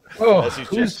himself. Oh, as he's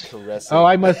just caressing. Oh,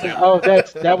 I must. Oh,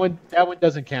 that one. That one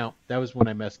doesn't count. That was when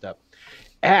I messed up.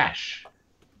 Ash,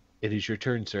 it is your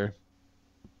turn, sir.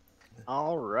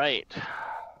 All right.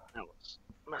 I was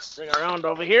messing around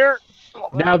over here.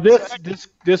 Now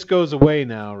this goes away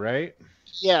now, right?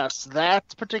 Yes,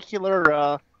 that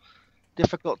particular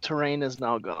difficult terrain is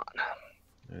now gone.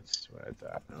 That's what I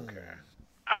thought. Okay.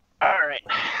 All right.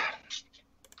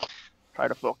 Try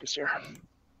to focus here.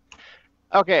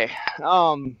 Okay.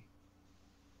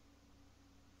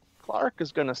 Clark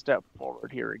is going to step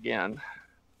forward here again.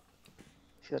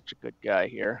 Such a good guy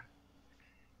here.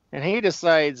 And he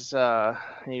decides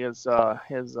his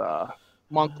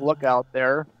monk lookout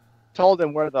there told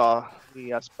him where the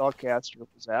spellcaster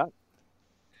was at.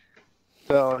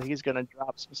 So he's going to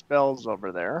drop some spells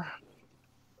over there.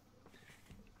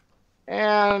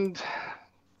 And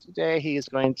today he's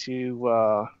going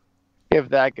to give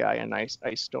that guy a nice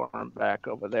ice storm back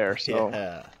over there. So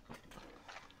Yeah.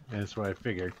 That's what I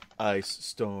figured. Ice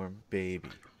storm, baby.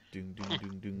 Doom, doom,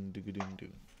 doom, doom, doom, doom,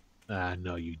 doom.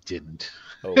 No, you didn't.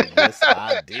 Oh, yes,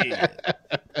 I did.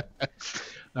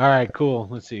 All right, cool.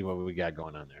 Let's see what we got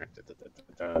going on there.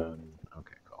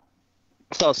 Okay, cool.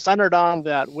 So centered on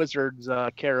that wizard's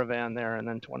caravan there, and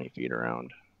then 20 feet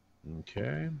around.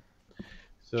 Okay.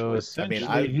 So essentially,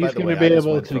 by he's the going way, to be I just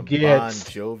able went to from get. Bon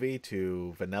Jovi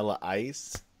to Vanilla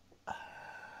Ice.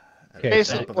 Okay,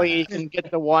 Basically, you can get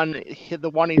the one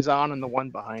he's on and the one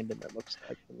behind him. It looks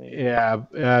like to me. Yeah,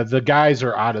 the guys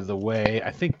are out of the way. I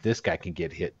think this guy can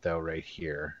get hit though, right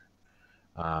here.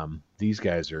 These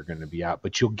guys are going to be out,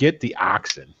 but you'll get the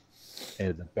oxen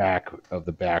at the back of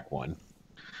the back one.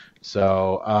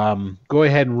 So go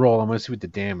ahead and roll. I'm going to see what the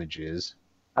damage is.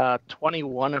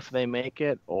 21 if they make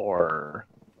it, or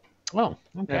Oh,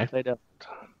 okay. if they don't.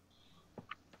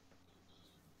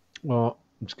 Well,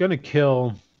 it's going to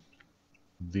kill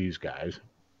these guys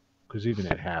because even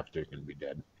at half they're going to be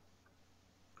dead.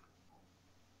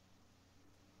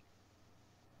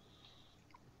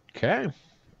 Okay.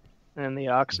 And the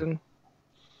oxen.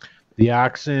 The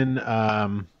oxen,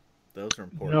 Those are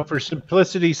important. you know, for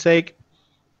simplicity's sake,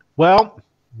 well,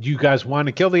 do you guys want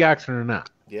to kill the oxen or not?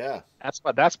 Yeah.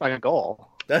 That's my goal.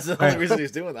 That's the only reason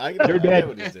he's doing that. They're I dead. get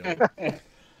what he's doing.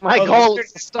 My Oh, goal they're-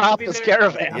 is to stop this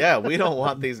caravan. Yeah, we don't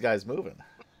want these guys moving.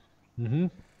 Mm-hmm.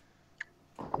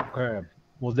 Okay.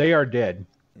 Well, they are dead.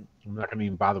 I'm not going to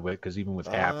even bother with it because even with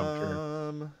half, I'm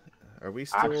sure. Are we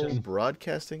still Oxen.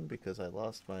 broadcasting? Because I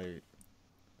lost my.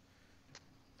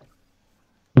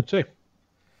 Let's see.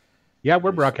 Yeah,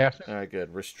 we're broadcasting. All right,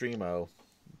 good. Restreamo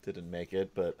didn't make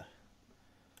it, but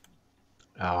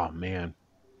Oh, man.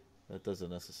 that doesn't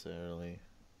necessarily.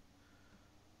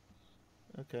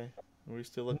 Okay, we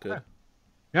still look good. Okay.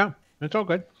 Yeah, it's all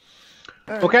good.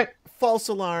 All right. Okay. False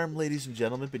alarm, ladies and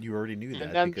gentlemen, but you already knew that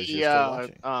And then because the you're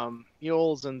still watching.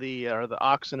 mules and the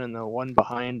oxen and the one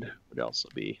behind would also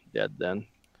be dead then.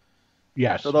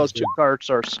 Yes. So those two carts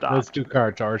are stopped. Those two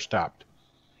carts are stopped.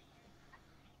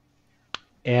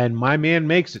 And my man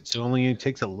makes it, so only it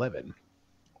takes 11.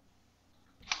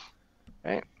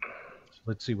 Okay.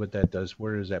 Let's see what that does.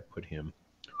 Where does that put him?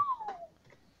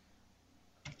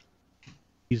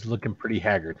 He's looking pretty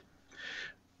haggard.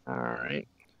 All right.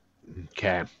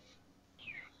 Okay.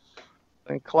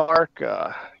 And Clark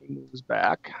he moves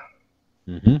back,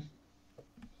 Mm-hmm.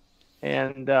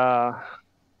 and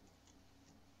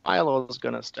Milo is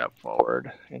going to step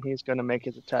forward, and he's going to make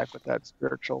his attack with that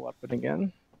spiritual weapon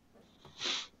again.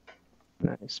 And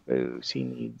I suppose he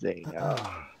needs a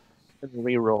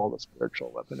re-roll the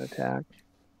spiritual weapon attack.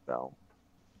 So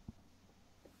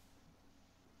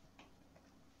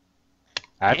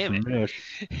That's Damn a it. miss.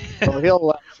 so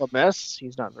he'll miss.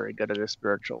 He's not very good at his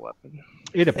spiritual weapon.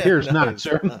 It appears No, not, it's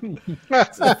sir. not.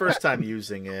 It's his first time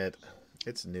using it.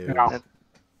 It's new. Yeah.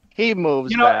 He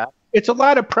moves You know, back. It's a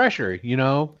lot of pressure, you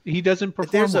know. He doesn't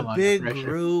perform. There's a well big under pressure.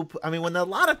 group. I mean, when a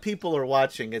lot of people are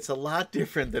watching, it's a lot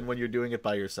different than when you're doing it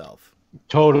by yourself.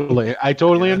 Totally, I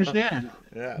totally Yeah. understand.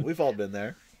 Yeah, we've all been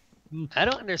there. I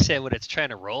don't understand what it's trying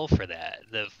to roll for that.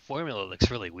 The formula looks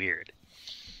really weird.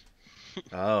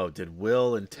 Oh, did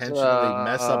Will intentionally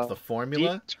mess up the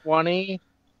formula? D20,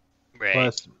 Right.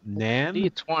 Plus Nan.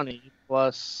 D20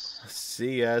 plus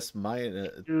CS minus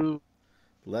 2.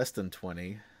 less than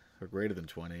 20, or greater than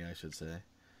 20, I should say.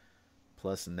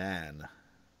 Plus Nan.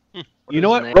 You know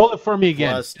what? Nan? Roll it for me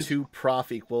again. Plus 2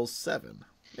 prof equals 7.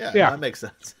 Yeah, Yeah. that makes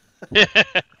sense.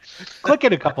 Click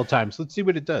it a couple times. Let's see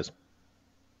what it does.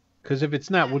 Because if it's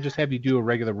not, we'll just have you do a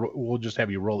regular. We'll just have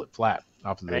you roll it flat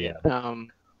off of the.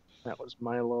 That was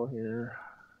Milo here.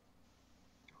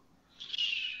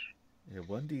 Yeah,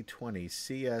 1d20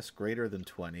 CS greater than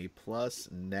 20 plus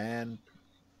Nan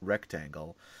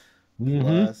rectangle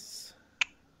plus.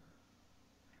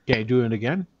 Okay, do it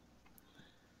again.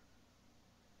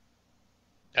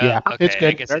 Oh, Yeah, okay. it's good.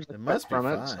 I guess There's It must be from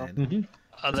fine. it, so- Mm-hmm.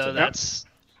 although it's.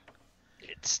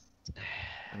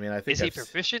 I mean, I think Is he I've s-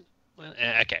 proficient? Well,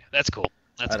 okay, that's cool.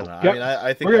 That's I don't cool. know. Yep. I mean,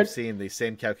 I think We're I've good. seen the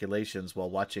same calculations while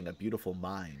watching A Beautiful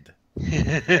Mind.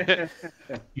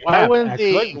 Why wouldn't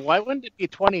it be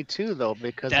 22 though?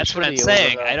 Because That's it's what I'm really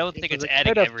saying. over I don't think because it's a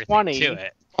adding crit of everything 20 to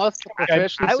it. plus the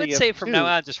proficiency I would say of from 2 now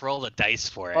on, just roll the dice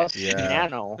for it. plus Yeah.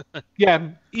 nano. Yeah,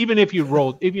 even if you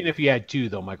had 2,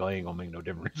 though, Michael, it ain't gonna make no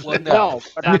difference. Well, No,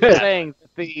 but I'm Yeah. saying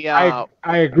that the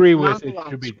I agree with it. model on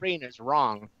Should be screen is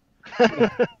wrong.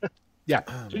 Yeah.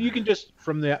 So you can just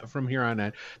from here on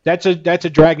out. That's a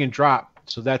drag and drop.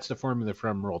 So that's the formula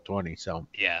from Roll20. So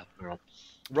Yeah.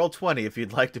 Roll 20 if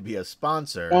you'd like to be a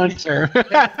sponsor. sponsor.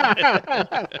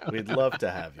 We'd love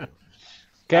to have you.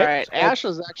 Okay. All right, Ash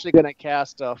is actually going to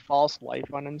cast a false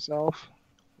life on himself,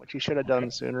 which he should have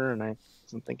done sooner, and I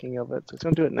wasn't thinking of it. So he's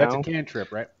going to do it That's now. a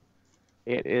cantrip, right?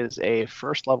 It is a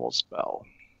first level spell.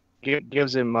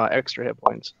 Gives him extra hit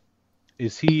points.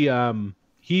 Is he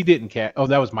he didn't cast? Oh,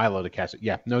 that was Milo to cast it.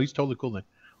 Yeah. No, he's totally cool then.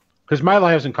 Because Milo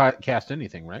hasn't cast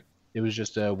anything, right? It was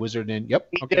just a wizard and yep.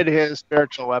 He Okay. did his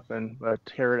spiritual weapon, but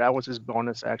here that was his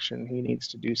bonus action. He needs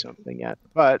to do something yet.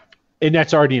 But And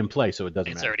that's already in play, so it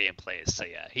doesn't It's matter. already in place, so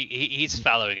yeah, he's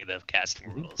following the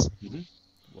casting rules.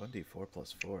 1d4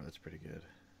 plus 4. That's pretty good.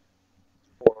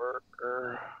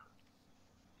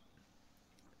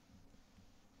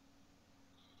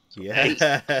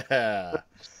 Yeah.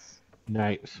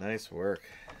 Nice. Nice work.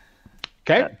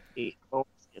 Okay. 8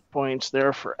 hit points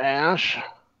there for Ash.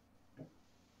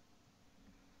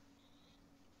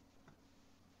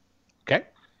 Okay.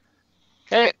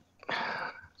 Okay.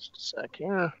 Just a sec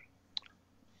here.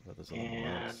 What is all the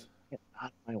And ones? get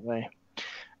out of my way.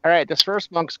 All right, this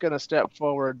first monk's going to step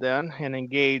forward then and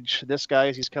engage this guy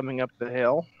as he's coming up the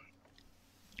hill.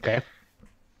 Okay.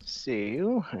 See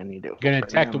you. I need to. Gonna bring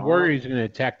attack the him warrior. on. He's gonna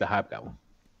attack the hobgoblin.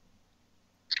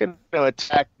 He's going to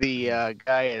attack the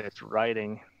guy that's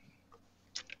riding.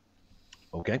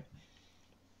 Okay.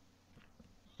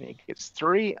 He gets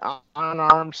 3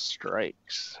 unarmed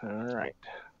strikes. All right.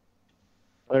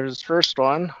 There's his first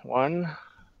one. 1,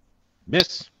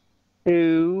 Miss.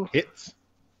 2, Hits.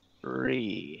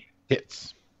 3.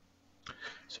 Hits.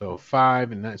 So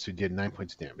 5 and 9. So he did 9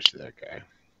 points of damage to that guy.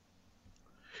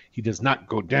 He does not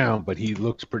go down, but he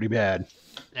looks pretty bad.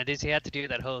 Now, does he have to do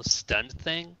that whole stunned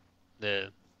thing?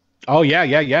 Oh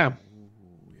yeah.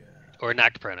 Or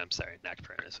knocked prone? I'm sorry, knocked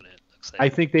prone is what it looks like. I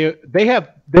think they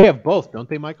have both, don't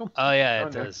they, Michael? Oh yeah, it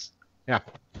Okay. does. Yeah.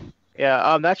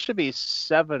 Yeah, that should be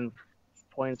 7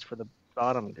 points for the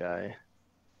bottom guy.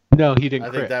 No, he didn't I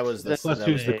crit. think that was the, Plus that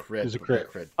two was is the the- crit. is a the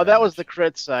crit. Oh, that was damage. the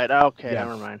crit side. Okay, Yeah.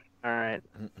 never mind. All right,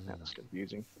 Mm-mm. that was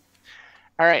confusing.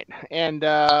 All right, and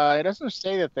it doesn't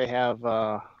say that they have.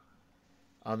 On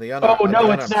the Oh on no,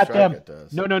 the it's unarmed not strike them. it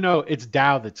does. No. It's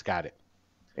Dow that's got it.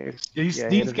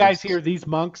 These guys here, these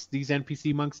monks, these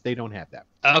NPC monks, they don't have that.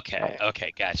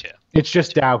 Okay, gotcha. It's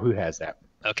just Dow who has that.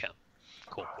 Okay,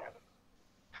 cool.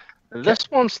 This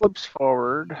one slips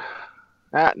forward.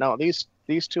 No, these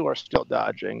two are still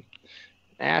dodging.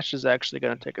 Ash is actually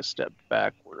going to take a step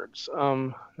backwards.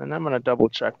 And I'm going to double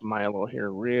check Milo here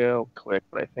real quick,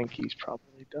 but I think he's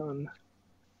probably done.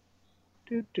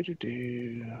 Do.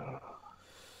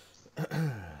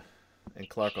 And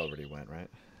Clark already went, right?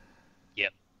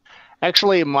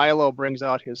 Actually, Milo brings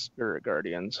out his spirit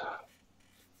guardians.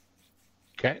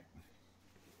 Okay.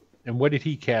 And what did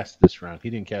he cast this round? He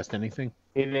didn't cast anything.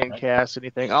 He didn't cast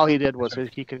anything. All he did was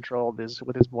he controlled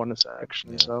with his bonus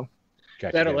action. Yeah. So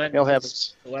Gotcha. That'll end He'll have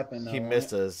his weapon. Though, He right?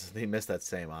 missed that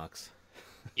same ox.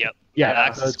 Yep. Yeah,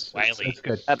 Ox that's, is wily. that's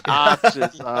good. That Ox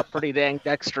is pretty dang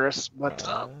dexterous, but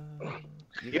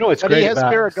You know what's but he great has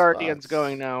about Spirit Guardians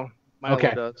going now. Milo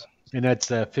Okay. does. and that's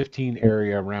 15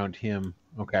 area around him.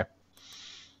 Okay.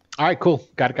 All right, cool.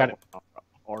 Got it.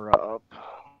 Aura up.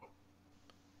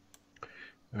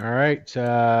 All right,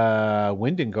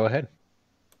 Wyndon, go ahead.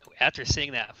 After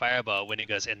seeing that fireball, when he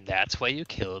goes, and that's why you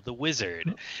killed the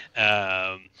wizard.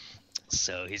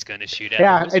 So he's going to shoot at the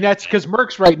Yeah, wizard. and that's because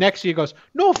Merc's right next to you. He goes,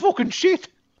 no fucking shit.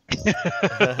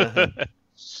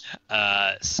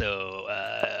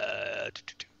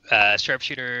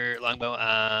 Sharpshooter longbow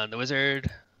on the wizard.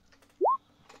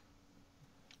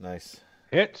 Nice.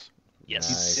 Hits. Yes.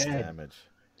 Nice dead. damage.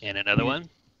 And another one.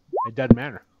 It doesn't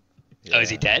matter. Oh, is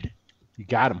he dead? You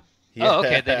got him. Oh,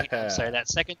 okay. Then sorry. That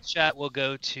second shot will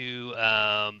go to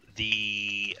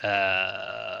the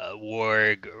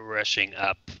warg rushing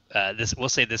up. We'll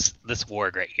say this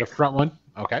warg right The here. front one.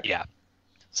 Okay. Yeah.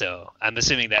 So I'm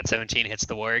assuming that 17 hits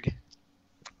the warg.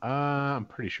 I'm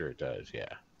pretty sure it does. Yeah.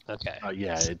 Okay. Oh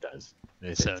yeah, it does.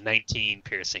 So 19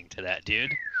 piercing to that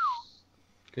dude.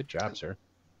 Good job, sir.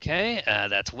 Okay,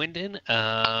 that's Wyndon.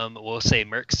 We'll say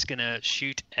Merc's gonna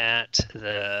shoot at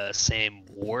the same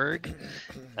warg.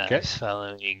 Okay. He's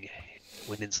following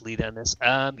Wyndon's lead on this.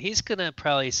 He's gonna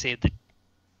probably save the.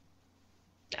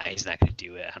 Nah, he's not gonna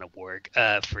do it on a warg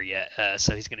for yet.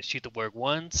 So he's gonna shoot the warg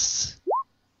once.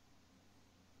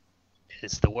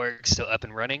 Is the warg still up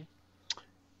and running?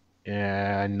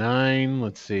 9.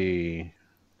 Let's see.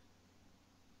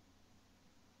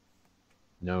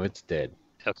 No, it's dead.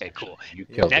 Okay, cool. You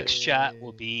killed Next it. shot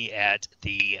will be at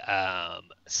the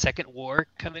second war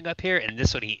coming up here, and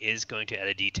this one he is going to add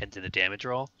a D10 to the damage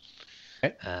roll.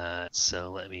 Okay.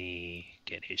 So let me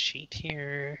get his sheet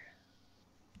here.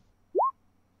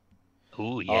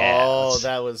 Ooh, yeah. Oh, let's-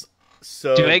 that was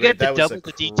so. Do I great. get to That was double a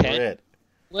the D10? crit.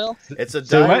 Well, It's a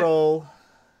So die what? roll.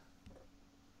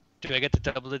 do I get to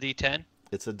double the D10?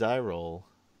 It's a die roll.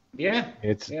 Yeah.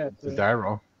 It's Yeah, it's a die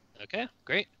roll. Okay,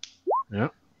 great. Yeah.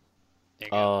 There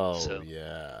you go. Oh So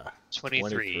yeah. 23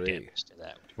 23. damage to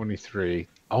that. 23.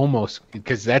 Almost,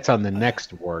 because that's on the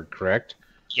next word, correct?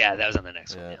 Yeah, that was on the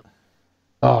next one. Yeah. Yeah.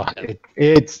 Oh,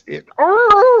 it.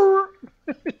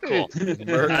 Cool.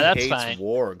 Merc that's hates fine.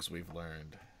 wargs. We've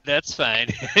learned. That's fine.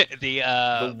 The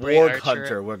The Bray warg Archer-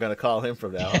 hunter. We're gonna call him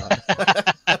from now on.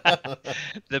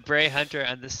 The Bray Hunter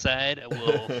on this side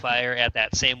will fire at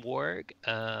that same warg.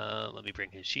 Let me bring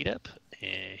his sheet up.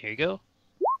 And here you go.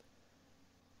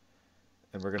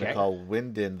 And we're gonna Okay. call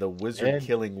Wyndon the wizard Dead.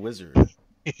 killing wizard.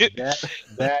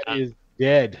 That is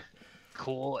dead.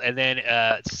 Cool. And then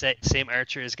same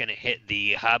archer is going to hit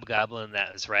the hobgoblin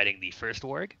that was riding the first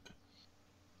warg.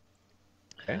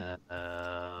 Okay.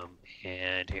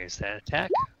 And here's that attack.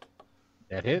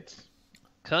 That hits.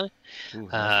 Okay. Ooh,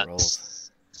 nice roll.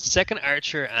 Second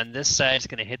archer on this side is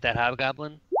going to hit that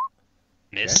hobgoblin.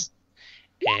 Miss.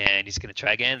 And he's going to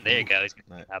try again. There you go. He's going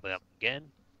to hit the hobgoblin again.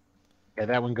 Yeah,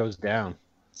 that one goes down.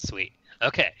 Sweet.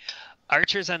 Okay.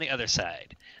 Archers on the other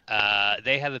side.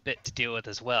 They have a bit to deal with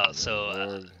as well. So,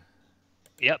 Warg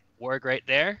yep, warg right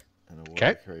there. and a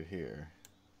Okay. warg right here.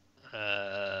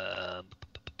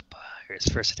 Here's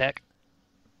first attack.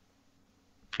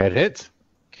 That hits.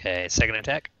 Okay, second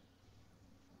attack.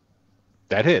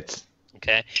 That hits.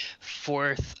 Okay,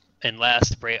 fourth and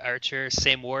last Bray Archer,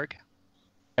 same warg.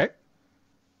 Okay.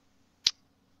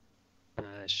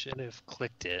 I should have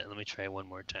clicked it. Let me try one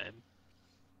more time.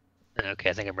 Okay,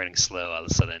 I think I'm running slow all of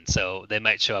a sudden, so they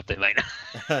might show up, they might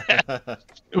not.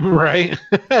 Right.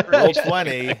 Roll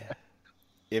 20.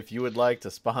 If you would like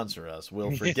to sponsor us,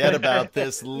 we'll forget about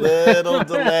this little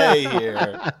delay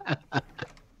here.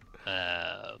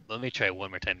 Let me try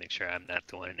one more time, make sure I'm not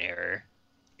the one in error.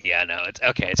 Yeah, no, it's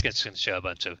okay. It's just going to show a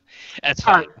bunch of. That's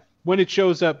All fine. right. When it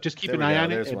shows up, just keep There an we eye go. on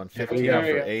There's it. one. and- 15 Yeah, for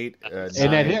yeah. 8. And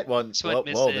that 9. hit. One, This one whoa,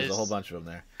 there's a misses. whole bunch of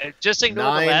them there. Just ignore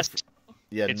 9 the last.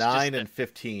 Yeah, It's 9 just and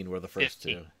 15 were the first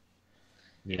 15. two.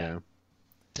 Yeah.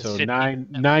 Does So 15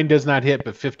 nine does not hit,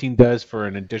 but 15 does for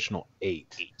an additional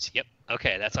 8. Yep.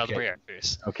 Okay, that's all the Okay. Bray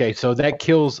Archers. Okay, so that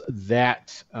kills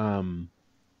that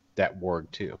that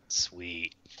warg too.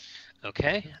 Sweet.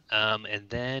 Okay. And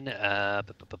then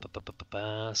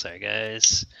sorry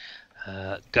guys.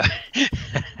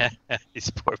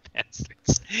 These poor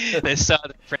bastards. They saw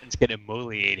their friends get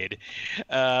emoliated.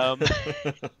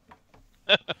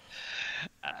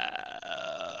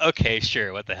 Okay,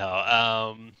 sure. What the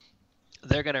hell?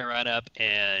 They're gonna run up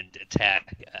and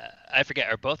attack. I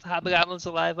forget. Are both hobgoblins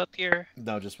alive up here?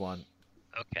 No, just one.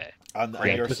 Okay. On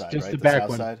Great. your just side, just right? the The back south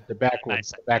one. side? The back one. My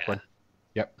side, The back yeah. one.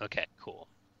 Yep. Okay. Cool.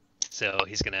 So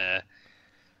he's gonna.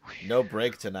 No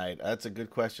break tonight. That's a good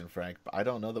question, Frank. But I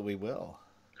don't know that we will.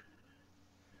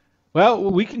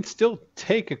 Well, we can still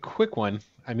take a quick one.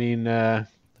 I mean,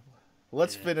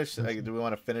 Let's finish. Do we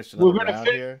want to finish We're another gonna round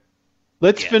here?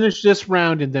 let's Yeah. finish this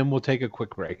round and then we'll take a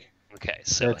quick break. Okay,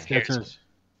 so That's here's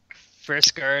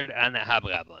first guard on that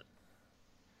hobgoblin.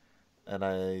 And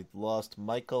I lost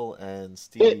Michael and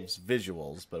Steve's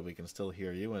visuals, but we can still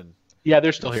hear you, and yeah,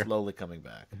 they're still they're here. slowly coming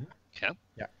back. Okay.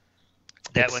 Yeah.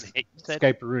 That It's one hit. You said?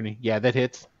 Skype Rooney. Yeah, that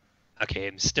hits. Okay,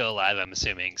 I'm still alive, I'm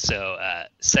assuming. So,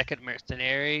 second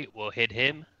mercenary will hit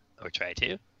him, or try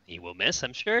to. He will miss,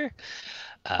 I'm sure.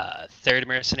 Third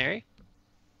mercenary.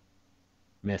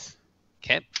 Miss.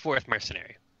 Okay. Fourth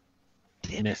mercenary.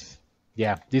 Miss.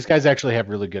 Yeah, these guys actually have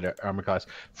really good armor class.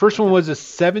 First one was a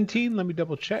 17. Let me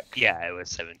double check. Yeah, it was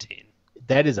 17.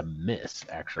 That is a miss,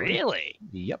 actually. Really?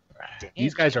 Yep. Damn,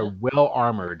 These guys are well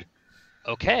armored.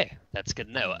 Okay, that's good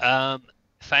to know.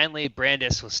 Finally,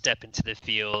 Brandis will step into the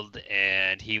field,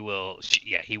 and he will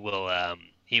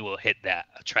hit that.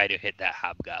 Try to hit that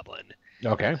hobgoblin.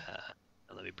 Okay.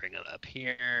 Let me bring him up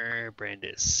here.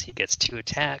 Brandis, he gets 2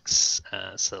 attacks.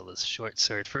 So let's short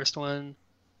sword first one,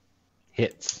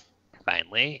 Hits.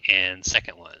 finally, and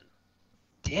second one.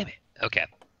 Damn it. Okay.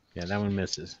 Yeah, that one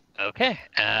misses. Okay.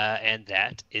 And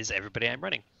that is everybody I'm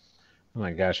running. Oh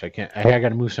my gosh, I can't. I got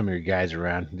to move some of your guys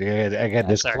around. I got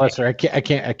this Sorry. cluster. I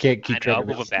can't keep I know, track I'll of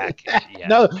move him this. back.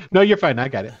 Yeah. No, you're fine. I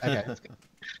got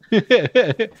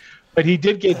it. But he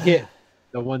did get hit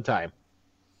the one time.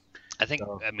 I think,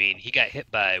 So- I mean, he got hit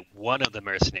by one of the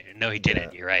mercenaries. No, he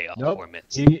didn't. You're right. All Nope. 4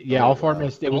 missed. All 4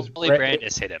 missed. It was Only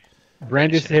Brandis hit him.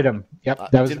 Brandis hit him.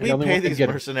 Yep, that was Did the we only pay one to these get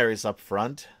him. mercenaries up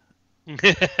front?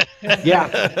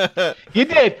 Yeah, you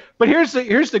did. But here's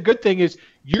the good thing is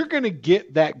you're gonna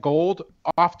get that gold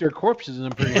off their corpses.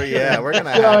 I'm pretty sure. Yeah, we're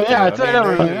gonna So, have to. yeah, I it's mean,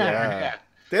 whatever, they, yeah. yeah.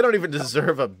 They don't even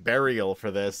deserve a burial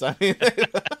for this. I mean,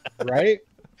 Right?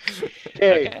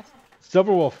 Okay, Okay.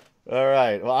 Silverwolf. all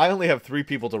right. Well, I only have 3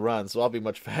 people to run, so I'll be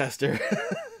much faster.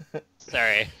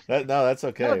 Sorry. No, that's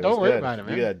okay. No, It was don't worry good. about it,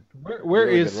 man. You had Where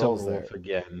really is good rolls there. Silverwolf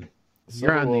again?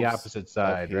 You're on the Silverwolf's opposite up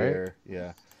side, right? here.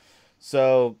 Yeah.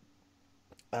 So,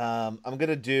 I'm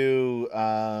gonna do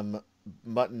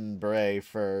Mutton Bray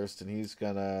first, and he's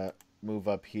gonna move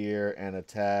up here and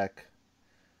attack.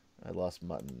 I lost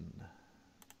Mutton.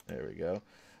 There we go.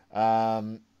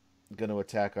 Gonna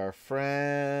attack our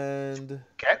friend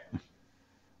Okay.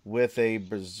 with a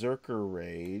Berserker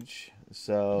Rage.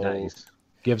 So Nice.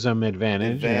 Gives them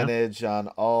advantage. Yeah. advantage on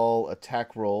all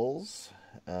attack rolls.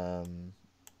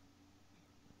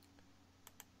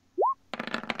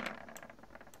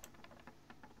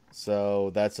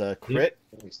 So that's a crit.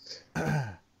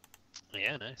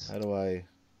 Yeah, nice. How do I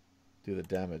do the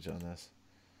damage on this?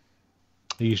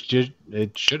 It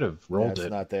should have Yeah, rolled it's it.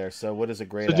 not there. So what is a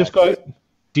great So just axe? go ahead.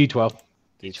 D12.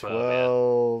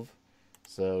 D12.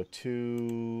 So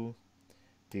 2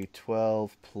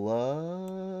 D12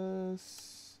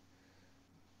 plus.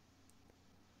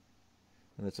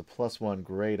 And it's a +1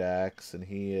 great axe, and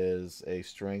he is a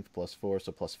strength +4,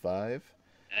 so +5.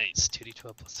 Nice.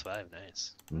 2d12 plus 5.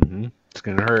 Nice. Mm-hmm. It's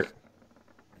gonna hurt.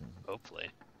 Hopefully.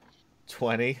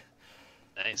 20.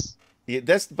 Nice. Yeah,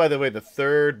 that's, by the way, the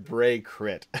 3rd Bray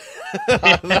crit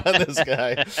on this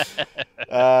guy.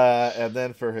 And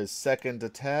then for his second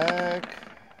attack,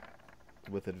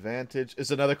 with advantage, is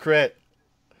another crit.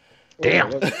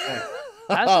 Damn.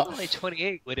 How's it only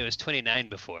 28 when it was 29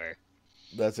 before?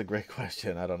 That's a great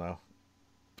question. I don't know.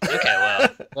 Okay, well,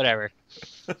 whatever.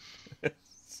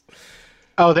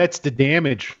 Oh, that's the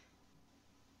damage.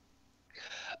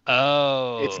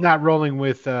 Oh. It's not rolling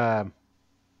with.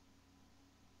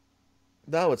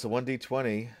 No, it's a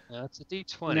 1d20. That's a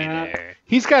d20 Nah. there.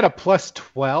 He's got a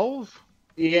 +12.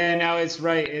 Yeah, no, it's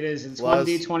right. It is. It's Plus-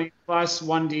 1d20 plus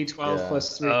 1d12 Yeah.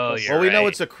 plus 3. Oh, plus you're Well, we know right.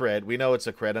 it's a crit. We know it's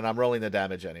a crit, and I'm rolling the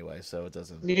damage anyway, so it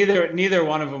doesn't. Neither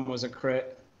one of them was a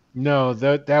crit. No,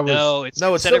 that was No, it's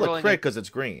No, it's instead of still a rolling crit because it's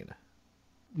green.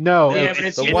 no. Yeah, it's- but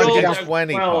it's The you one roll gets the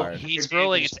 20 part. He's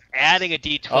rolling. It's adding a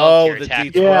d12 Oh, to your the attack.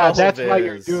 D12. yeah, that's why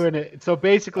you're is- doing it. So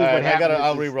basically, All what right, happened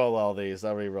I'll is re-roll all these.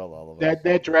 I'll re-roll all of them.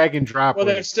 that drag and drop. Well,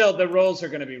 was- they're still the rolls are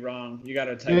going to be wrong. You got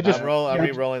to type. Yeah, just- that. I'm yeah.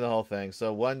 re-rolling the whole thing.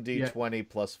 So 1d20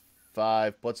 plus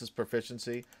 5. What's his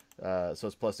proficiency? So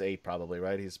it's +8 probably,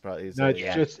 right? He's no, it's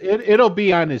Yeah. just it'll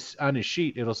be on his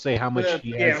sheet. It'll say how much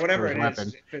he has whatever for it his is.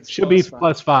 weapon. if it's Should be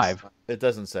plus +5. It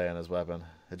doesn't say on his weapon.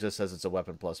 It just says it's a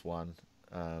weapon +1.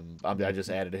 I just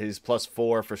added it. He's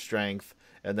 +4 for strength,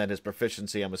 and then his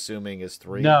proficiency, I'm assuming, is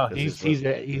 3. No, 'cause he's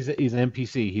an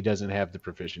NPC. He doesn't have the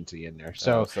proficiency in there,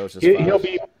 so, so it's just he'll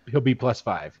 5. be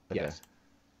 +5. Okay. Yes.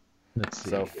 Let's see.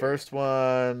 So first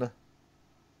one,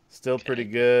 still pretty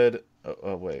good.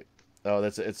 Oh wait. Oh,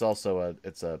 it's also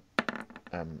it's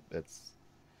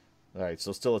All right,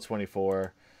 so still a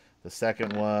 24. The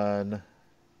second one.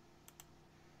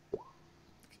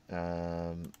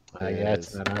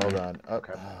 It's not hold on.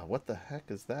 What the heck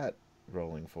is that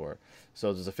rolling for?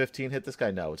 So does a 15 hit this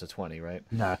guy? No, it's a 20, right?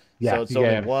 Nah. Yeah. So it's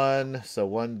only 1. So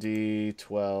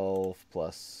 1d12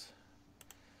 plus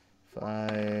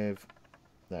 5.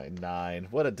 9.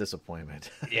 What a disappointment.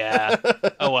 Yeah.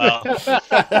 Oh, well.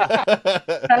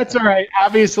 That's all right.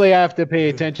 Obviously, I have to pay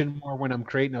attention more when I'm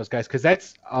creating those guys because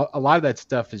that's a lot of that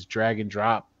stuff is drag and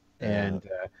drop, and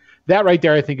that right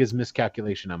there, I think, is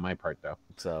miscalculation on my part, though.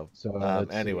 So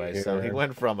anyway, so he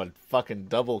went from a fucking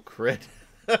double crit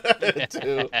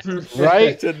to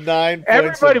right to 9 points.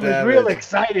 Everybody of was damage. real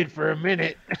excited for a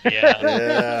minute.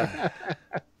 Yeah.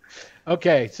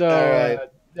 Okay, so All right.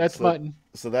 that's mutton.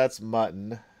 So that's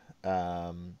mutton.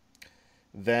 Then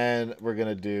we're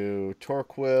gonna do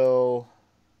Torquil,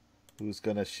 who's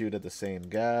gonna shoot at the same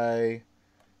guy.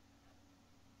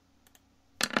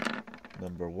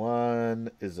 Number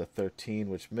 1 is a 13,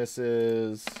 which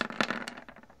misses.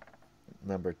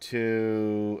 Number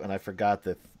 2, and I forgot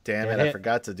that. Damn it! I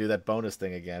forgot to do that bonus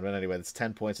thing again. But anyway, it's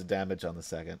 10 points of damage on the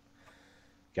second.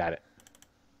 Got it.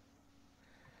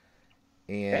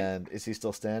 And is he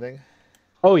still standing?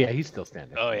 Oh yeah, he's still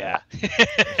standing. Oh, yeah.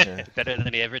 Better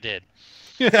than he ever did.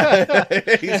 He's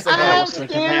I'm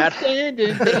somehow-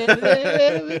 standing.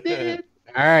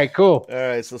 All right, cool. All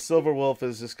right, so Silver Wolf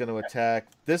is just going to attack.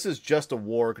 This is just a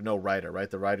warg, no rider, right?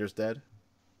 The rider's dead?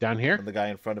 Down here? And the guy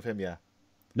in front of him, yeah.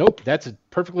 Nope, that's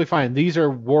perfectly fine. These are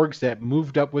wargs that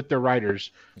moved up with their riders.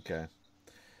 Okay.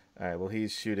 All right, well,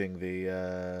 he's shooting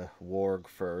the warg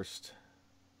first.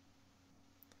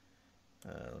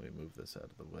 Let me move this out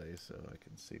of the way so I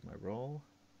can see my roll.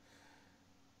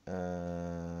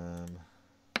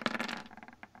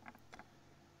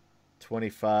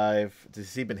 25.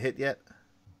 Has he been hit yet?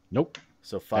 Nope.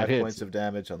 So 5 hits. points of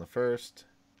damage on the first.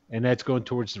 And that's going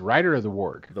towards the rider or the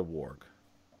warg? The warg.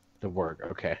 The warg,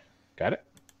 okay. Got it?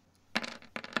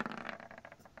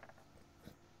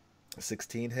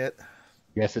 16 hit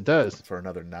Yes, it does. for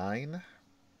another 9.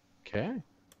 Okay.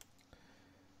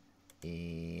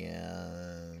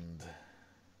 And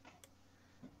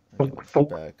Thunk, I'm thunk.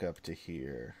 back up to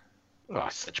here. Oh,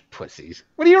 such pussies.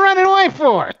 What are you running away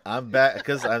for? I'm back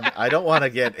because I don't want to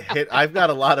get hit. I've got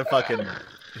a lot of fucking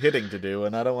hitting to do,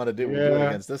 and I don't want to do it Yeah.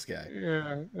 against this guy.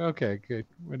 Yeah, okay, good.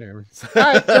 Whatever. All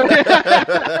right, so...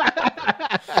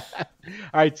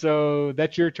 All right, so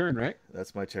that's your turn, right?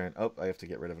 That's my turn. Oh, I have to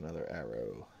get rid of another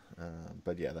arrow.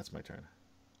 But yeah, that's my turn.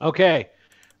 Okay.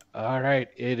 All right,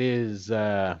 it is...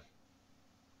 Oh,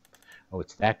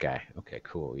 it's that guy. Okay,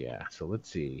 cool, yeah. So let's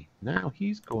see. Now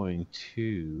he's going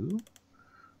to...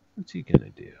 What's he going to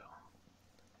do?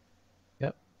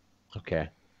 Yep. Okay,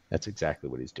 that's exactly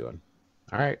what he's doing.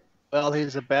 All right. Well,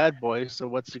 he's a bad boy, so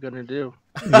what's he gonna do?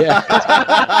 Yeah.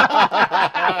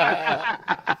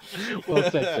 Well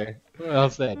said, sir. Well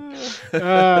said. All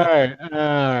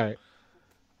right.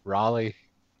 Raleigh.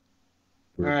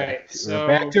 All right, so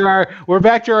We're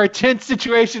back to our tent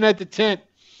situation at the tent.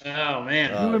 Oh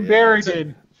man, Oh, You and yeah. Barry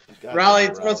did. Raleigh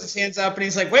throws his hands up and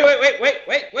he's like, wait!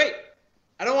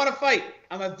 I don't want to fight.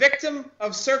 I'm a victim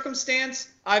of circumstance.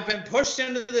 I've been pushed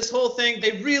into this whole thing.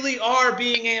 They really are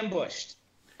being ambushed.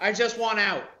 I just want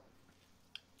out.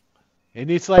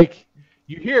 And it's like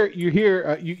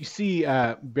you see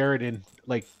Barrington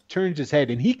like turns his head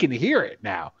and he can hear it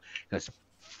now. He goes,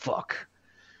 "Fuck!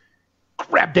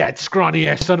 Grab that scrawny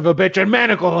ass son of a bitch and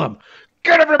manacle him!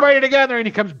 Get everybody together!" And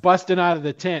he comes busting out of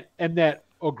the tent, and that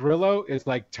Ogrillo is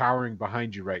like towering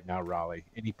behind you right now, Raleigh.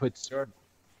 And he puts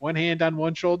one hand on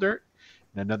one shoulder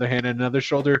and another hand on another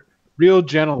shoulder, real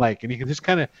gentle like, and he just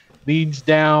kind of leans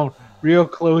down real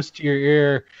close to your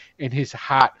ear, and his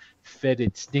hot,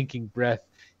 fetid, stinking breath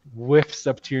whiffs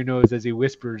up to your nose as he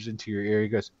whispers into your ear. He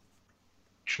goes,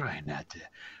 "Try not to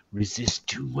resist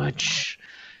too much."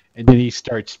 And then he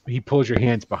pulls your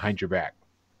hands behind your back.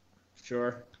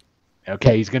 Sure.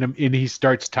 Okay, and he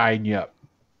starts tying you up.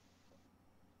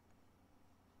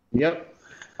 Yep.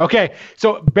 Okay,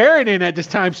 so Barrington at this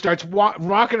time starts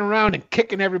rocking around and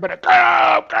kicking everybody. Get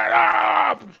up, get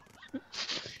up!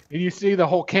 And you see the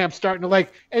whole camp starting to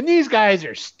and these guys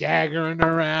are staggering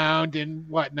around and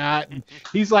whatnot. And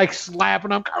he's like slapping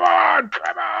them. Come on,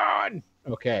 come on.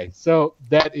 Okay, so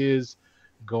that is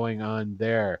going on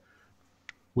there.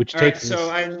 Which All right, takes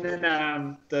so us... and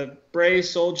then the Bray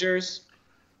soldiers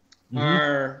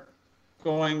are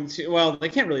going to. Well, they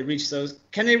can't really reach those.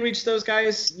 Can they reach those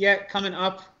guys yet? Coming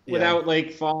up without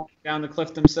falling down the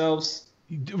cliff themselves.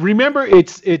 Remember,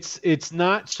 it's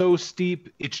not so steep.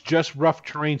 It's just rough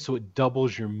terrain, so it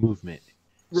doubles your movement.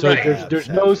 So Right. there's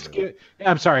no skill.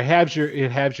 I'm sorry,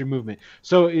 it halves your movement.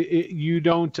 So you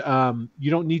don't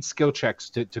need skill checks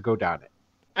to go down it.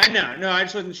 I know. No, I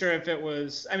just wasn't sure if it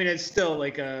was. I mean, it's still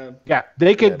like a. Yeah,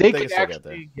 they could they could can still get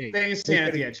there. actually engage. They can stand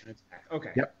at the edge and attack.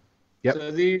 Okay. Yep. Yep.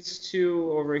 So these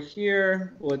two over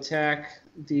here will attack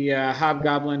the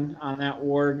hobgoblin on that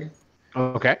warg,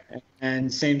 Okay.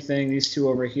 and same thing. These two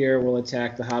over here will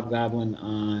attack the hobgoblin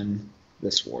on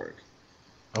this warg.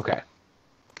 Okay.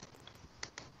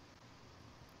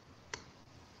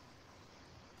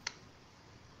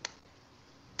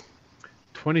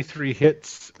 $23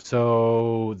 hits.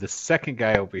 So the second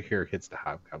guy over here hits the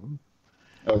hobgoblin.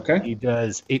 Okay. He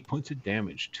does 8 points of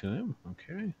damage to him.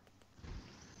 Okay.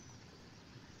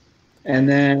 And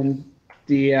then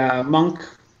the monk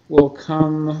will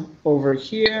come over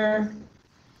here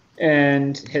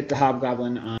and hit the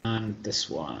hobgoblin on this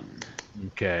one.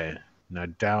 Okay. Now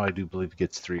Dow, I do believe,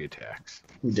 gets 3 attacks.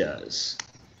 Who does?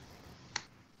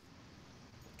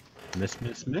 Miss,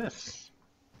 miss, miss.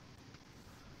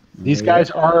 These guys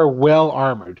are well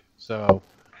armored, so.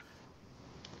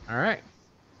 All right.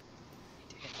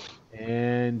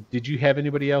 And did you have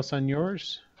anybody else on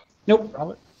yours? Nope.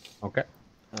 Robert? Okay.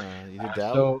 You did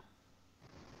down. So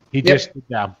he Yep. just did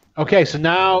down. Okay, so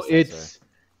now Yes,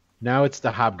 it's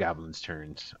the hobgoblin's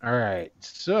turns. All right.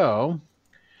 So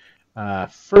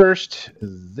first,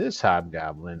 this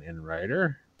hobgoblin and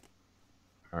rider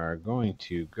are going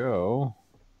to go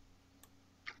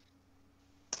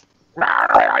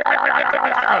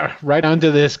right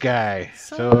onto this guy.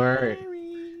 So all right.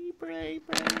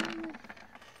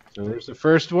 So there's the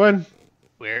first one.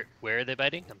 Where are they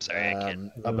biting? I'm sorry, I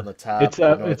can't. Up in the top. It's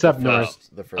up- you it's the up north.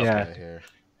 first- The first Yeah. guy here.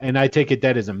 And I take it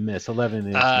that is a miss. 11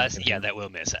 is. Yeah, that will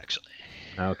miss actually.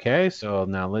 Okay, so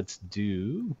now let's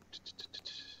do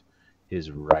his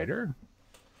rider.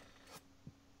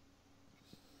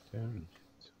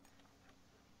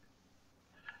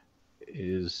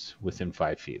 Is within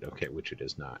 5 feet. Okay, which it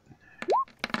is not.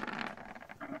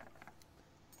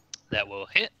 That will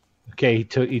hit. Okay,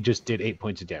 he just did 8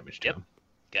 points of damage to Yep. him.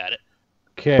 Got it.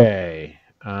 Okay.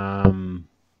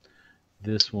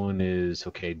 This one is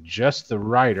okay. Just the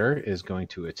rider is going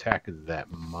to attack that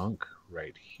monk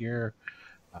right here.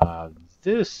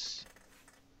 This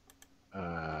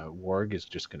warg is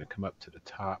just going to come up to the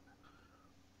top,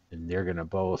 and they're going to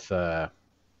both.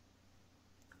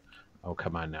 Oh,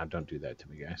 come on now! Don't do that to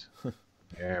me, guys.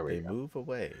 There we They go. move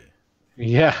away.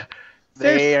 Yeah.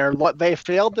 They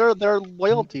failed their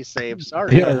loyalty save.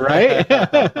 Sorry. Yeah,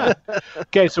 right?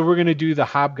 Okay, so we're going to do the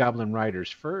hobgoblin riders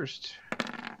first.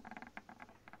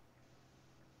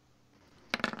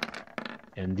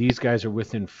 And these guys are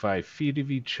within 5 feet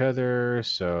of each other,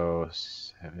 so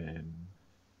 7.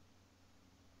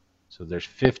 So there's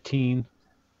 15.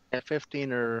 Yeah,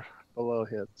 15 or below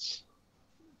hits.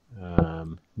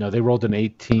 No, they rolled an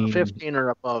 18. 15 or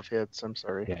above hits. I'm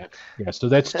sorry. Yeah, so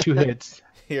that's 2 hits.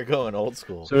 You're going old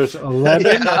school. So there's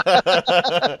 11,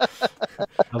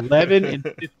 11 and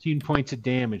 15 points of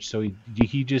damage. So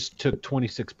he just took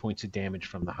 26 points of damage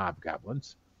from the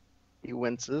hobgoblins. He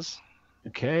winces.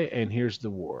 Okay, and here's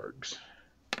the wargs.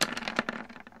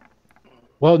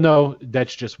 Well, no,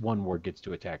 that's just one warg gets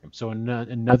to attack him. So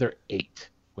another 8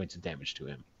 points of damage to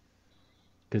him.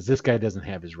 Because this guy doesn't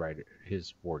have his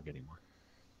warg anymore.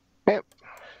 Yep.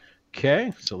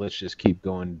 Okay, so let's just keep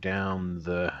going down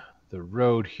the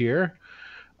road here.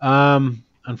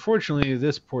 Unfortunately,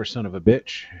 this poor son of a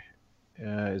bitch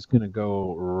is going to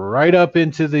go right up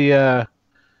into the...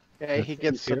 Yeah, he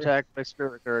gets here. attacked by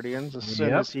spirit guardians as soon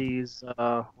Yep. as he's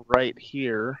right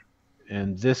here.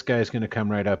 And this guy's going to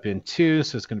come right up in too,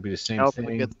 so it's going to be the same He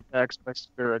thing. gets attacked by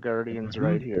spirit guardians Mhm.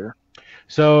 right here.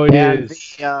 So it And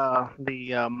is...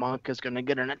 the monk is going to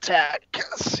get an attack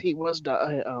because he was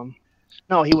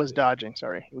he was dodging.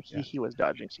 Sorry, he was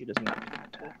dodging, so he does not get an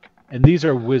attack. And these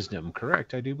are wisdom,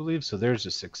 correct? I do believe. So there's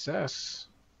a success.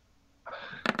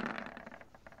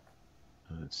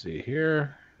 Let's see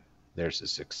here. There's a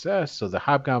success. So the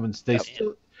hobgoblins, they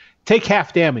still take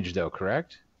half damage, though,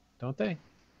 correct? Don't they?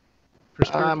 For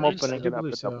spirit I'm guardians? opening I do it up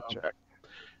believe to so. double check.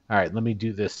 All right, let me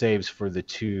do the saves for the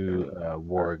 2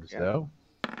 wargs, Yeah. though.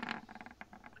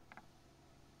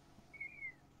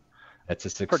 That's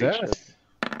a Pretty sure. success.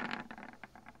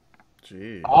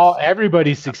 Jeez.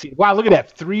 Everybody succeeded. Wow, look at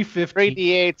that. 315.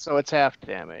 3d8, so it's half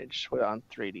damage. We're on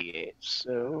 3d8.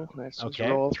 So let's just Okay.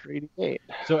 roll 3d8.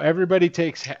 So everybody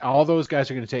takes, all those guys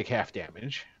are going to take half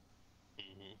damage.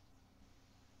 Mhm.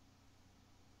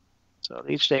 So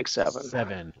each takes 7.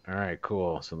 7. All right,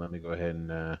 cool. So let me go ahead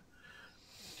and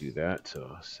do that.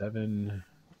 So 7.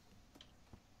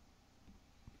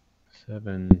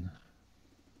 7.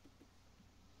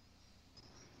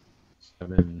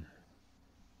 7.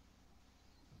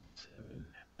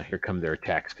 Here come their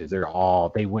attacks because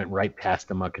they went right past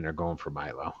the muck and they're going for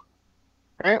Milo. All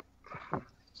right.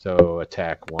 So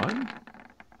attack 1.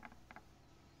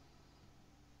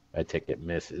 I take it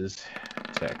misses.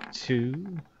 Attack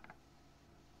 2.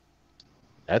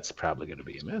 That's probably going to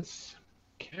be a miss.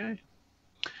 Okay.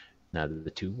 Now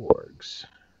the 2 wargs.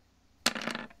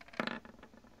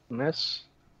 Miss.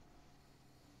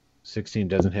 16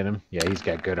 doesn't hit him. Yeah, he's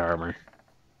got good armor.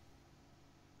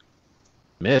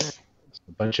 Miss.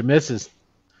 A bunch of misses.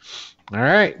 All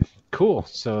right, cool.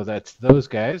 So that's those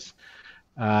guys.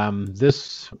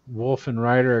 This wolf and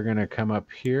rider are going to come up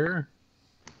here.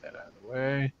 Get that out of the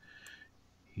way.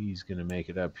 He's going to make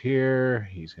it up here.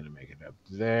 He's going to make it up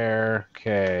there.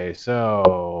 Okay,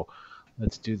 so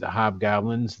let's do the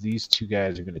hobgoblins. These 2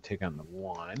 guys are going to take on the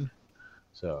 1.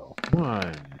 So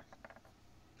 1.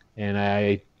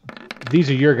 And these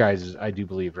are your guys, I do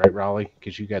believe, right, Raleigh?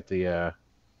 Because you got the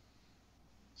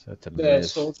so that's a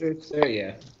miss. Soldiers there,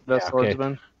 yeah. That's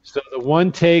swordsman. So the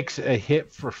 1 takes a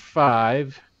hit for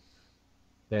 5.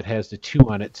 That has the 2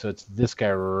 on it, so it's this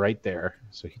guy right there.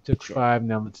 So he took 5.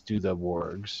 Now let's do the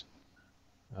wargs.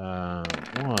 1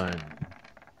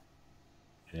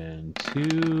 and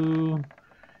 2,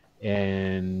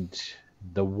 and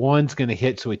the 1's going to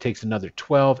hit, so he takes another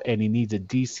 12, and he needs a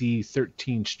DC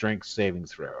 13 Strength saving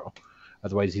throw.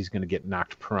 Otherwise, he's going to get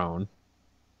knocked prone.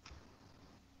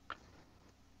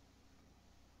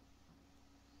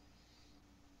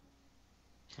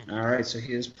 All right, so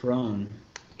he is prone.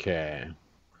 Okay.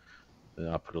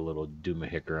 I'll put a little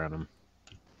Doomahicker on him.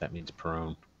 That means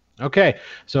prone. Okay,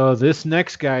 so this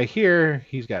next guy here,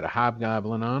 he's got a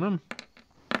hobgoblin on him.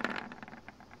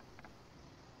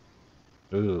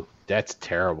 Ooh, that's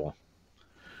terrible.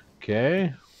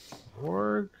 Okay,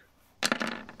 warg.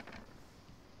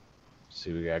 See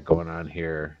what we got going on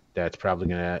here. That's probably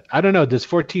gonna. I don't know. Does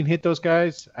 14 hit those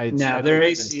guys? No, their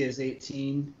AC is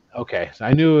 18. Okay, so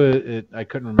I knew it. I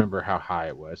couldn't remember how high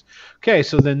it was. Okay,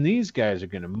 so then these guys are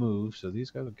going to move. So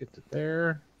these guys will get to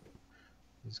there.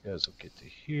 These guys will get to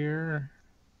here.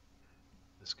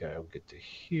 This guy will get to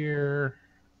here.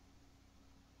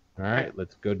 All right,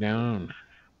 let's go down.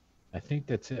 I think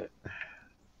that's it.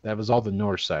 That was all the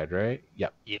north side, right?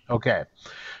 Yep. Okay,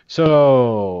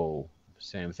 so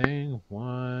same thing.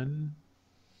 1,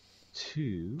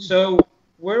 2. So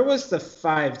where was the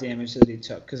 5 damage that he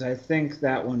took? Because I think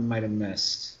that one might have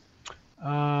missed.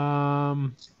 Yeah,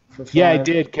 I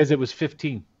did because it was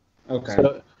 15. Okay.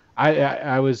 So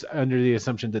I was under the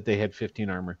assumption that they had 15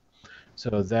 armor.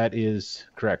 So that is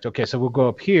correct. Okay, so we'll go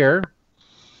up here.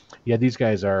 Yeah, these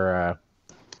guys are...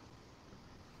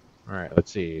 All right,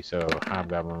 let's see. So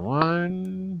Hobgoblin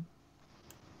 1,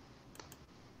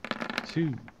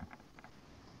 2.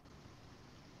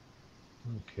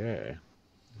 Okay.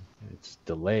 It's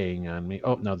delaying on me.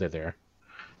 Oh, no, they're there.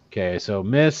 Okay, so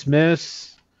miss.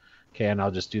 Okay, and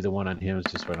I'll just do the one on him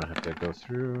just so I don't have to go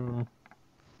through.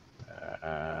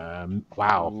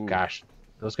 Wow, Ooh. Gosh.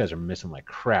 Those guys are missing like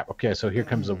crap. Okay, so here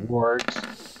comes the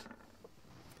wargs.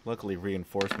 Luckily,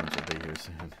 reinforcements will be here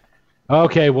soon.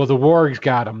 Okay, well, the wargs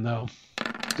got him, though.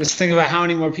 Just think about how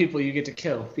many more people you get to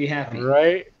kill. Be happy.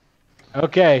 Right?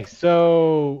 Okay,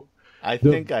 so... I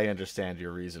think I understand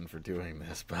your reason for doing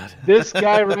this, but... This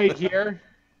guy right here,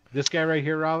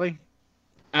 Raleigh?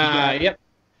 Yep.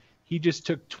 He just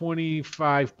took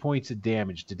 25 points of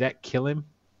damage. Did that kill him?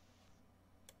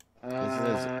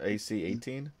 Isn't his AC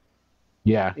 18?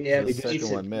 Yeah. Yeah, The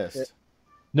second one missed.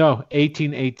 No,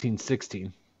 18, 18,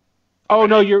 16. Oh,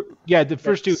 no, the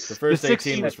first 2. The first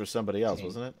 16 18 was for somebody else,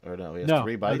 wasn't it? Or no, he has No,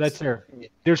 3 bites? that's there.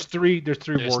 There's three There's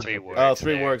wargs. 3 wargs. Oh,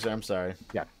 3 there. wargs, I'm sorry.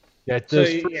 Yeah, So,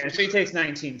 there's so he takes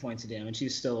 19 points of damage.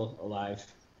 He's still alive.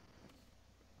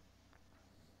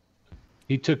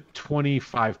 he took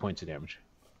 25 points of damage.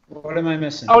 What am I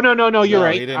missing? Oh, no, you're No,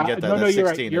 right. he didn't get that. No, That's you're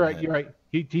right. 16 You're in right. it. You're right.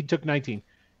 He took 19.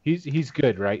 He's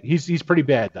good, right? He's pretty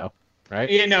bad though, right?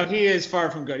 Yeah, no, he is far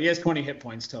from good. He has 20 hit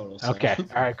points total. So. Okay.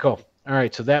 All right. Cool. All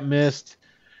right. So that missed.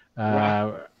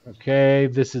 Okay.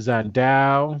 This is on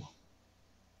Dow.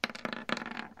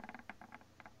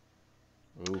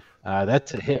 Oof.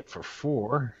 That's a hit for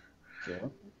 4. Okay.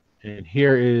 And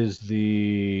here is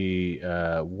the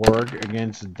warg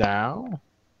against Dow.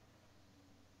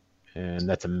 And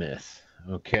that's a miss.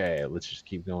 Okay, let's just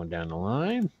keep going down the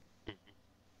line.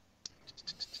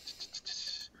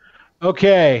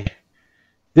 Okay.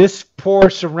 This poor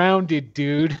surrounded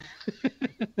dude.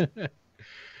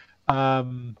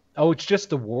 Oh, it's just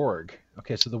the warg.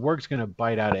 Okay, so the warg's going to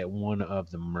bite out at one of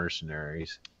the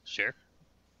mercenaries. Sure.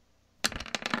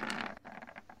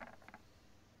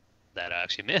 That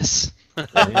actually miss. He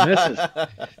misses. All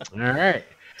right.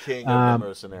 King of the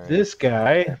mercenaries. This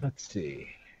guy, let's see.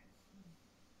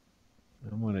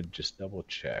 I want to just double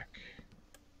check.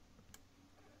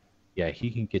 Yeah,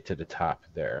 he can get to the top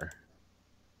there.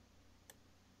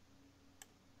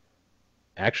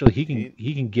 Actually,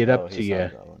 he can get up to you.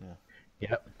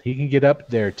 Yep, he can get up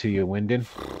there to you, Wyndon.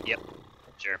 Yep,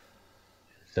 sure.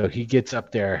 So he gets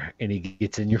up there and he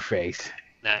gets in your face.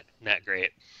 Not great.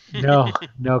 No,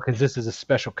 because this is a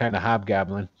special kind of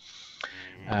hobgoblin.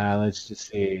 Let's just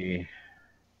see.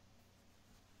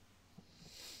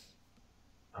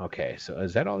 Okay, so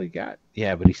is that all he got?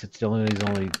 Yeah, but he's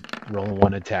only rolling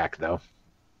one attack though.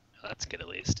 Oh, that's good at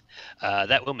least.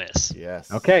 That will miss.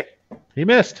 Yes. Okay, he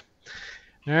missed.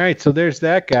 All right, so there's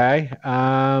that guy.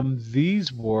 These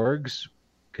wargs,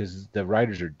 because the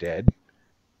riders are dead.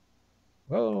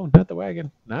 Whoa, not the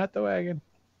wagon.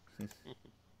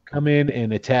 Come in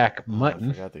and attack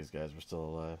Mutton. I forgot these guys were still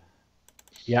alive.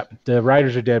 Yep, the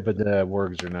riders are dead, but the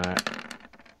wargs are not.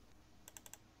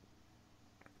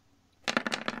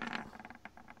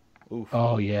 Oof.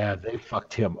 Oh, yeah, they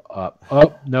fucked him up.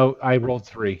 Oh, no, I rolled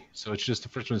 3, so it's just the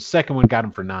first one. The second one got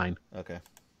him for 9. Okay.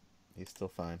 He's still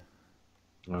fine.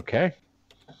 Okay.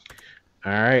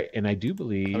 All right, and I do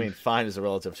believe... I mean, fine is a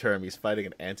relative term. He's fighting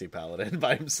an anti-paladin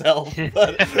by himself.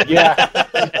 But... yeah.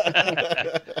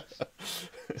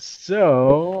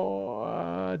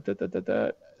 So,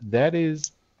 that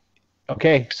is...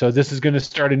 Okay, so this is going to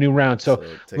start a new round. So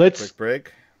take let's... a quick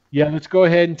break. Yeah, let's go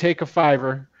ahead and take a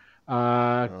 5er.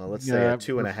 Let's say a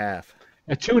 2.5.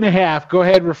 A 2.5. Go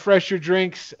ahead, refresh your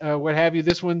drinks, what have you.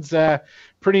 This one's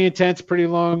pretty intense, pretty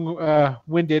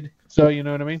long-winded. So you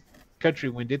know what I mean?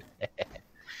 Country-winded.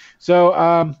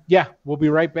 So, yeah, we'll be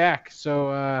right back.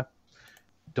 So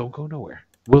don't go nowhere.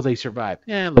 Will they survive?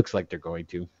 Yeah, it looks like they're going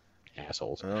to.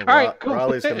 Assholes. Oh, all right, cool.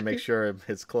 Raleigh's going to make sure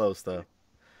it's close, though.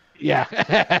 Yeah. All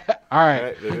right. All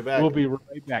right, we'll be back. We'll be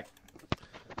right back.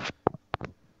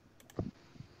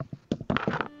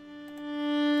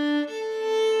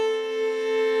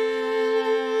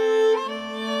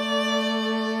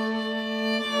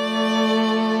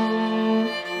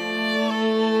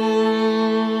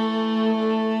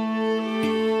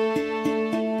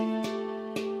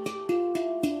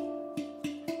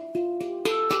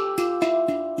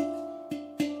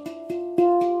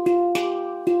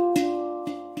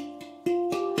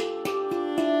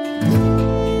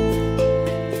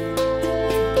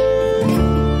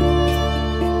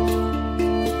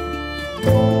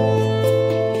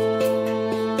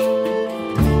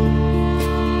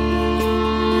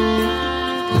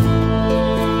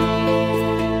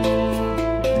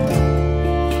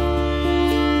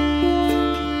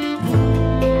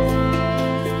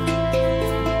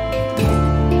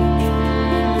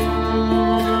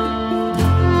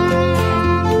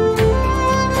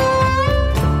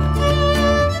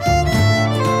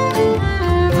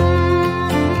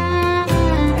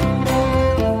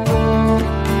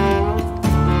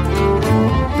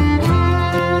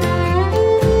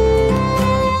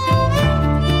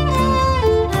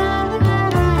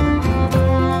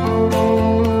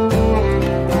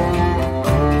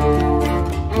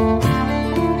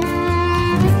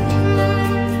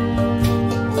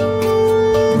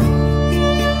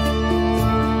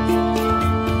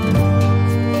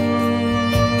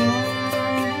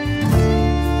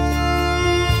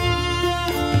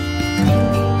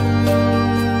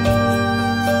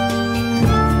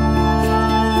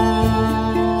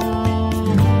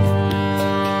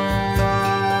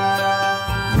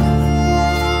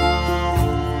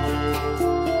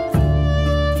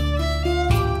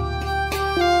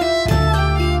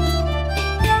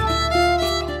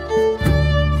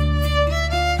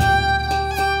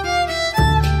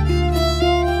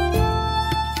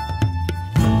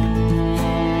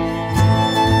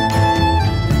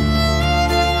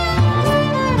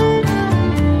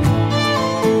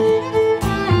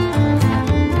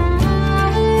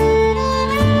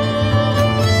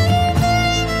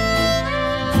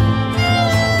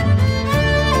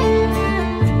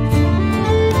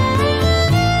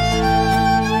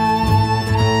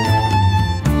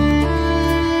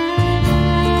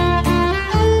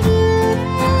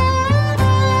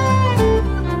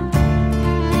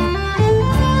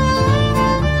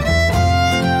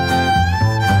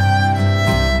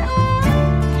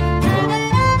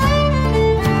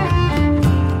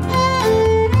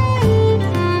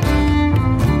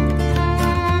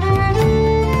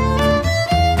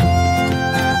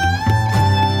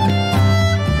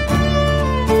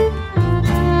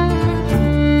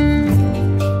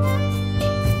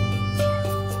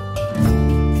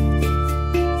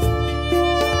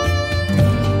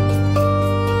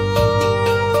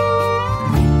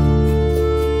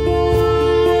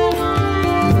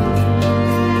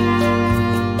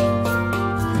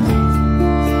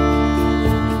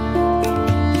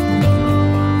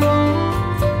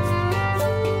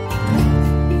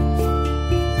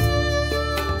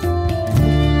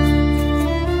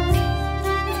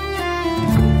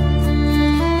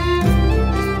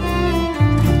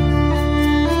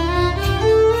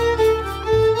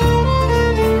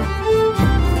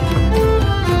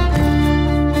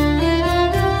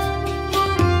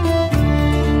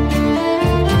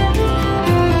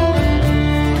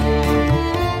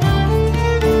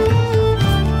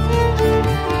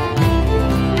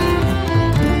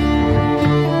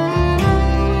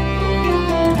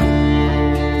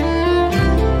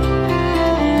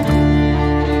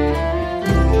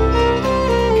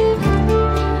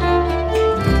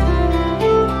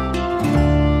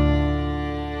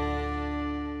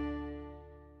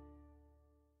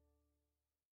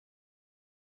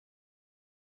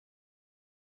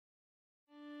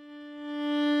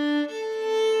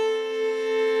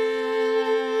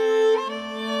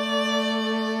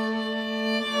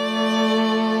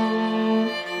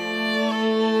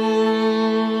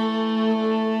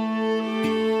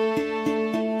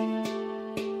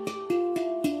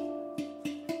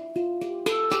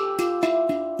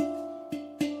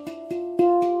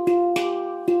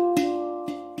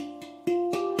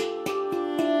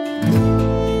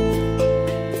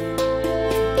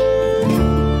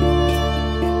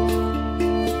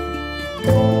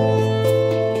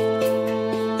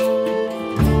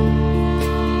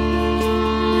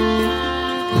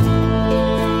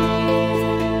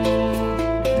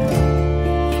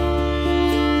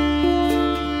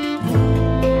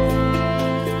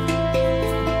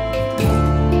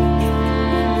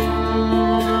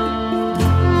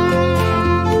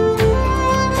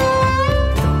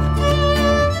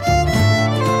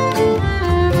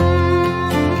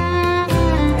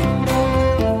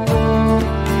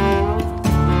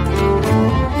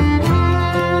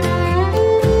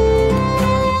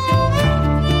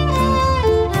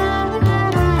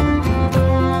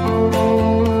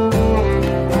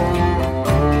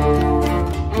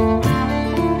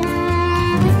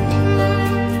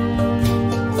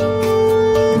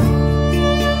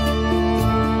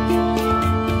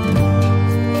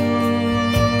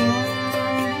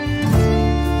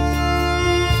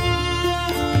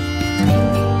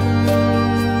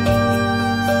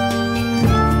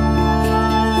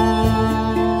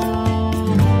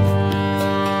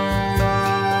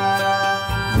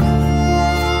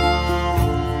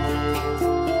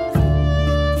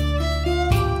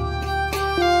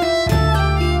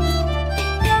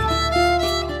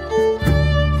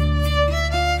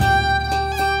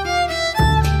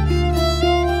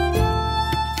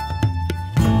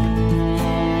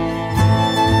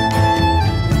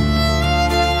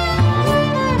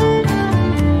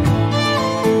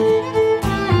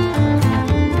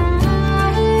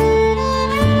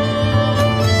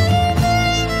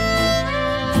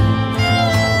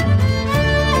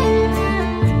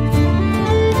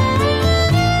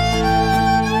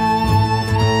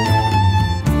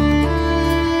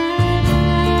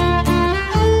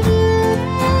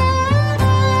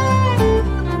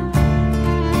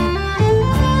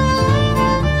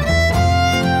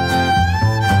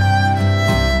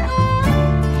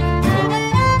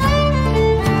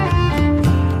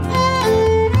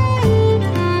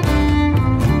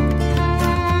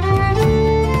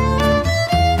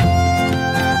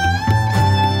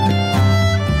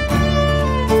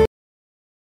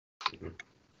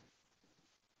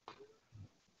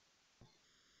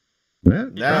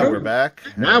 Now we're back.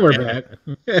 Now we're back.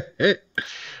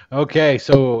 Okay,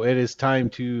 so it is time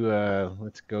to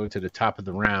let's go to the top of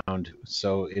the round.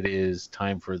 So it is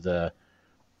time for the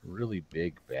really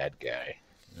big bad guy.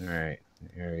 All right,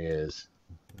 here he is.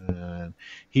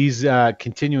 He's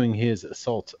continuing his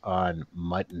assault on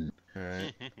Mutton. All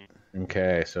right.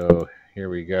 Okay, so here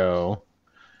we go.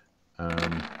 He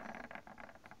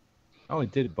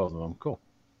did both of them. Cool.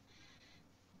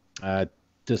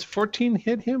 Does 14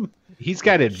 hit him? He's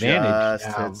got advantage.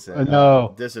 Just now. hits it.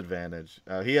 No. Disadvantage.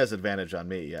 He has advantage on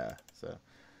me, yeah. So,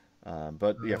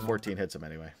 but yeah, 14 hits him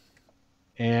anyway.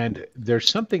 And there's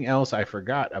something else I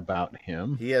forgot about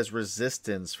him. He has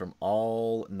resistance from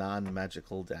all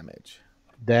non-magical damage.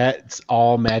 That's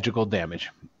all magical damage.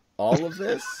 All of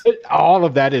this? All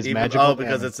of that is magical. Oh,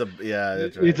 because damage.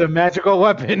 that's right. It's a magical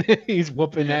weapon. He's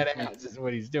whooping that ass. Is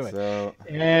what he's doing. So,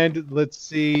 and let's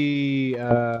see.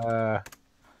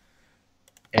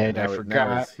 And I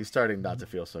forgot. He's starting not to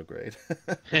feel so great.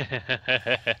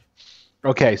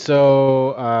 Okay,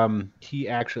 so he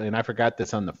actually, and I forgot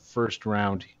this on the first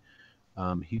round.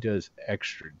 He does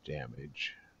extra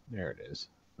damage. There it is.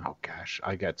 Oh gosh,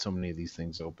 I got so many of these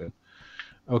things open.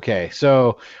 Okay,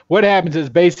 so what happens is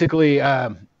basically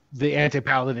the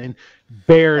anti-paladin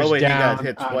bears down. Oh wait, he got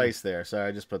hit twice there. Sorry,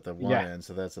 I just put the one in,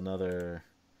 so that's another.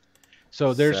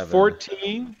 So there's 7.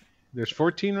 14. There's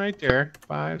 14 right there.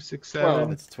 5, 6,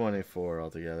 7. It's 24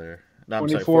 altogether. No,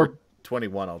 24. I'm sorry,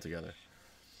 21 altogether.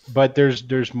 But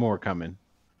there's more coming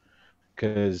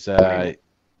because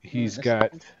he's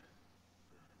got.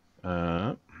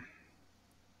 Oh,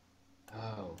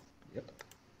 yep.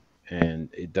 And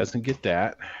it doesn't get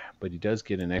that, but he does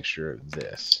get an extra of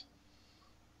this.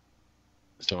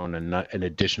 So an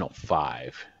additional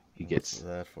 5, he gets. What's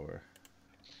that for?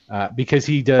 Because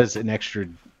he does an extra.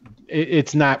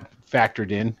 It's not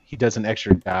factored in. He does an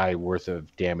extra die worth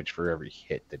of damage for every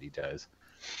hit that he does.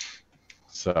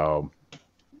 So.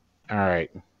 All right.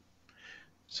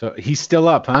 So he's still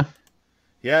up, huh?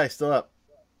 Yeah, he's still up.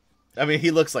 I mean,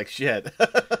 he looks like shit.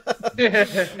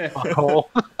 Oh.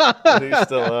 But he's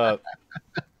still up.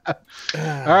 All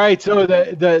right. So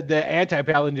the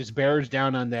anti-paladin just bears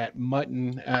down on that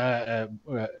Mutton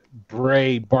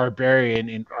Bray barbarian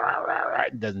and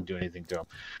doesn't do anything to him.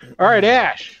 All right,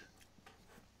 Ash.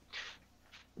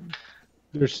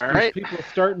 There's people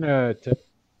starting to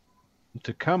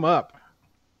come up.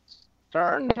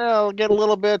 Starting to get a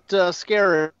little bit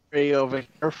scary over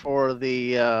here for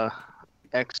the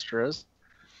extras,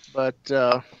 but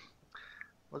let's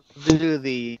do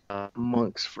the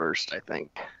monks first, I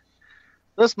think.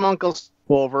 This monk will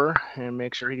go over and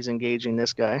make sure he's engaging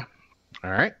this guy.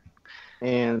 All right.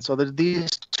 And so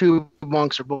these two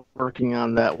monks are both working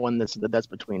on that one that's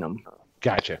between them.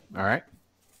 Gotcha. All right.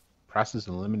 Process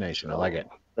of elimination. I like it.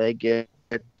 They get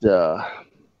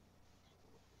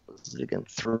again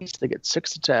 3. They get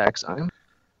 6 attacks on him.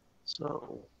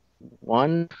 So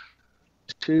 1,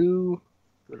 2,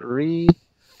 3,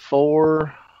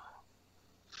 4,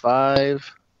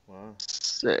 5,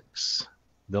 6.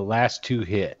 The last 2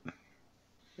 hit.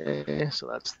 Okay, so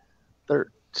that's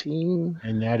 13.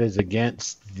 And that is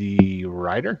against the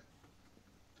rider?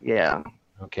 Yeah.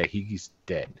 Okay, he's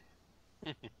dead.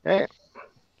 Okay.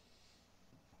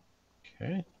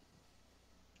 Okay.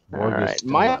 All right.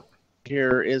 My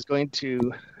here is going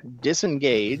to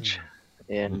disengage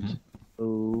and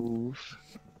move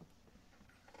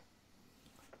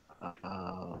back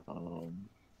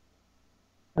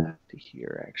to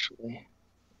here, actually.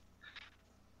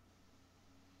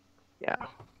 Yeah.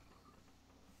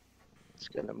 It's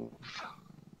going to move.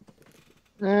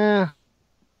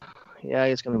 Yeah,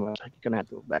 he's going to move. He's going to have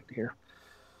to move back to here.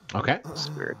 Okay.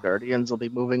 Spirit Guardians will be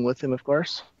moving with him, of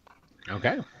course.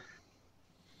 Okay.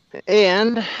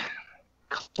 And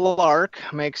Clark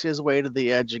makes his way to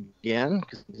the edge again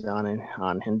because he's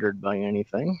unhindered by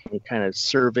anything. He kind of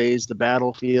surveys the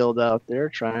battlefield out there,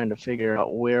 trying to figure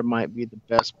out where might be the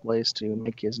best place to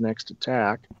make his next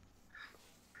attack.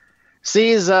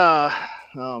 Sees his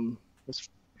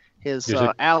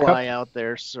ally out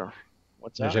there. So,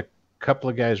 what's that? There's a couple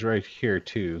of guys right here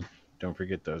too. Don't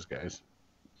forget those guys.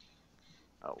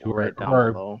 Who are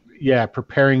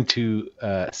preparing to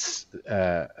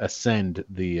ascend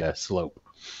the slope.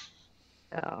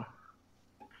 Yeah.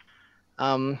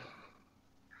 So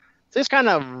he's kind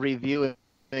of reviewing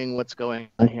what's going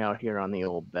on out here on the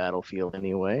old battlefield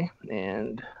anyway,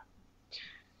 and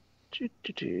he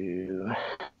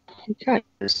kind of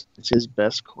it's his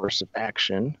best course of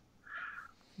action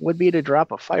would be to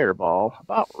drop a fireball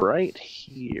about right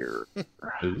here.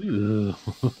 Ooh.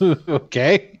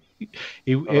 Okay.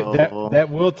 That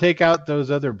will take out those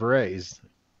other brays.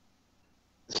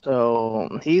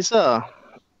 So he's is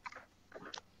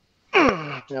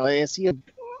he?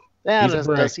 Yeah, He's a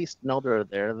brick. does he know they're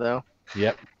there though?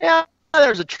 Yep. Yeah,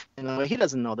 there's a. He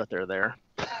doesn't know that they're there.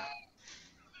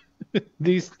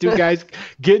 These two guys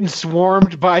getting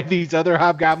swarmed by these other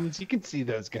hobgoblins. You can see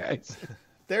those guys.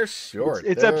 They're short.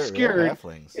 It's They're obscured.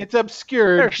 halflings. It's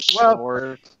obscured. They're Well,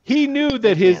 short. he knew that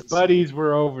They his can't see. buddies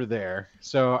were over there,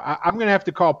 so I'm gonna have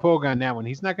to call Pogue on that one.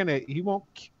 He's not gonna. He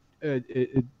won't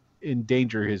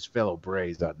endanger his fellow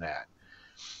Braves on that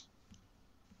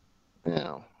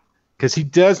Yeah. because he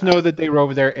does know that they were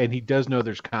over there, and he does know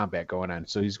there's combat going on.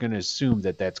 So he's gonna assume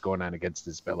that that's going on against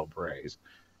his fellow Braves.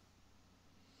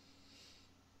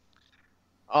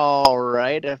 All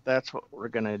right, if that's what we're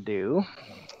gonna do,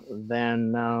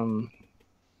 then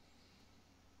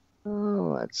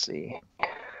let's see.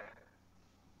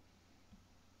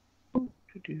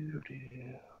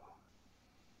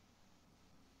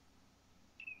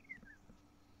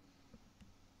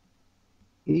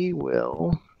 He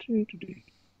will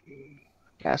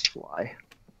cast fly.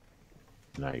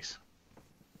 Nice.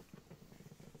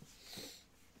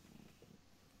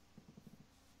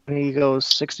 And he goes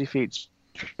 60 feet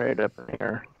straight up in the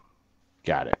air.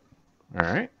 Got it. All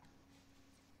right.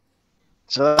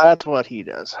 So that's what he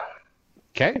does.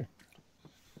 Okay.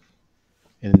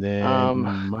 And then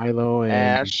Milo and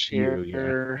Ash you,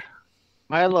 here.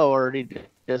 Milo already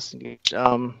disengaged.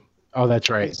 Oh, that's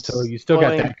right. He's So you still got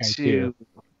going that guy too.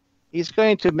 He's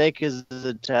going to make his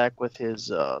attack with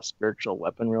his spiritual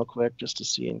weapon real quick, just to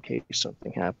see in case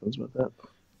something happens with it.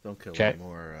 Don't kill Okay. any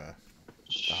more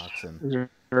oxen.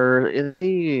 Or is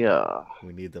he?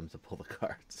 We need them to pull the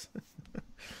cards.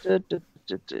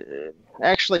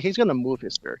 Actually, he's going to move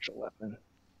his spiritual weapon.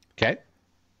 Okay.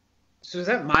 So is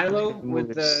that Milo Move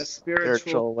with his the spiritual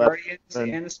spiritual guardians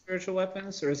weapon. and the spiritual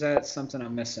weapons, or is that something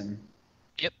I'm missing?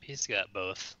 Yep, he's got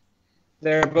both.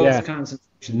 They're both Yeah.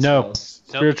 concentration No. spells.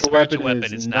 Spiritual weapon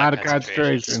is not a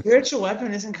concentration. Spiritual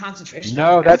weapon isn't concentration.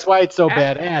 No, that's why it's so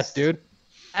That's- badass, dude.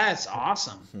 That's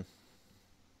awesome.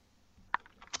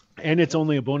 And it's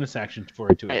only a bonus action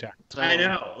for it to attack. I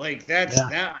know, like that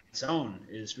on its own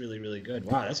is really, really good.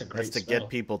 Wow, that's a great That's to spell. get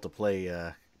people to play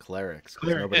clerics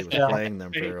because Clerics, nobody was yeah. playing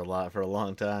them for a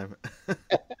long time.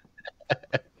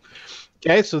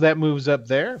 Okay, so that moves up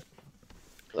there.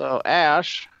 So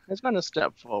Ash is going to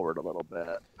step forward a little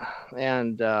bit,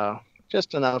 and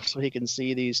just enough so he can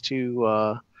see these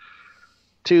two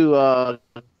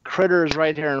critters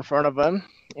right here in front of him,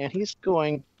 and he's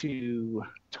going to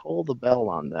toll the bell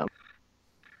on them.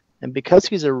 And because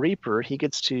he's a Reaper, he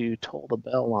gets to toll the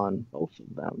bell on both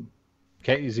of them.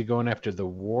 Okay, is he going after the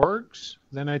wargs?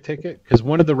 Then I take it because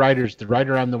one of the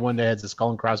rider on the one that has the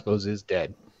skull and crossbows, is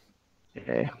dead.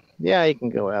 Okay. Yeah, he can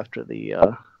go after the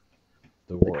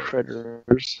The warg.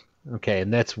 critters. Okay,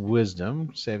 and that's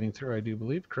wisdom saving throw, I do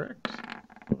believe. Correct.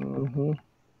 hmm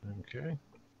Okay.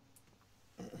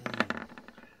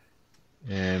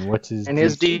 And what's his? And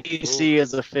his DC? DC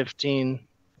is a 15.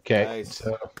 Okay, Nice.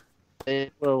 so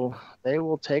They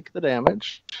will take the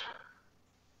damage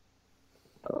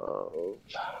of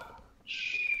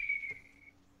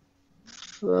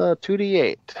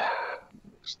 2d8.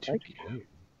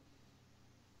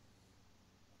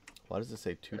 Why does it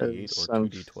say 2d8 or Some-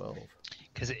 2d12?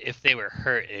 Because if they were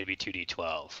hurt, it'd be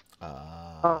 2d12.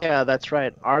 Oh, yeah, that's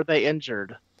right. Are they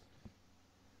injured?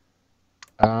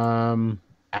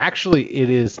 Actually, it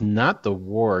is not the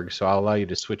warg, so I'll allow you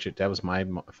to switch it. That was my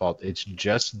fault. It's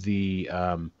just the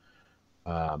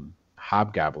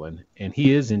hobgoblin, and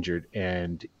he is injured,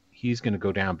 and he's going to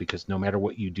go down because no matter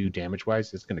what you do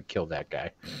damage-wise, it's going to kill that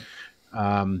guy.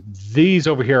 These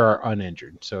over here are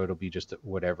uninjured, so it'll be just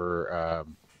whatever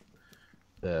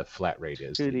the flat rate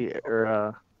is.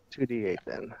 2d8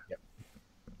 then. Yep.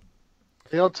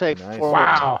 They'll take Nice.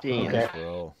 14. Okay. Nice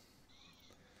roll.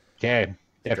 Okay,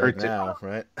 that Dead hurts it. now,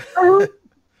 right?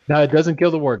 No, it doesn't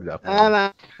kill the warg though. And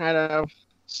I kind of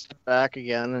step back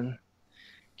again and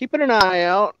keeping an eye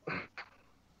out.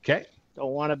 Okay,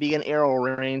 Don't want to be in arrow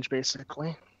range,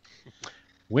 basically.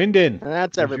 Wyndon, And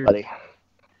that's Is your- everybody.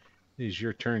 it is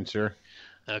your turn, sir.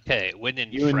 Okay,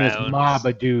 Wyndon You and this frowns. mob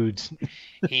of dudes.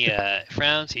 He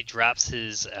frowns. He drops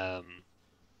his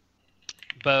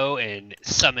bow and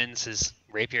summons his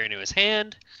rapier into his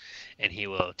hand, and he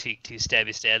will take two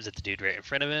stabby stabs at the dude right in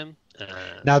front of him.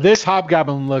 Now this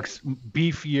hobgoblin looks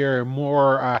beefier,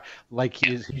 more like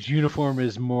his uniform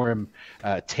is more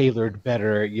tailored,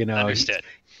 better. You know, Understood.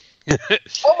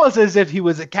 almost as if he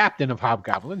was a captain of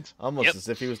hobgoblins. Almost Yep. as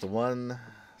if he was the one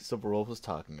Silver Wolf was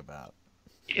talking about.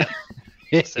 Yep.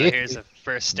 So here's the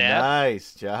first stab.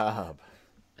 Nice job.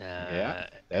 Yeah, and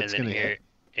that's then gonna here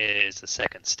is the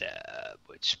second stab,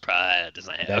 which which probably does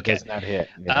not hit. That Okay. does not hit.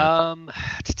 Yeah.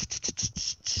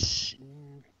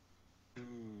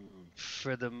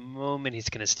 For the moment, he's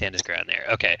going to stand his ground there.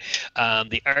 Okay.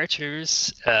 The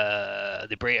archers,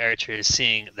 the Bray archers,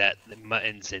 seeing that the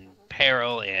Mutton's in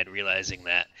peril and realizing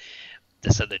that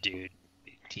this other dude,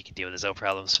 he can deal with his own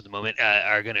problems for the moment,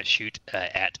 are going to shoot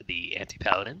at the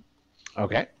anti-paladin.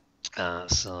 Okay.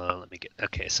 So let me get.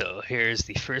 Okay, so here's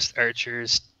the first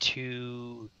archer's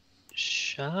 2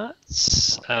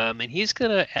 shots. And he's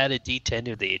going to add a d10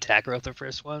 to the attack roll of the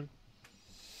first one.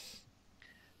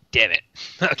 Damn it.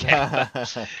 Okay.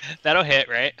 That'll hit,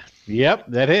 right? Yep,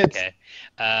 that hits. Okay.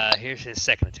 Here's his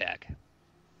second attack.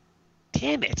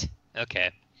 Damn it.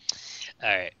 Okay. All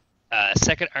right.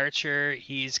 Second archer,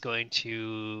 he's going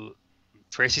to...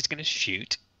 First, he's going to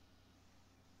shoot.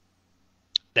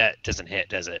 That doesn't hit,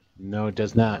 does it? No, it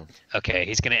does not. Okay,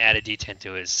 he's going to add a d10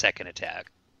 to his second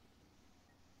attack.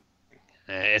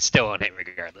 It still won't hit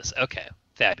regardless. Okay,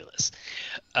 fabulous.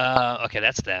 Okay,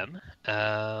 that's them.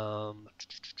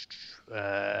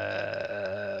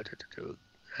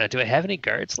 Do I have any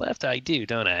guards left? I do,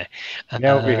 don't I?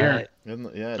 Yeah, over here.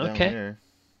 Yeah, down Okay. here.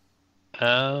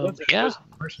 Yeah.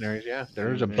 Mercenaries, yeah.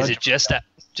 There's a Is Is bunch. it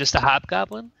just a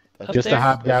hobgoblin? up Just a there?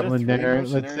 hobgoblin There's there.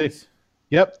 just Let's three see. mercenaries.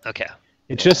 Yep. Okay.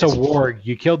 It's just a warg.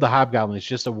 You killed the hobgoblin. It's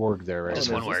just a warg there, right? Just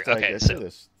there's one word. like- Okay, I so- see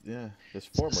this. Yeah, there's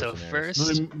 4 So mercenaries.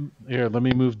 first, Let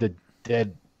me move the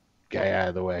dead guy out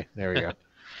of the way. There we go.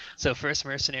 first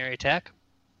mercenary attack.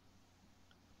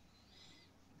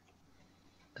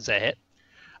 Does that hit?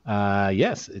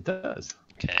 Yes, it does.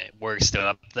 Okay. Warg's still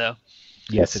up though.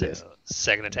 Yes, it is. So,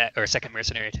 second attack or second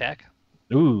mercenary attack.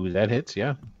 Ooh, that hits.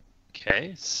 Yeah.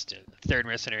 Okay. Third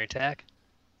mercenary attack.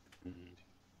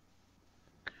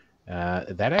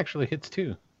 That actually hits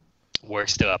too.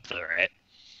 Warg's still up though, right?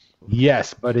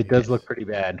 Yes, but it does look pretty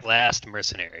bad. Last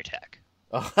mercenary attack.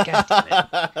 Oh. God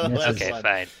damn Yes, Okay, Last one.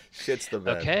 fine. Shit's the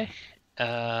bed. Okay.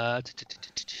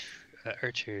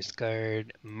 Archer's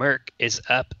guard. Merc is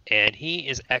up, and he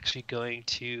is actually going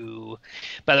to.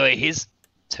 By the way, his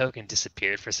token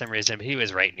disappeared for some reason, but he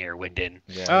was right near Winden.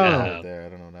 Yeah, Oh. right there. I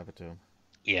don't know what happened to him.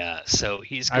 Yeah, so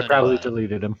he's I going probably to.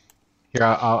 deleted him. Here,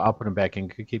 I'll put him back in.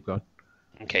 Keep going.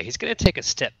 Okay, he's going to take a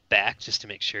step back just to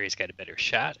make sure he's got a better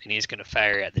shot, and he's going to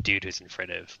fire at the dude who's in front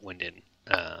of Winden.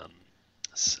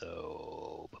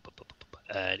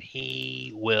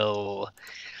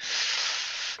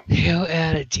 And he'll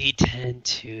add a d10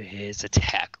 to his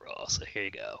attack roll. So here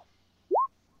you go.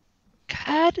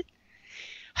 God.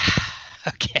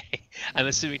 Okay, I'm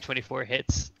assuming 24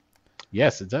 hits.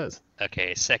 Yes, it does.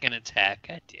 Okay, second attack.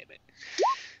 God damn it.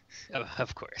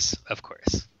 Of course.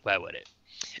 Why would it?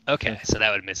 Okay, so that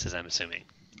would miss, as I'm assuming.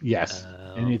 Yes,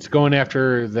 and it's going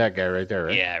after that guy right there,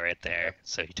 right? Yeah, right there.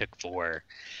 So he took 4.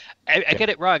 I get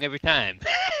it wrong every time.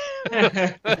 Every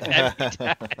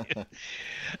time.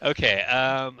 Okay,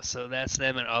 so that's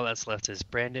them, and all that's left is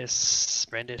Brandish.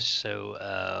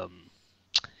 So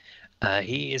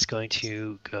he is going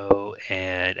to go,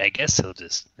 and I guess he'll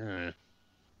just.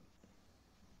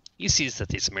 He sees that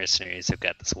these mercenaries have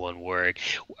got this one warg.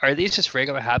 Are these just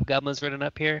regular hobgoblins running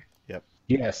up here?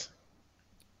 Yes.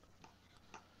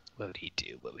 What would he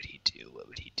do?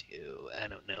 I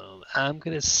don't know. I'm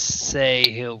going to say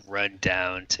he'll run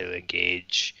down to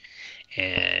engage,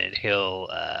 and he'll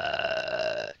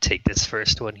take this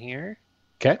first one here.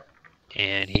 Okay.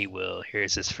 And he will.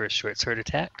 Here's his first short sword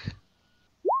attack.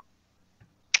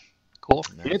 Cool.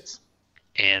 Hits.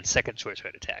 And second short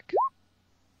sword attack.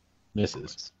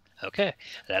 Misses. Okay.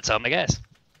 That's all my guys.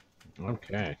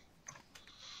 Okay.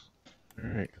 All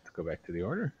right. Let's go back to the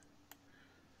order.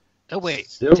 Oh, wait.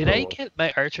 Silver. Did I get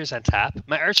my archers on top?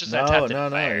 My archers on No, top didn't no,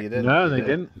 fire. you didn't. No, You they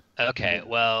didn't. Okay.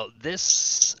 Well,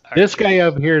 this This archer- guy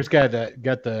up here's got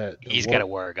the He's got a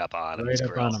warg up on him. right this up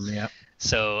grill. on him. Yeah.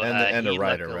 So And a he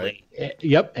rider, luckily-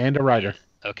 Yep, and a rider.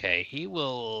 Okay, he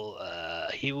will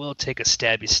take a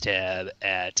stabby stab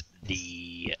at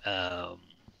the he'll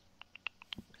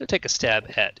take a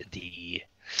stab at the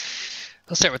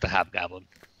I'll start with the hobgoblin.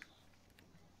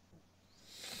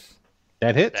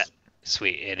 That hits. That-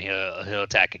 Sweet, and he'll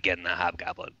attack again the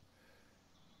hobgoblin.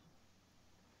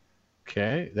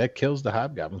 Okay, that kills the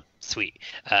hobgoblin. Sweet.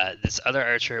 This other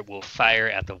archer will fire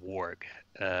at the warg.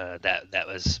 That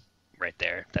was right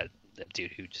there. That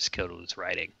dude who just killed was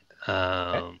riding.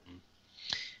 I've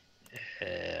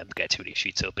got too many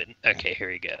sheets open. Okay, here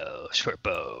we go. Short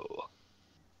bow.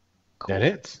 Cool. That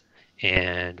hits.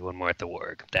 And one more at the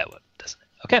warg. That one doesn't.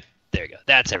 Okay, there we go.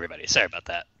 That's everybody. Sorry about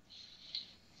that.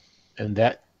 And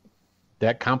that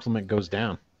compliment goes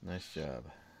down. Nice job.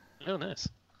 Oh, nice.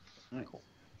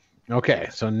 Okay,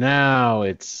 so now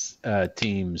it's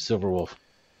Team Silverwolf.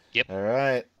 Yep. All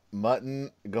right.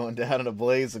 Mutton going down in a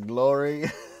blaze of glory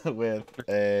with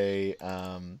a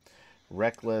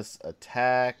reckless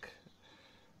attack.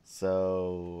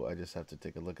 So I just have to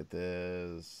take a look at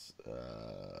this.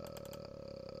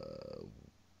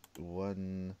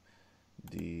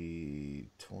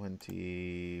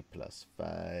 1d20 plus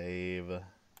 5.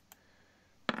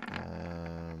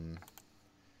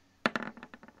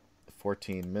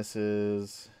 14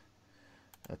 misses.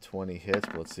 A 20 hits,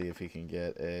 but let's see if he can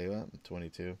get a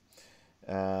 22.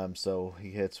 So he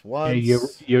hits once.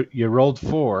 You rolled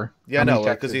 4. Yeah, no,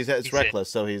 because it's reckless,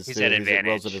 so he's at advantage.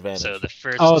 Rolls at advantage. advantage. So the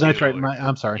first. Oh, that's two right. were-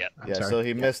 I'm sorry. Yep. I'm Yeah, sorry. so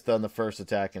he missed on the first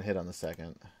attack and hit on the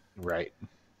second. Right.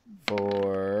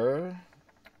 For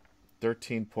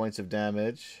 13 points of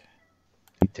damage.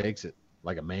 He takes it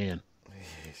like a man.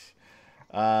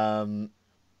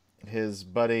 His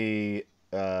buddy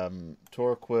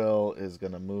Torquil is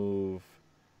going to move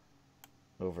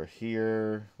over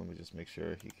here. Let me just make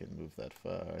sure he can move that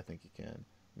far. I think he can.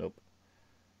 Nope.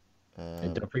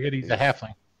 And don't forget he's a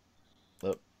halfling.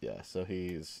 Oh, yeah, so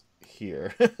he's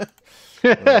here. Let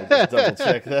me just double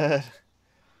check that.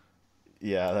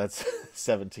 Yeah, that's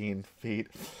 17 feet.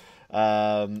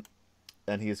 And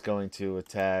he's going to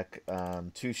attack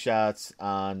 2 shots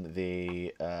on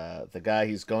the guy.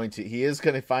 He is going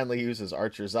to finally use his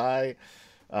Archer's Eye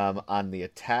on the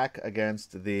attack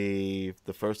against the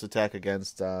first attack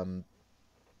against what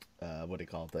do you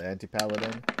call it, the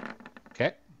anti-paladin.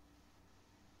 Okay.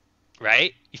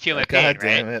 Right? You feel my God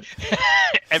pain, damn right? it.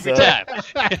 Every So- time.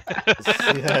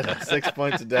 Yeah, 6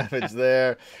 points of damage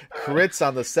there. Crits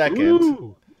on the second.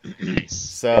 Ooh. Nice.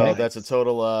 So that's a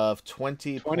total of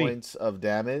 20 points of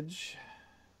damage.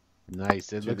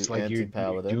 Nice. It To looks the like you're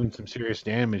anti-paladin. doing some serious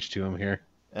damage to him here.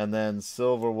 And then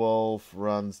Silverwolf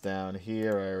runs down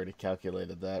here. I already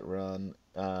calculated that run.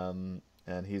 And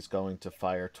he's going to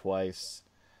fire twice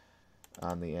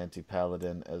on the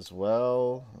anti-paladin as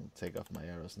well. I'll take off my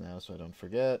arrows now so I don't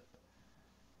forget.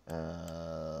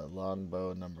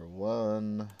 Longbow number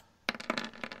 1.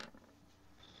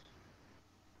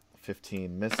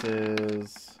 15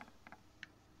 misses.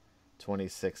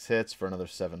 26 hits for another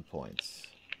 7 points.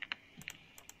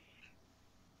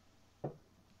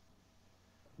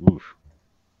 Oof.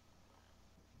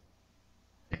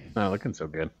 Not looking so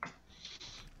good.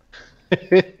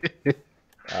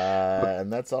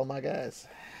 And that's all my guys.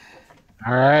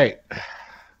 All right.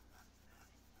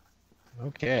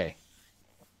 Okay.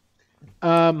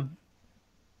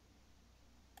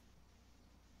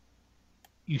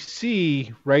 You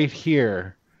see right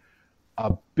here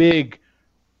a big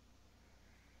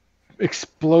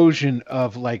explosion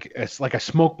of it's like a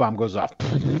smoke bomb goes off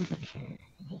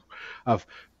of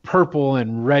purple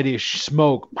and reddish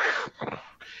smoke,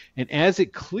 and as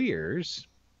it clears,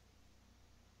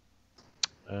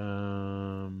 let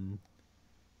me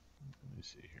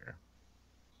see here.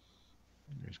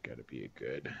 There's got to be a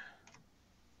good.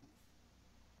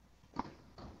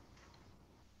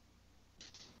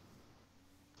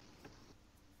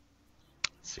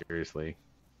 Seriously,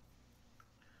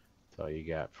 that's all you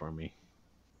got for me.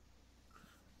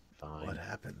 Fine. What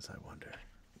happens, I wonder?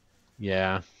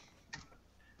 Yeah.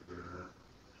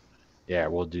 Yeah,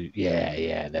 we'll do.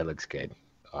 Yeah, that looks good.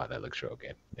 Oh, that looks real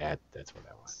good. That's what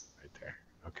I want right there.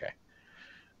 Okay.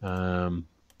 Well,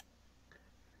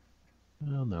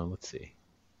 no, let's see.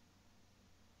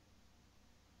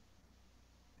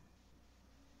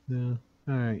 No.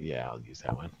 All right. Yeah, I'll use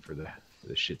that one for the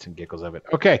shits and giggles of it.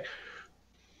 Okay.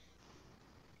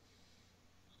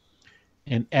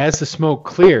 And as the smoke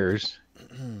clears,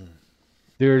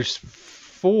 there's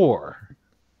 4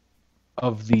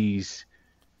 of these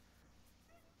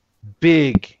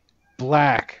big,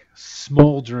 black,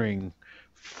 smoldering,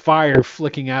 fire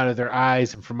flicking out of their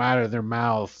eyes and from out of their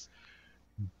mouths,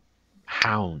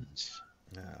 hounds.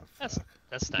 Oh, That's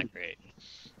not great.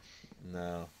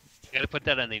 no. You got to put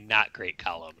that on the not great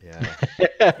column.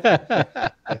 Yeah.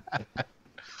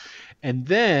 And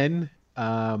then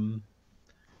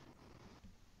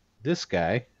this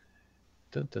guy,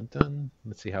 dun dun dun.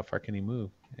 Let's see how far can he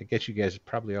move. I guess you guys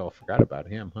probably all forgot about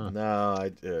him, huh? No, I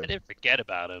didn't forget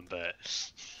about him, but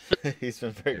he's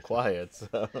been very quiet.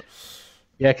 So.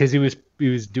 Yeah, because he was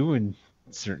doing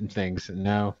certain things, and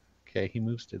now he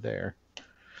moves to there.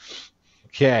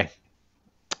 Okay,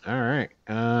 all right.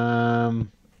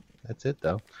 That's it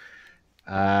though.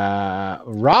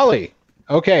 Raleigh.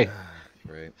 Okay.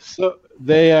 Great. So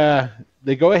they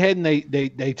go ahead and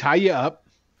they tie you up.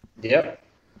 Yep.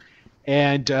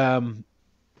 And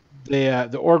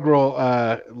the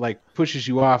Orgrel like pushes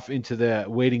you off into the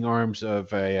waiting arms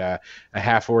of a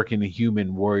half orc and a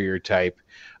human warrior type.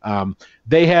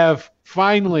 They have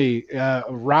finally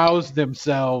roused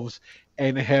themselves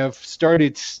and have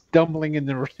started stumbling in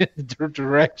the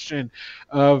direction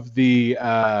of the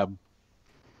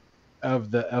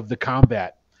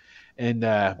combat. And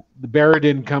the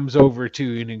Baradin comes over to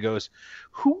you and goes,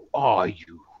 "Who are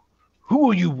you? Who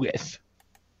are you with?"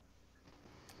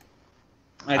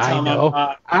 I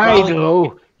know. I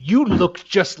know. You look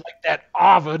just like that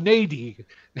Arvanadi.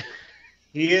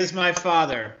 He is my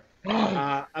father.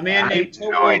 A man named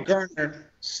Tobor Gurner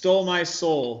stole my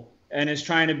soul and is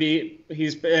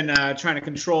he's been trying to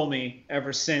control me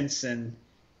ever since. And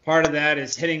part of that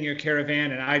is hitting your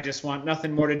caravan, and I just want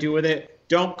nothing more to do with it.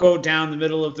 Don't go down the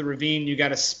middle of the ravine. You got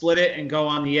to split it and go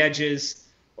on the edges,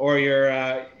 or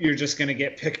you're just going to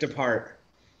get picked apart.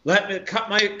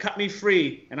 Cut me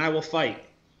free, and I will fight.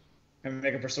 Can I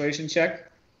make a persuasion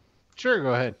check? Sure,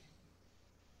 go ahead.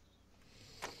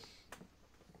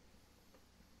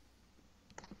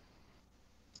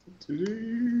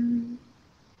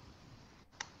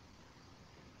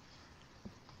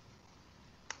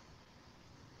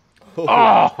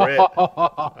 Oh, crit.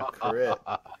 A crit.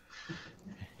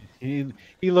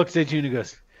 He looks at you and he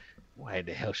goes, "Why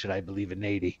the hell should I believe in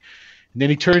 80?" And then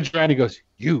he turns around and he goes,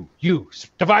 You,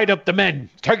 divide up the men,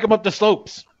 take them up the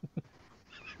slopes."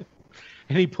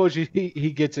 And he pushes,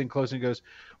 he gets in close and goes,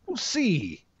 "We'll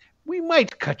see. We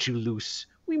might cut you loose.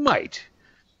 We might."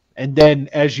 And then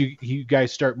as you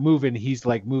guys start moving, he's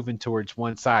like moving towards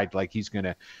one side, like you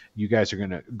guys are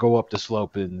gonna go up the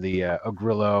slope in the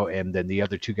Ogrillo, and then the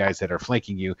other two guys that are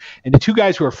flanking you. And the two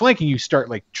guys who are flanking you start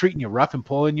like treating you rough and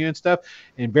pulling you and stuff.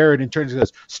 And Baradin turns and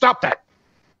goes, "Stop that!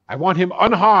 I want him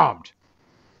unharmed."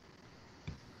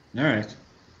 All right.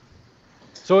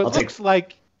 So it looks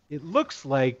like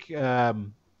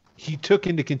he took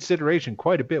into consideration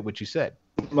quite a bit what you said.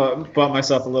 Bought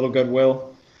myself a little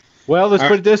goodwill. Well, let's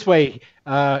put it this way: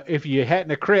 if you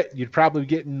hadn't a crit, you'd probably be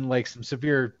getting like some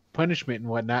severe punishment and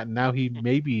whatnot. And now he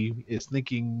maybe is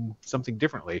thinking something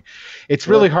differently. It's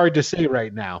really hard to say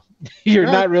right now. You're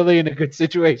not really in a good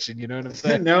situation. You know what I'm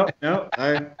saying? No,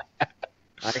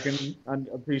 I can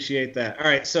appreciate that. All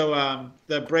right, so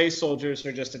the Bray soldiers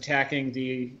are just attacking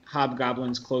the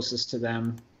hobgoblins closest to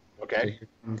them. Okay.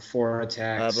 4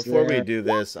 attacks. Before we do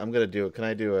this, can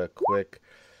I do a quick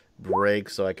break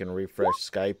so I can refresh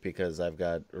Skype, because I've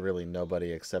got really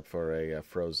nobody except for a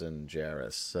frozen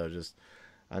Jarrus. So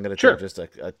I'm going to take just a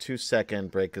 2-second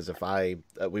break, because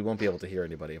we won't be able to hear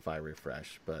anybody if I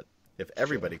refresh, but if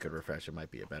everybody could refresh, it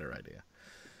might be a better idea.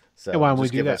 So why don't we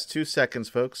just do give that? us 2 seconds,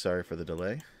 folks. Sorry for the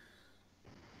delay.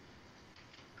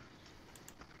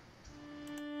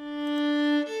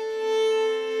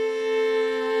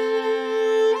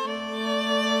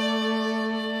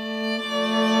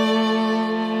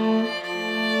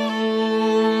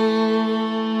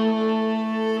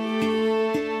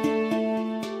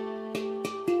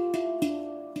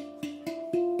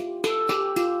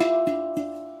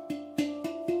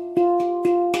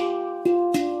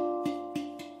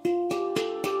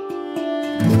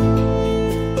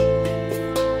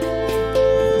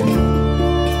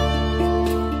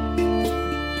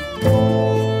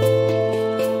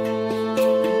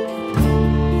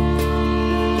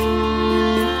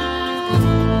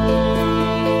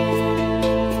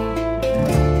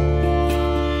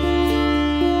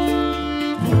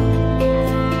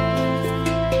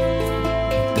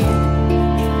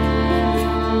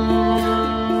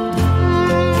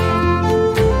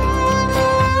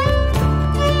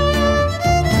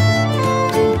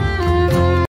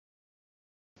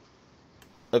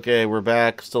 Okay, we're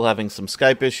back. Still having some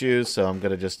Skype issues, so I'm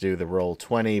going to just do the roll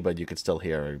 20, but you can still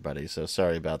hear everybody. So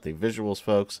sorry about the visuals,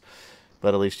 folks,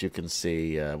 but at least you can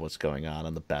see what's going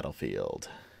on the battlefield.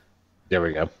 There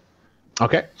we go.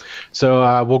 Okay,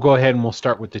 so we'll go ahead and we'll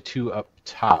start with the two up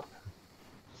top.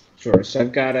 Sure, so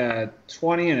I've got a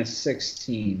 20 and a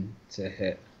 16 to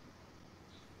hit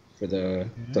for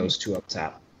those two up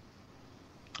top.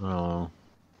 Oh.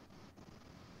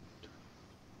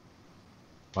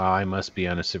 Wow, I must be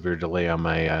on a severe delay on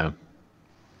my.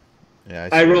 Yeah,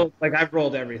 I've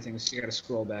rolled everything, so you got to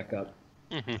scroll back up.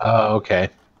 Oh, okay.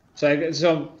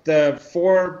 So the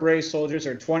 4 Bray soldiers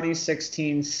are 20,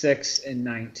 16, 6, and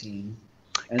 19.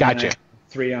 And gotcha. then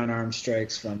 3 unarmed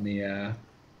strikes from the.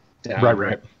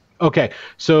 Right. Okay,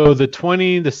 so the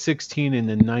 20, the 16, and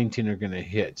the 19 are going to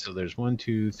hit. So there's 1,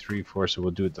 2, 3, 4. So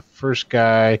we'll do it the first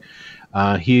guy.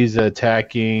 He's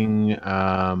attacking.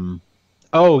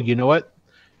 Oh, you know what?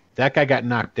 That guy got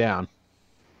knocked down.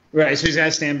 Right, so he's got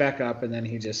to stand back up, and then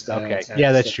he just... Okay, attacks.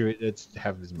 yeah, that's true. It's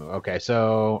have his move. Okay,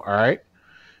 so, all right.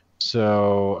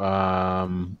 So,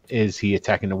 is he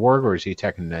attacking the warg or is he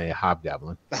attacking the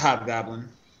hobgoblin? The hobgoblin.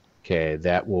 Okay,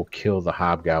 that will kill the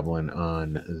hobgoblin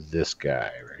on this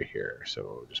guy right here. So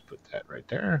we'll just put that right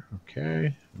there.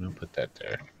 Okay, and I'll put that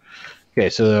there. Okay,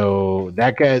 so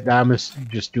that guy, I'm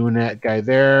just doing that guy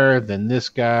there. Then this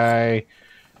guy.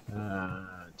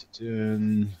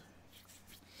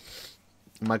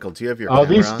 Michael, do you have your Oh,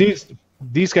 camera on?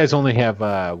 these guys only have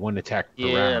one attack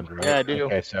per round, right? Yeah, I do.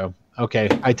 Okay,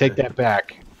 I take that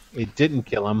back. It didn't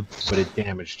kill him, but it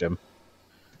damaged him.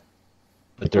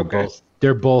 But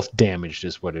they're both damaged,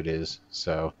 is what it is.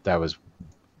 So that was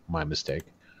my mistake.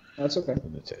 That's okay.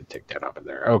 Let's take that off of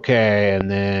there. Okay, and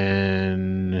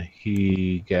then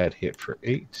he got hit for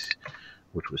 8,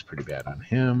 which was pretty bad on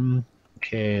him.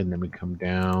 Okay, and then we come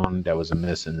down. That was a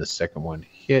miss, and the second one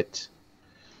hit.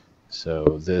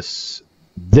 So this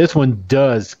one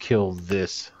does kill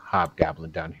this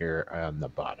hobgoblin down here on the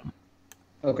bottom.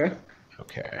 Okay.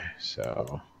 Okay,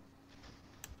 so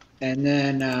And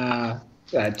then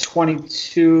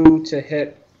 22 to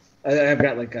hit. I've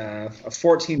got like a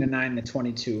 14 to 9 to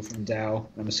 22 from Dow.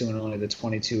 I'm assuming only the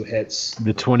 22 hits.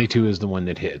 the 22 is the one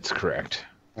that hits, correct?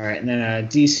 All right, and then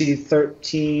DC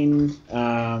 13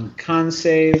 con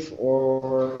save,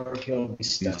 or he'll be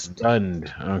stunned.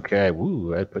 Stunned. Okay,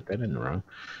 woo, I put that in the wrong.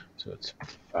 So it's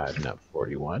 5, not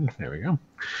 41. There we go.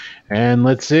 And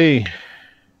let's see.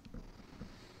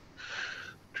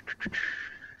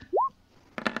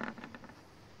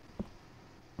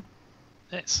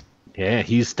 Nice. Yeah,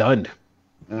 he's stunned.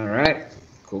 All right,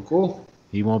 cool.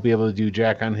 He won't be able to do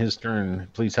jack on his turn.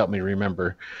 Please help me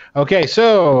remember. Okay,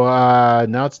 so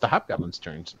now it's the hobgoblin's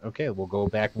turn. Okay, we'll go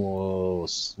back and we'll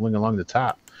swing along the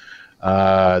top.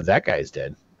 That guy's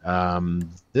dead.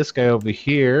 This guy over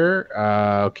here.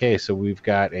 Okay, so we've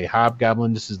got a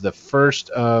hobgoblin. This is the first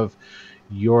of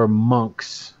your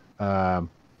monks. There.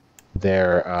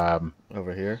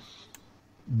 Over here.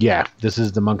 Yeah, this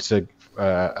is the monks for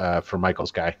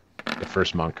Michael's guy, the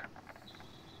first monk.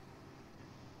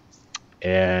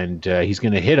 And he's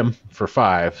going to hit him for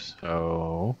 5.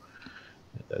 So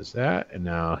it does that. And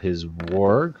now his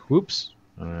warg. Whoops.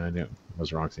 I was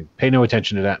the wrong thing. Pay no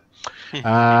attention to that.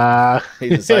 He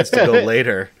decides to go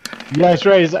later. Yeah, that's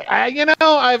right. He's like,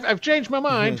 I've changed my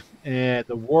mind. And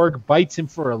the warg bites him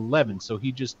for 11. So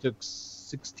he just took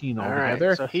 16 All altogether.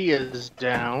 right, so he is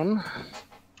down.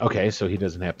 Okay, so he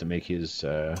doesn't have to make his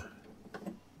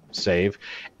save.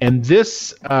 And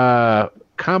this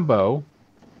combo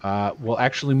will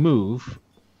actually move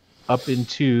up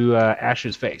into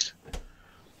Ash's face.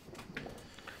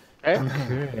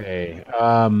 Okay.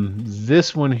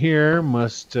 This one here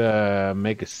must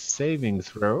make a saving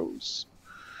throws.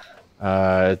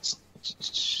 There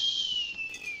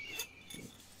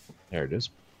it is.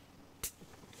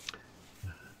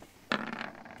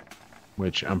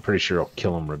 Which I'm pretty sure will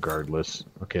kill him regardless.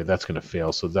 Okay, that's going to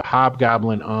fail. So the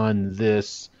hobgoblin on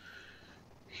this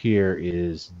here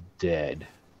is dead.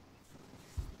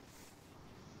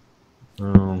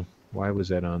 Why was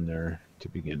that on there to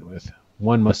begin with?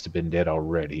 One must have been dead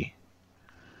already.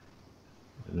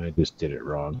 And I just did it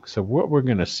wrong. So what we're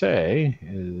going to say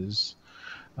is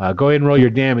go ahead and roll your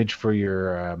damage for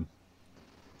your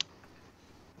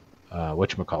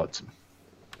whatchamacallit.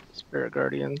 Spirit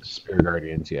Guardians. Spirit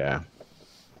Guardians, yeah.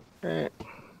 Okay.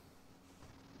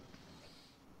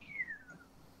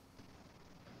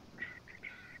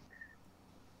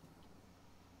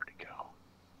 Where'd he go?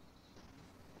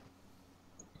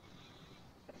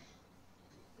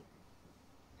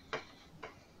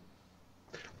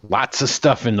 Lots of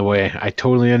stuff in the way. I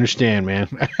totally understand, man.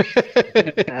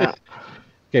 Yeah.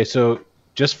 Okay, so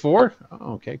just 4?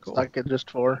 Oh, okay, cool. Stuck at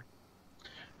just 4.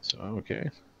 So,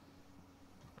 okay.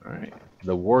 All right.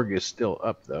 The warg is still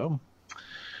up, though.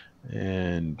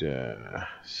 And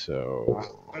so...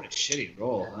 What a shitty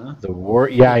roll, huh? The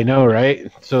warg... Yeah, I know,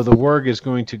 right? So the warg is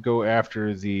going to go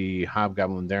after the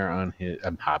hobgoblin there on his...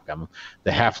 hobgoblin. The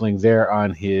halfling there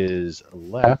on his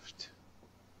left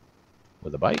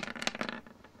with a bite.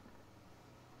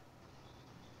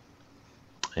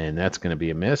 And that's going to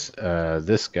be a miss.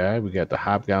 This guy, we got the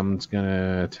hobgoblin's going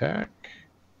to attack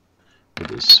with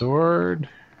his sword.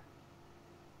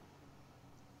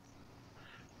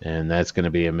 And that's going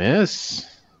to be a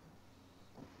miss.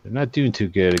 They're not doing too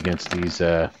good against these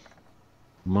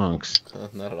monks.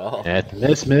 Not at all.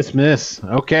 Miss.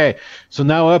 Okay, so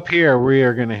now up here we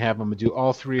are going to have them do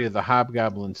all 3 of the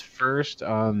hobgoblins first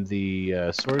on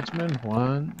the swordsman.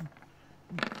 1,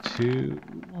 2,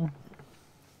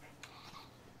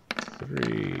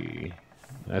 3.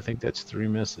 I think that's 3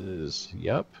 misses.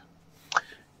 Yep.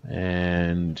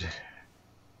 And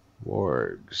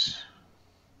wargs.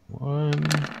 1,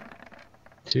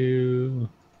 2,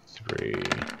 3.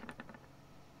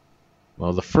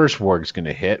 Well, the first warg's going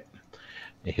to hit.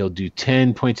 He'll do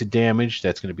 10 points of damage.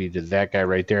 That's going to be to that guy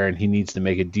right there, and he needs to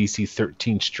make a DC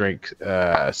 13 strength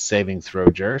saving throw,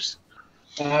 Jers.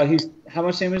 He's how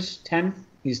much damage? 10?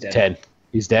 He's dead. 10.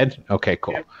 He's dead? Okay,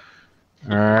 cool. Yep.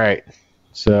 All right.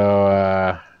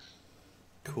 So,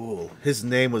 Cool. His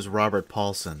name was Robert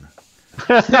Paulson.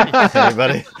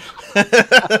 Anybody?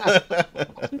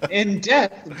 In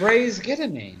death, Brays get a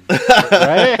name.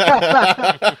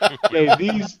 right?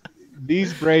 Okay,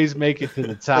 these Brays make it to the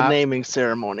The top. naming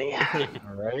ceremony.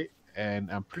 All right.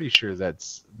 And I'm pretty sure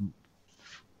that's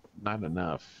not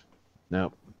enough.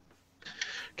 Nope.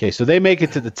 Okay, so they make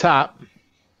it to the top.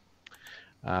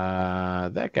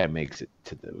 That guy makes it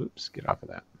to the... Oops, get off of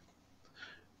that.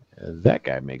 That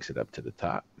guy makes it up to the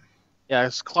top. Yeah,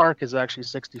 Clark is actually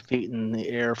 60 feet in the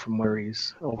air from where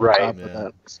he's over Right. top Yeah. of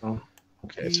that. So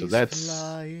Okay, so He's that's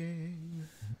flying.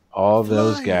 all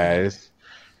those flying. guys.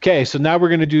 Okay, so now we're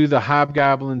going to do the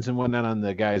hobgoblins and whatnot on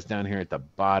the guys down here at the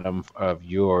bottom of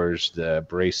yours, the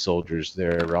brace soldiers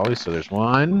there, Raleigh. So there's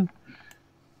 1,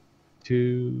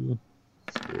 2,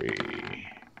 3.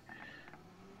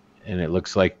 And it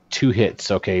looks like 2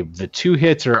 hits. Okay, the 2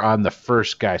 hits are on the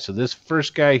first guy. So this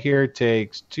first guy here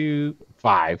takes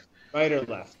 5. Right or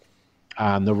left?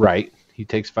 On the right, he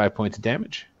takes 5 points of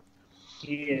damage.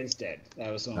 He is dead.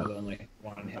 That was only the only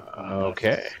one hit point left.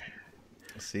 Okay.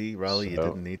 See, Raleigh, you So-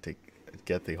 didn't need to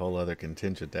get the whole other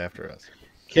contingent after us.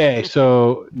 Okay,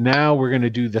 so now we're going to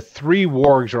do the 3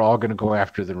 wargs are all going to go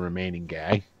after the remaining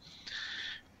guy.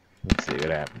 Let's see what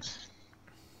happens.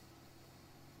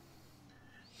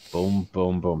 Boom,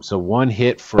 boom, boom. So 1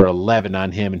 hit for 11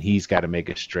 on him, and he's got to make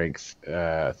a strength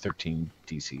 13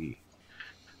 DC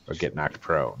or get knocked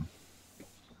prone.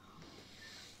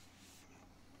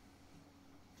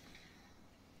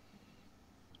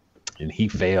 And he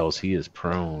fails. He is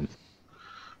prone.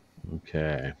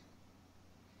 Okay.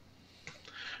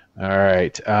 All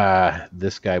right.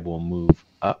 This guy will move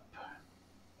up.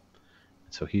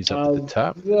 So he's up at the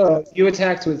top. You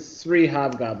attacked with 3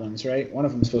 hobgoblins, right? One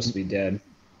of them's supposed to be dead.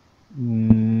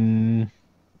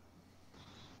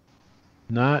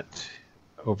 Not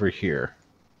over here.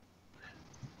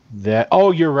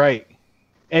 Oh, you're right.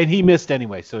 And he missed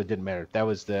anyway, so it didn't matter. That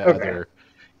was the Okay. other.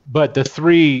 But the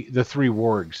three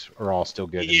wargs are all still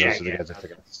good. And Yeah, those are the yeah. guys that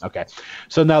took it. Okay.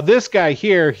 So now this guy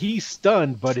here, he's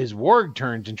stunned, but his warg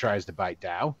turns and tries to bite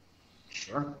Dow.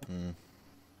 Sure.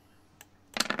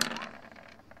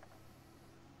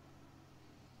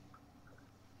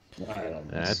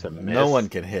 That's a miss. No one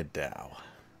can hit Dow.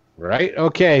 Right?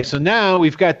 Okay, so now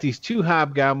we've got these 2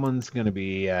 hobgoblins going to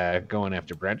be going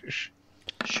after Brandish.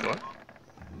 Sure.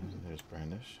 There's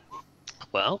Brandish.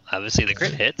 Well, obviously the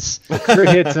crit hits. Crit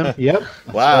hits him. Yep.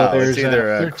 Wow, So it's there's,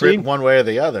 either a 13. crit one way or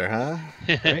the other, huh?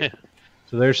 Right?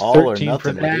 So there's All 13 or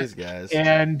for nothing with that. these guys.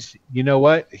 And you know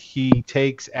what? He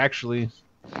takes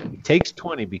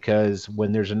 20 because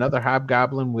when there's another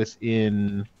hobgoblin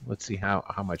within, let's see how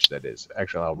much that is.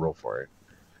 Actually, I'll roll for it.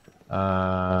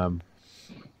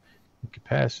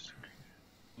 Capacity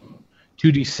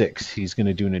 2d6. He's going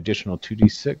to do an additional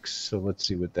 2d6. So let's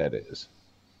see what that is.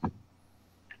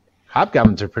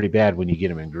 Hobgoblins are pretty bad when you get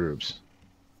them in groups.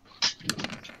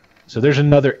 So there's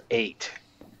another 8.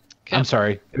 Okay. I'm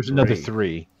sorry. There's another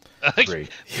 3. 3.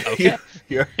 Okay.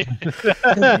 You're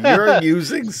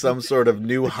using some sort of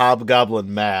new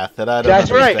hobgoblin math that I don't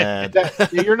That's understand.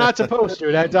 right. You're not supposed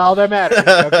to. That's all that matters.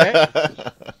 Okay.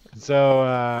 So,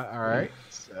 all right.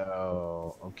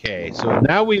 So, okay. So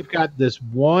now we've got this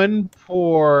 1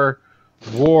 poor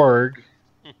warg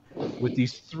with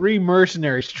these 3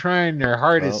 mercenaries trying their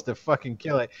hardest to fucking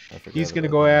kill it. I forgot He's going to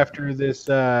about go that. after this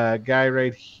guy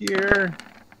right here.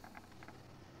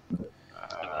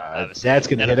 Obviously. That's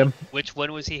going to hit him. Which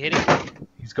one was he hitting?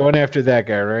 He's going after that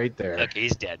guy right there. Okay,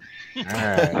 he's dead. All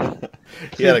right.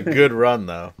 He had a good run,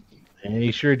 though. And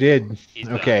he sure did. He's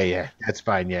Okay, yeah, that's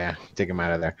fine. Yeah, take him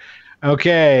out of there.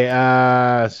 Okay,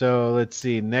 so let's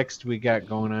see. Next we got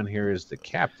going on here is the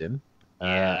captain.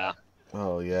 Yeah.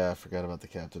 Oh, yeah, I forgot about the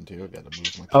captain, too. I got to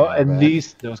move my Oh, camera and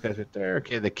back. those guys right there.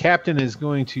 Okay, the captain is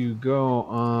going to go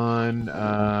on.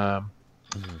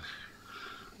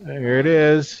 There it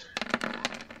is.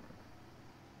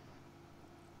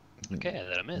 Okay,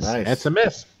 that I missed. Nice. That's a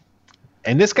miss.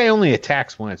 And this guy only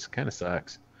attacks once. Kind of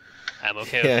sucks. I'm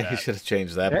okay Yeah, with you that. should have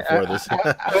changed that before this.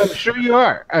 I'm sure you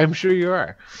are. I'm sure you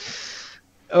are.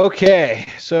 Okay,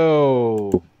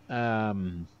 so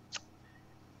bad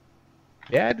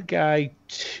guy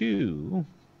 2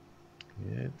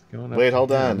 Yeah, it's going up. Wait,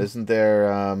 hold again. on. Isn't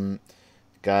there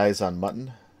guys on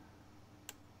mutton?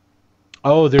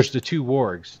 Oh, there's the two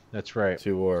wargs. That's right.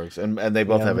 Two wargs, and they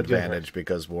both Yeah, have let me get advantage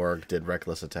because warg did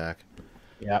reckless attack.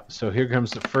 Yeah. So here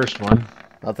comes the first one.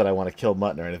 Not that I want to kill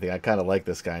mutton or anything. I kind of like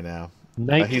this guy now.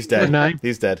 19 He's for dead. 9.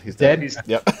 He's dead. He's Dead? dead.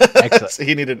 Yep. Excellent.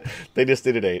 He needed. They just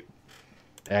needed 8.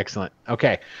 Excellent.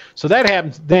 Okay, so that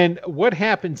happens. Then what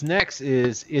happens next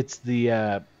is it's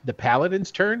the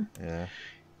paladin's turn. Yeah.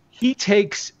 He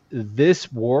takes this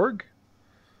warg.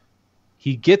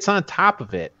 He gets on top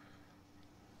of it,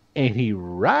 and he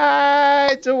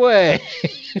rides away.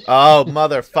 Oh,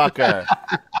 motherfucker!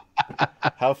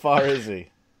 How far is he?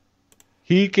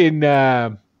 He can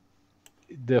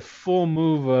the full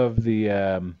move of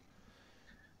the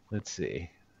let's see,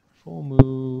 full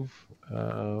move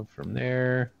from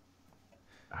there.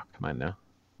 Oh, come on now.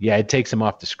 Yeah, it takes him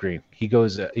off the screen. He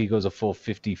goes a full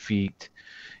 50 feet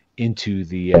into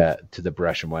the to the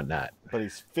brush and whatnot. But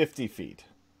he's 50 feet.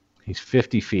 He's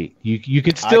 50 feet. You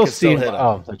can still see him. hit him.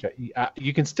 Oh, that's right.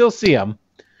 You can still see him.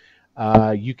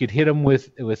 You could hit him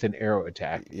with an arrow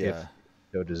attack if Yeah.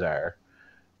 so desire.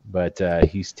 But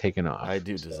he's taken off. I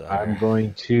do So desire. I'm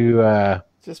going to.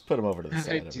 Just put him over to the I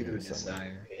side. of do you somewhere.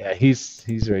 desire. Yeah,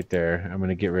 he's right there. I'm going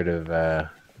to get rid of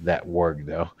that warg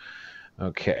though.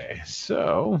 Okay,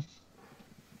 so.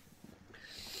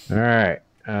 All right,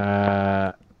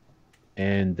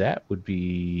 and that would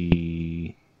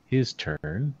be his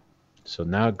turn. So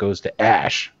now it goes to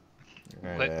Ash.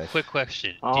 All right, Ash. Quick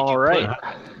question. All right.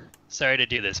 Sorry to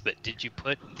do this, but did you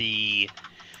put the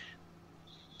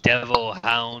devil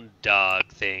hound dog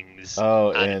things Oh,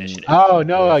 on and initiative? Oh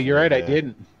no, you're right. I Yeah.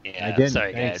 didn't. Yeah, I didn't.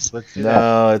 sorry Thanks. guys. Let's do that.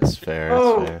 No, it's fair. It's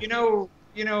Oh, fair.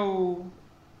 you know,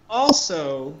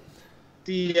 also,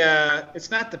 the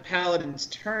it's not the paladin's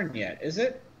turn yet, is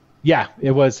it? Yeah,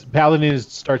 it was. Paladin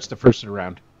starts the first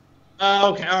round.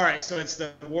 Oh, okay, all right. So it's the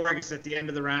wargs at the end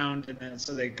of the round, and then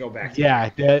so they go back.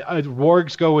 Yeah, the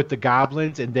wargs go with the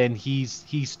goblins, and then he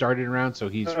started around, so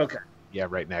he's Okay.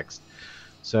 right next.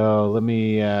 So let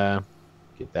me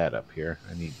get that up here.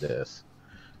 I need this.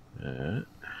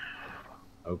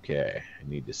 Okay, I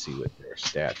need to see what their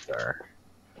stats are.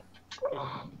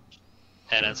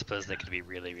 And I suppose they could be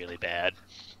really, really bad.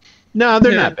 No,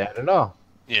 they're Yeah. not bad at all.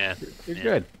 Yeah. They're Yeah.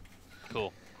 good.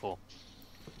 Cool.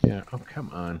 Yeah. Oh, come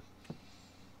on.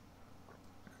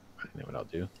 I know what I'll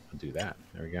do. I'll do that.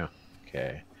 There we go.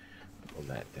 Okay. Pull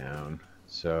that down.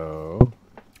 So,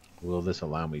 will this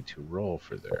allow me to roll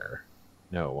for their...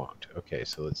 No, it won't. Okay,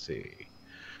 so let's see.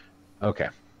 Okay.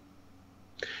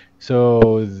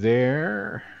 So,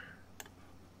 there...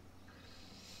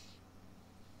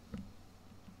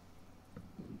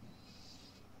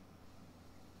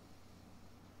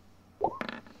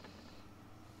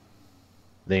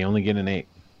 They only get an 8.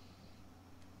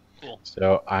 Cool.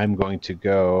 So I'm going to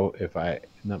go, if I'm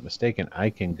not mistaken, I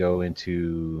can go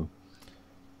into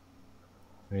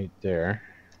right there.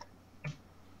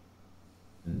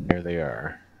 And there they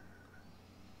are.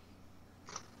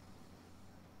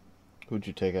 Who'd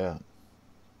you take out?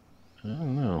 I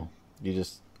don't know.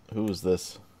 Who was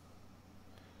this?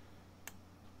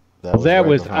 That right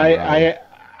was behind Ryan.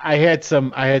 I had some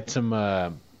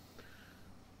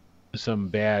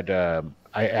bad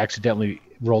I accidentally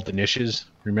rolled initiatives,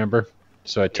 remember?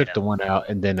 So I took Yeah. the one out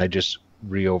and then I just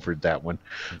re-overed that one.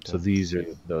 So Okay. these are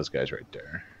those guys right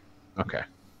there. Okay.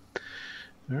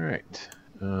 All right.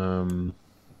 All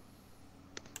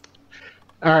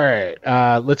right.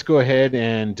 Let's go ahead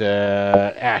and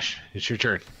Ash, it's your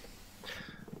turn.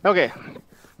 Okay.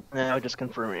 Now just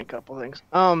confirming a couple things.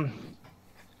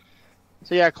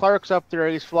 So yeah, Clark's up there.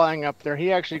 He's flying up there.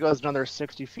 He actually goes another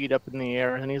 60 feet up in the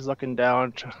air, and he's looking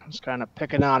down, just kind of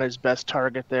picking out his best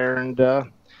target there, and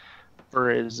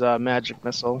for his magic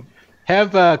missile.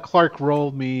 Have Clark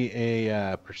roll me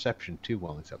a perception too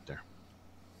while he's up there.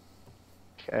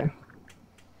 Okay.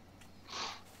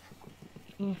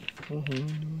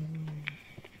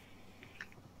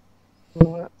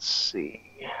 Let's see.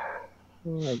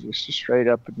 Just straight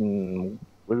up,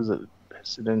 what is it?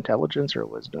 Is it intelligence or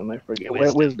wisdom? I forget.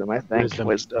 Wisdom, I think.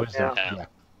 Wisdom. Yeah. Yeah.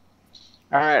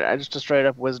 All right, I just a straight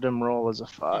up wisdom roll as a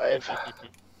 5.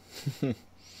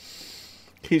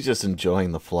 He's just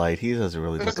enjoying the flight. He doesn't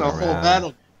really That's look a whole around.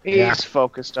 battle. He's Yeah.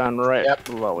 focused on right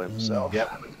below himself.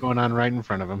 Yep. What's going on right in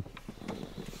front of him?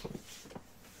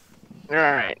 All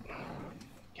right.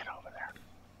 Get over there.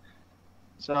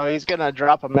 So he's gonna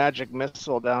drop a magic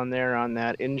missile down there on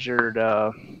that injured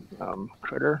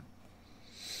critter.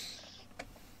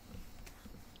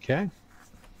 Okay.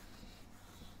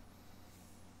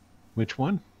 Which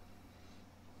one?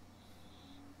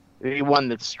 The one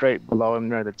that's straight below him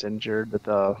there that's injured. This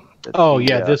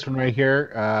one right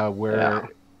here.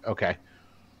 Okay.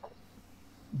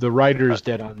 The rider's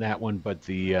dead on that one, but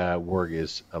the warg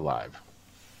is alive.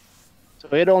 So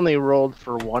it only rolled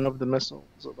for one of the missiles.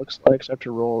 It looks like, so I have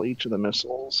to roll each of the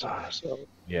missiles. So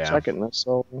second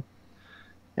missile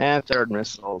and third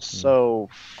missile. So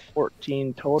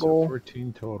 14 total.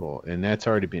 14 total, and that's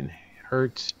already been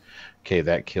hurt. Okay,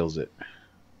 that kills it.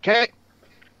 Okay,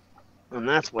 and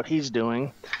that's what he's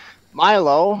doing.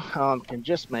 Milo can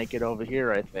just make it over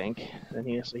here, I think. And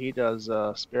he does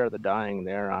spare the dying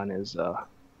there on his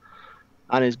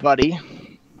buddy.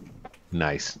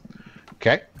 Nice.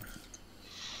 Okay.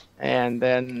 And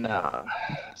then,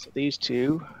 so these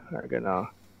two are gonna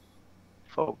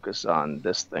focus on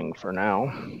this thing for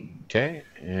now. Okay,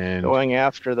 and going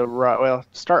after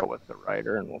start with the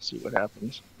rider, and we'll see what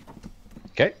happens.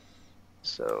 Okay.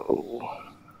 So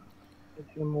get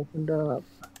him opened up.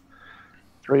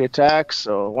 3 attacks,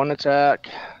 so 1 attack,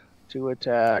 2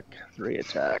 attack, 3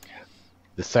 attack.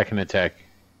 The second attack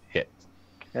hit.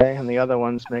 Okay, and the other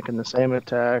one's making the same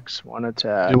attacks, 1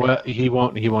 attack. Well, he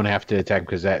won't have to attack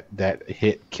because that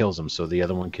hit kills him. So the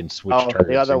other one can switch targets.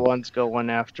 The other one's going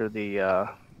after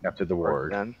the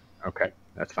ward. Then. Okay,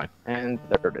 that's fine. And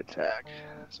third attack,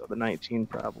 so the 19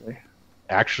 probably.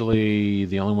 Actually,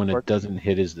 the only one that doesn't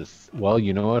hit is the. Well,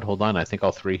 you know what? Hold on. I think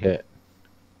all 3 hit.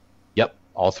 Yep,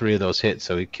 all 3 of those hit,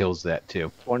 so he kills that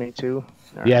too. 22.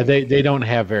 Yeah, they don't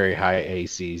have very high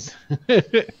ACs.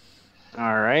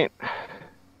 All right.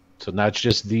 So now it's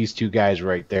just these 2 guys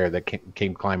right there that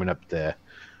came climbing up the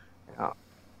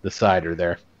cider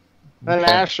there. And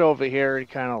Ash over here, he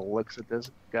kind of looks at this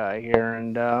guy here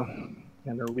and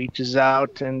kind of reaches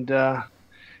out and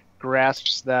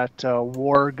grasps that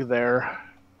warg there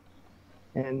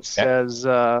and says,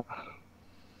 "You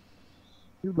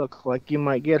look like you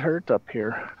might get hurt up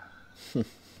here."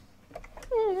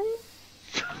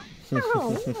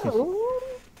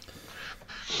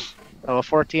 Oh,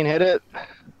 14 hit it?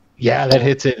 Yeah, that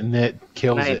hits it and that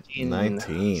kills 19. it.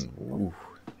 19. Ooh.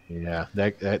 Yeah,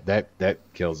 that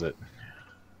kills it.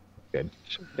 Good.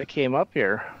 It came up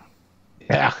here.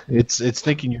 Yeah, it's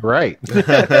thinking you're right.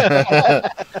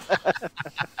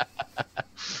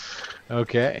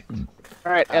 Okay.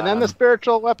 All right, and then the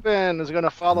spiritual weapon is going to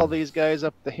follow these guys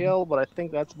up the hill, but I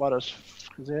think that's about as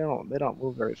because they don't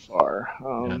move very far.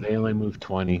 Yeah, they only move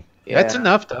 20. Yeah. That's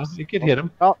enough, though. You could hit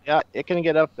them. Oh, yeah, it can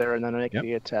get up there and then make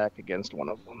the attack against one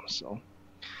of them.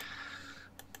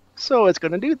 So it's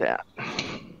going to do that.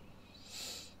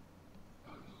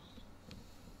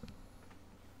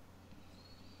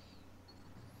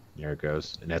 There it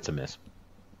goes, and that's a miss.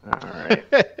 All right.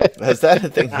 Has that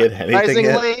thing hit anything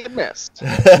Surprisingly missed.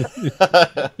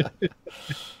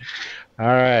 All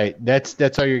right,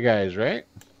 that's all your guys, right?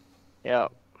 Yeah.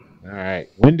 All right,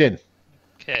 Wyndon.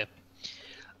 Okay.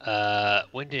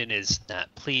 Wyndon is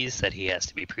not pleased that he has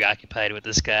to be preoccupied with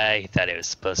this guy. He thought it was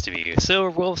supposed to be a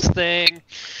Silverwolf's thing.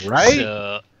 Right?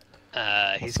 So,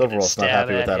 he's Silverwolf's not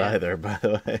happy with that him. either, by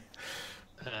the way.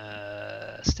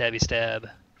 Stabby stab.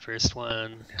 First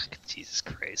one. Jesus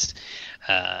Christ.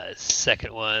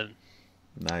 Second one.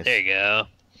 Nice. There you go.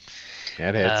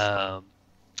 That hits.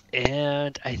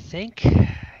 And I think...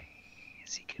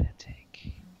 Is he going to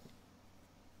take...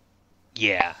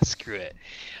 Yeah, screw it.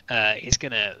 He's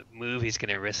going to move. He's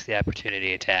going to risk the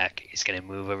opportunity attack. He's going to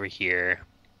move over here.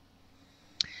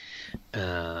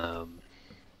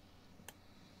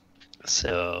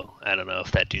 So, I don't know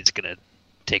if that dude's going to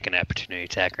take an opportunity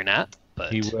attack or not.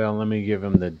 But... He will. Let me give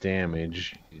him the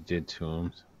damage you did to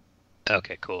him.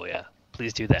 Okay, cool, yeah.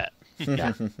 Please do that.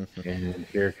 Yeah. And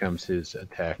here comes his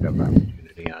attack of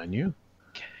opportunity on you.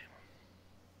 Okay.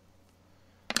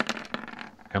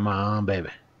 Come on, baby.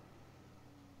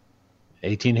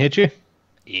 18 hit you?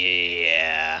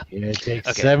 Yeah. Yeah, it takes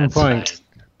Okay, 7 that's points.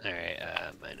 fine. All right,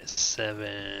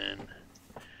 -7.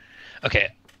 Okay.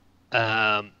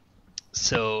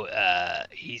 So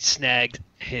he snagged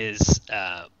his.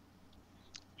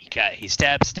 He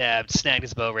stabbed, snagged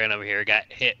his bow, ran over here, got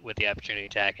hit with the opportunity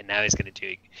attack, and now he's going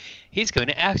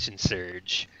to action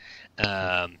surge,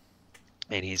 and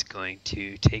he's going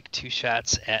to take 2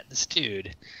 shots at this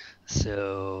dude.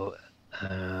 So,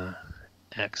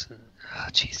 action. Oh,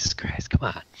 Jesus Christ!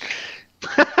 Come on.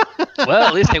 Well,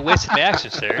 at least I wasted my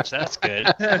action surge. That's good.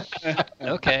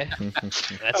 Okay.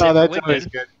 That's always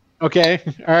good. Okay.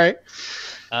 All right.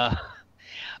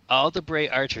 All the Bray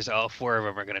archers, all 4 of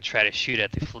them, are going to try to shoot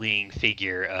at the fleeing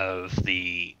figure of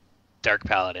the Dark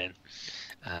Paladin.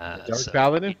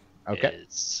 Paladin? Okay.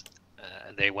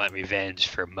 They want revenge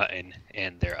for Mutton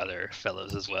and their other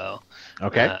fellows as well.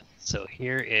 Okay. So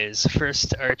here is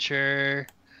first archer,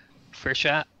 First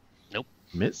shot. Nope.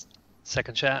 Miss.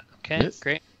 Second shot. Okay, Miss.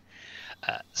 great.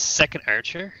 Second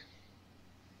archer.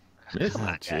 Miss. Come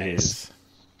on, Jeez. guys.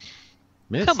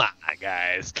 Miss. Come on,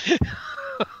 guys.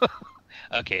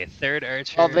 Okay, third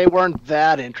archer. Well, they weren't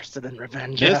that interested in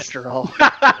revenge Miss. after all.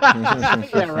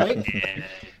 Yeah, right? And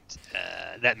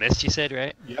that missed, you said,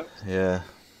 right? Yeah.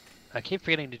 I keep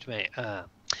forgetting to do my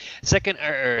second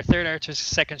or third archer's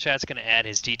second shot's going to add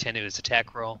his D10 to his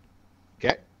attack roll.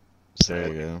 Okay. There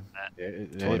you go.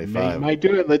 It 25. might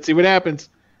do it. Let's see what happens.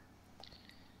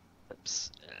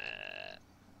 Oops.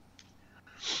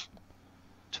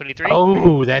 23.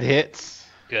 Oh, that hits.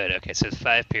 Good. Okay, so it's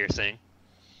 5 piercing.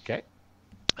 Okay.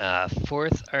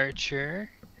 Fourth archer.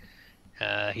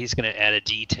 He's going to add a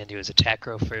D10 to his attack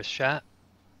roll first shot.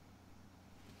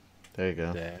 There you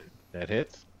go. That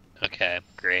hits. Okay,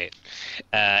 great.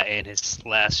 And his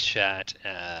last shot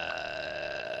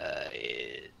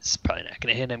is probably not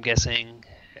going to hit, I'm guessing.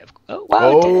 Oh,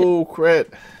 wow, it did. Oh,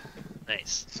 crit.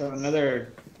 Nice. So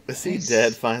another Is he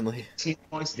dead finally? 18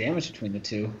 points damage between the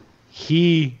two.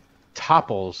 He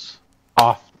topples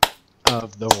off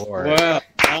of the ward. Well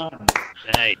done.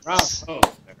 Nice. Bravo.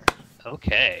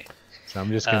 Okay. So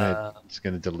I'm just gonna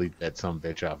delete that some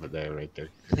bitch off of there right there.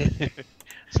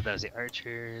 So that was the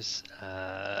archers.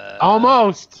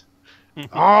 Almost.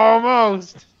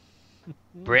 Almost.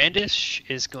 Brandish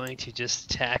is going to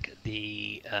just attack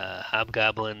the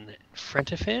hobgoblin in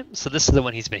front of him. So this is the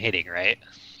one he's been hitting, right?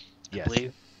 Yes. I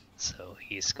believe. So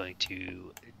he's going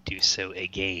to do so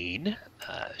again.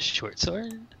 Short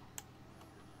sword.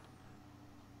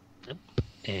 Yep.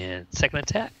 And second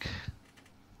attack.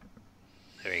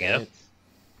 There we go.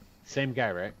 Same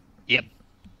guy, right? Yep.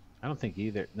 I don't think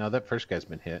either. No, that first guy's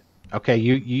been hit. Okay,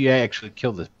 you actually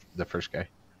killed the first guy.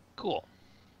 Cool.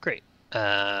 Great.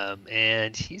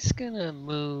 And he's gonna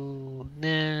move.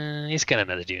 Nah, he's got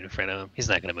another dude in front of him. He's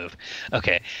not gonna move.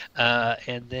 Okay.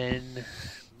 And then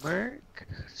Merc.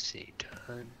 Let's see.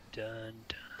 Dun.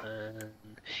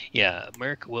 Yeah,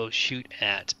 Merc will shoot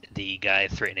at the guy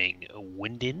threatening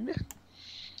Winden.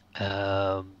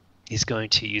 He's going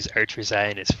to use Archer's Eye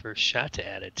in his first shot to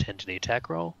add a 10 to the attack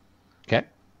roll. Okay.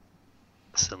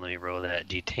 So let me roll that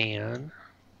D10.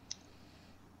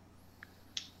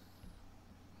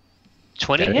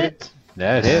 20 hit.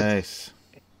 That hit. Nice.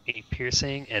 8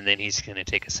 piercing, and then he's going to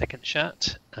take a second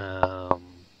shot. Where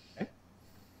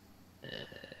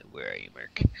are you,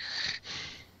 Merc?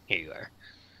 Here you are.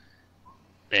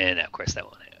 And of course that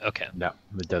won't hit. Okay. No,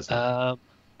 it doesn't.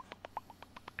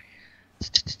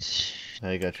 Now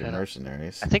you got your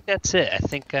mercenaries. I think that's it. I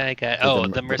think I got.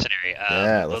 The mercenary.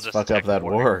 Yeah, let's fuck up that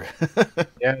warg.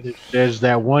 Yeah, there's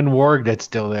that one warg that's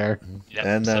still there. Yep,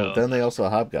 And so- then they also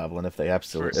hobgoblin if they happen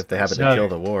to No. kill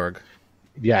the warg.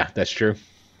 Yeah, that's true.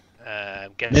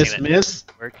 I'm guessing Miss.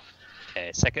 Work.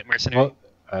 Okay, second mercenary. Well,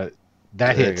 that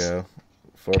There hits. you go.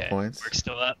 4 Okay, points. Work's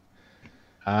still up.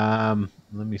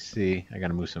 Let me see. I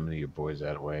gotta move some of your boys out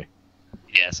of the way.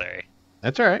 Yeah, sorry.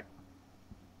 That's all right.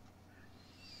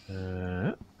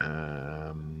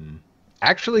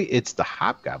 Actually, it's the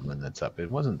hobgoblin that's up. It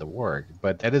wasn't the warg,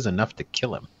 but that is enough to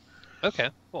kill him. Okay,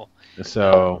 cool.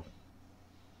 So,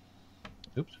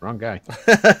 oops, wrong guy.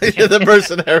 The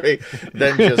mercenary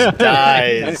then just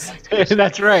dies.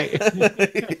 That's right.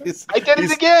 I did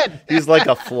it again. He's like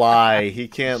a fly. He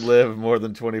can't live more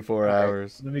than 24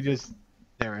 hours. Let me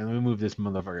move this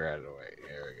motherfucker out of the way.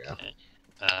 There we go.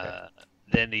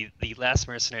 Then the last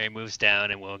mercenary moves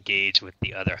down and will engage with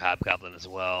the other hobgoblin as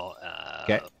well.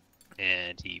 Okay.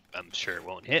 And I'm sure it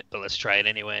won't hit, but let's try it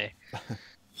anyway.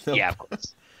 Nope. Yeah, of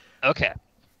course. Okay.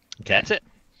 That's it.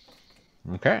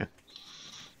 Okay.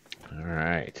 All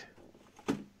right.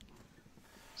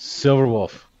 Silver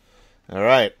Wolf. All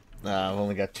right. I've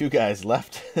only got 2 guys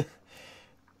left.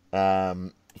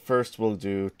 First, we'll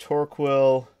do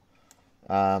Torquil,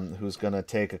 who's going to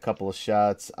take a couple of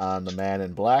shots on the man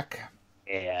in black.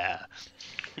 Yeah.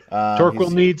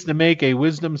 Torquil needs to make a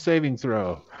wisdom saving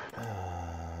throw.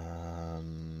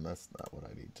 That's not what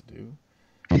I need to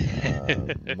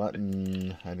do.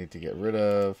 Mutton, I need to get rid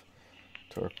of.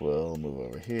 Torquil, move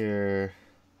over here.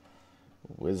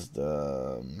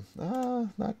 Wisdom,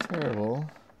 not terrible.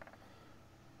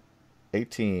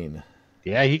 18.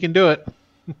 Yeah, he can do it.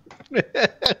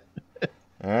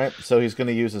 All right, so he's going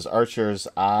to use his Archer's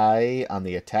Eye on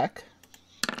the attack.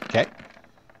 Okay.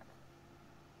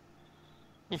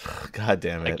 God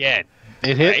damn it. Again.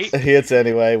 It hits. He hits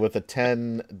anyway with a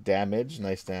 10 damage.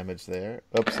 Nice damage there.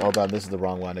 Oops, hold on. This is the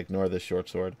wrong one. Ignore this short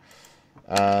sword.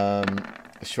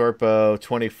 Short bow,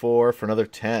 24 for another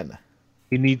 10.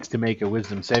 He needs to make a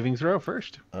wisdom saving throw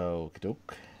first. Okie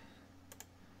doke.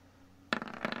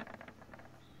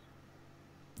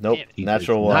 Nope. He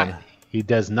Natural does one. not- He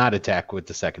does not attack with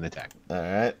the second attack. All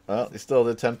right. Well, he still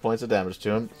did 10 points of damage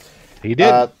to him. He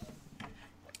did.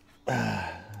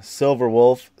 Silver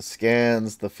Wolf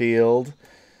scans the field,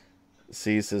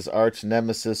 sees his arch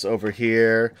nemesis over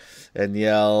here, and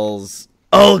yells,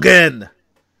 "Ulgan!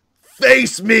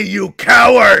 Face me, you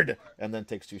coward!" And then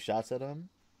takes 2 shots at him.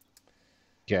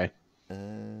 Okay.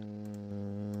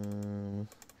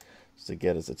 Just to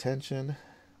get his attention.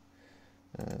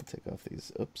 Take off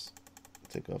these. Oops.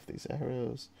 Take off these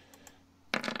arrows.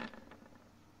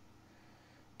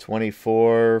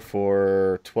 24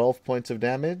 for 12 points of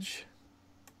damage.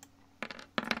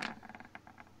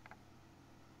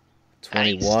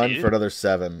 21 Nice, for another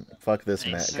 7. Fuck this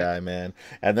Nice. guy, man.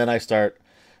 And then I start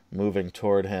moving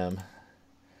toward him.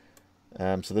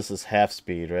 So this is half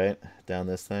speed, right? Down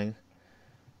this thing.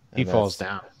 He And falls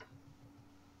that's-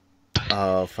 down.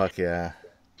 Oh, fuck yeah.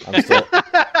 I'm still...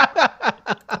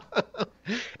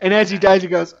 And as he dies, he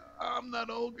goes, "I'm not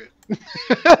Olga."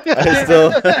 I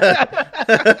still...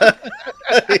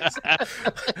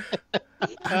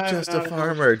 I'm just a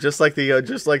farmer, just like the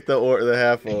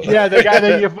half. Yeah, the guy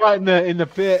that you fought in the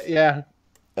pit. Yeah.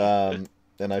 And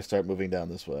I start moving down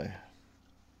this way.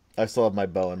 I still have my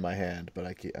bow in my hand, but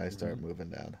I start moving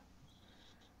down.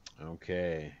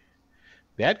 Okay.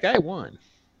 That guy won.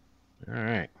 All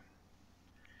right.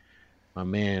 My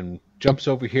man jumps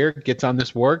over here, gets on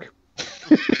this warg.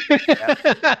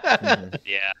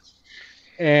 Yeah,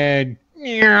 And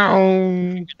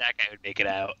that guy would make it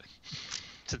out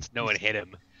since no one hit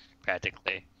him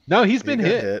practically. no, he's been He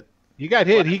got hit. He got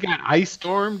hit. He got ice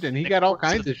stormed, and he got all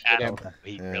kinds of shit. Battle, Happened.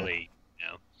 he Yeah. really,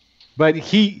 But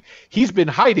he's been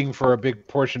hiding for a big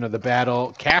portion of the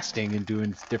battle, casting and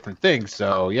doing different things.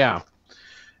 So yeah,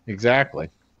 exactly.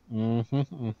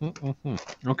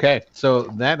 Okay, so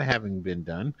that having been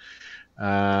done,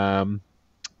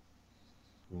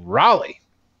 Raleigh.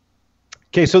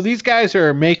 Okay, so these guys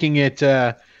are making it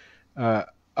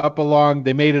up along.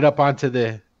 They made it up onto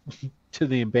the to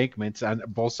the embankments on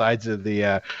both sides of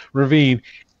the ravine.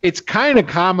 It's kind of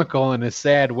comical in a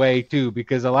sad way too,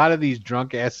 because a lot of these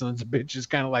drunk ass sons of bitches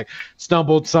kind of like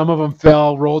stumbled. Some of them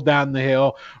fell, rolled down the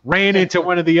hill, ran into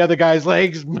one of the other guy's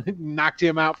legs, knocked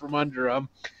him out from under him.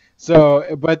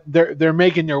 So, but they're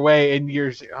making their way, and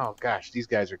you're, oh gosh, these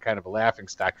guys are kind of a laughing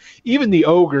stock. Even the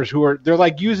ogres they're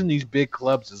like using these big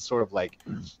clubs as sort of like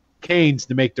canes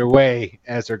to make their way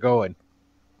as they're going.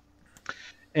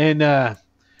 And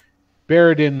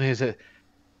Baradin is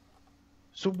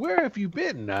so where have you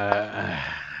been? I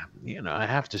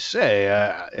have to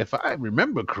say, if I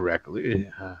remember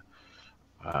correctly,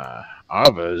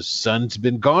 Arva's son's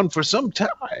been gone for some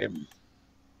time.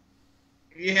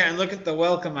 Yeah, and look at the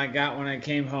welcome I got when I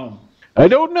came home. I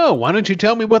don't know. Why don't you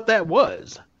tell me what that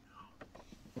was?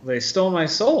 They stole my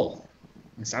soul.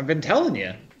 I've been telling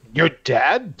you. Your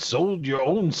dad sold your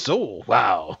own soul.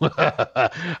 Wow.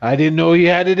 I didn't know he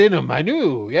had it in him. I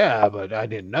knew, yeah, but I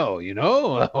didn't know, you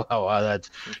know? Wow,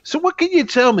 So what can you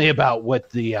tell me about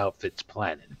what the outfit's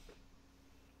planning?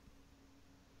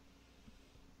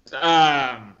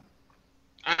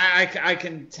 I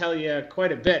can tell you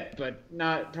quite a bit, but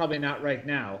probably not right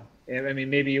now. I mean,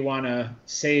 maybe you want to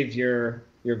save your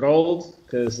gold,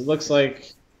 because it looks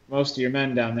like most of your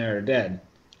men down there are dead.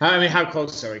 How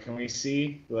close are we? Can we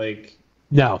see?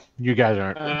 No, you guys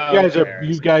aren't. Okay.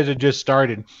 You guys are just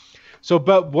started. So,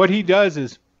 but what he does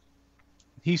is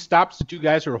he stops the 2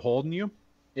 guys who are holding you.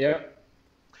 Yep.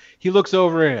 He looks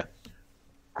over and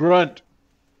grunt.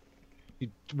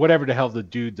 Whatever the hell the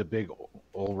big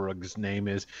Ulrug's name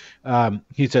is.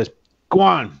 He says, "Go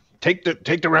on, take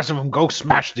the rest of them. Go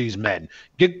smash these men.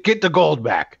 Get the gold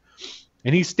back."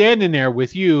 And he's standing there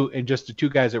with you and just the 2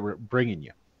 guys that were bringing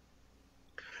you.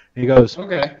 And he goes,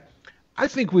 Okay. "I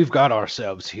think we've got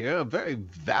ourselves here a very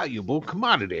valuable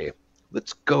commodity.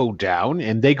 Let's go down."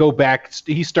 And they go back.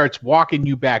 He starts walking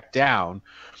you back down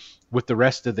with the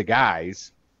rest of the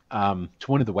guys to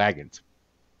one of the wagons.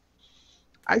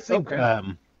 I think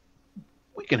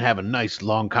we can have a nice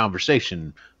long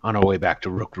conversation on our way back to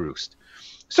Rook Roost.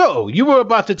 So, you were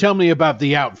about to tell me about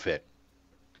the outfit.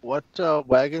 What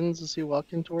wagons is he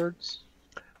walking towards?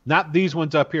 Not these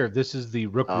ones up here. This is the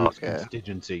Rook Roost Okay.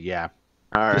 constituency, yeah.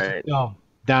 All right. No,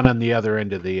 down on the other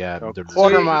end of the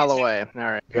Quarter So mile away. All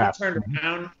right. We turned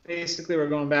around, basically. We're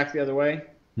going back the other way.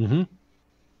 Mm-hmm.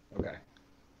 Okay.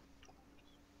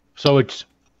 So it's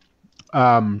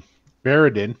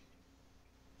Baradin,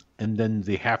 and then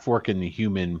the half-orc and the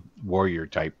human warrior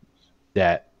type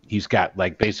that he's got,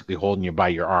 like, basically holding you by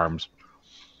your arms.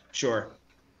 Sure.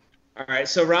 All right,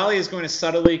 so Raleigh is going to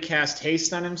subtly cast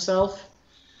haste on himself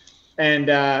and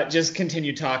just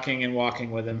continue talking and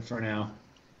walking with him for now.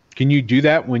 Can you do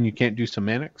that when you can't do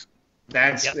semantics?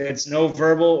 It's no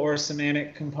verbal or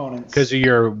semantic components. Because of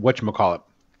your whatchamacallit.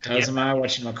 Because of my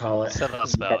whatchamacallit. Subtle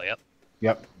spell, yep.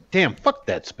 Yep. Damn, fuck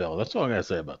that spell. That's all I gotta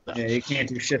say about that. Yeah, you can't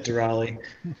do shit to Raleigh.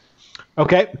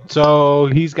 Okay, so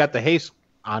he's got the haste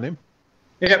on him.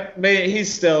 Yep, but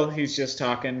he's just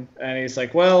talking, and he's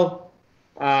like, well,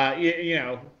 you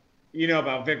know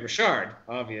about Vic Richard,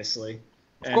 obviously.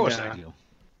 Of course I do.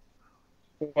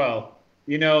 Well,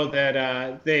 you know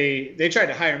that they tried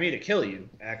to hire me to kill you,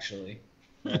 actually.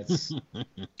 That's...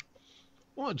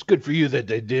 Well, it's good for you that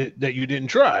you didn't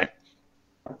try.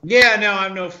 Yeah, no,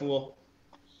 I'm no fool.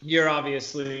 You're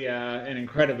obviously an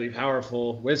incredibly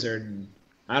powerful wizard, and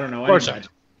I don't know Of course anybody. I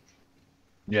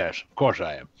am. Yes, of course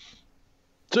I am.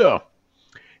 So,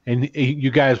 and you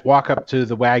guys walk up to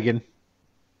the wagon,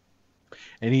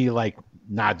 and he like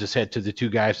nods his head to the two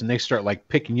guys, and they start like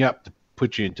picking you up to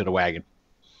put you into the wagon.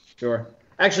 Sure.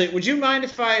 Actually, would you mind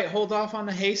if I hold off on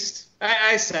the haste?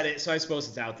 I said it, so I suppose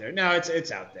it's out there. No,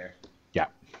 it's out there. Yeah.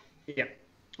 Yeah.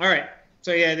 All right.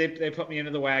 So yeah, they put me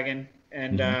into the wagon,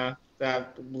 and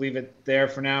leave it there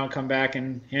for now. Come back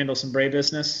and handle some Bray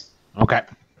business. Okay.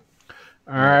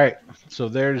 All right. So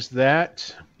there's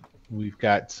that. We've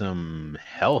got some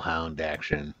Hellhound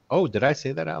action. Oh, did I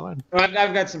say that out loud? Oh,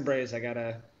 I've got some Brays. I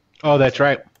gotta. Oh, that's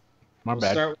right. My We'll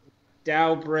bad. start with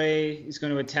Dow Bray. He's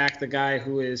going to attack the guy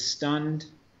who is stunned.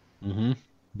 Mm-hmm.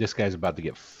 This guy's about to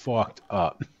get fucked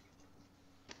up.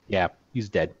 Yeah, he's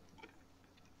dead.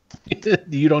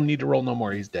 You don't need to roll no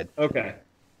more. He's dead. Okay.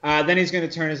 Then he's going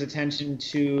to turn his attention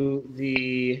to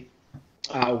the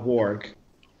warg.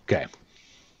 Okay.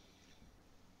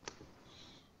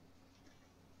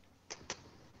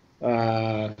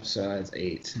 So that's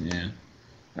 8. Yeah.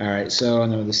 All right. So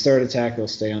and then with his third attack, he'll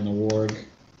stay on the warg.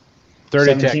 Third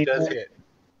 17 attack does hit.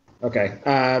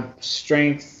 Okay.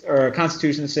 Strength or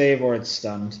Constitution save, or it's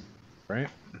stunned. Right.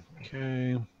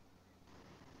 Okay.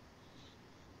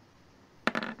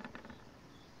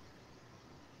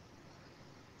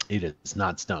 It is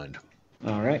not stunned.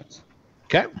 All right.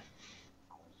 Okay.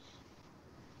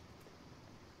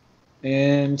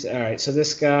 And all right. So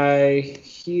this guy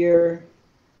here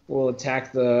will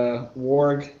attack the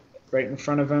warg right in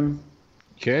front of him.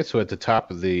 Okay, so at the top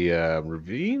of the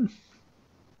ravine.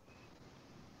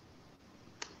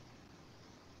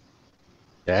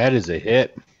 That is a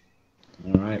hit.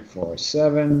 All right, for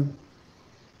 7.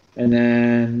 And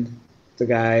then the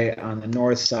guy on the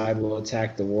north side will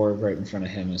attack the warg right in front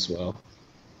of him as well.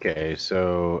 Okay,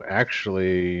 so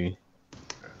actually...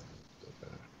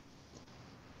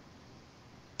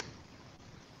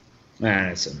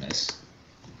 It's a miss.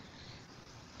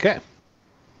 Okay.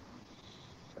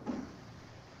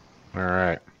 All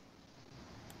right.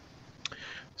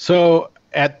 So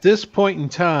at this point in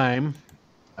time,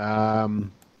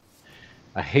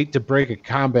 I hate to break a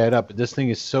combat up, but this thing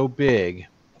is so big,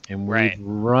 and we've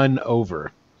run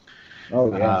over.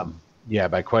 Oh, yeah. Yeah,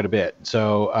 by quite a bit.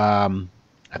 So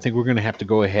I think we're going to have to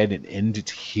go ahead and end it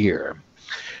here.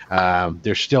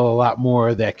 There's still a lot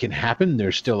more that can happen.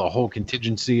 There's still a whole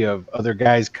contingency of other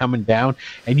guys coming down,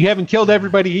 and you haven't killed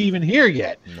everybody even here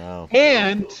yet. No.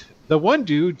 And the one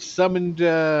dude summoned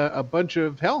a bunch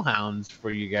of hellhounds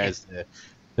for you guys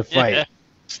to fight.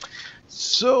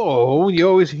 So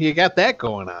you got that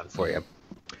going on for you.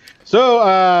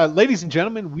 So, ladies and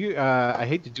gentlemen, I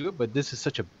hate to do it, but this is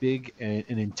such a big and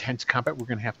intense combat. We're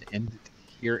going to have to end it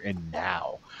here and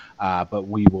now. But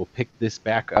we will pick this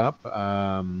back up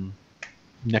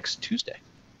next Tuesday.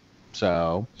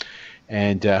 So,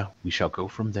 and we shall go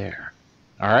from there.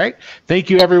 All right. Thank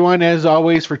you, everyone, as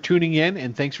always, for tuning in,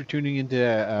 and thanks for tuning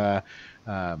into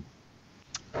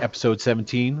episode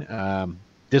 17.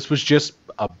 This was just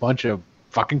a bunch of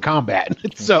fucking combat.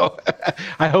 So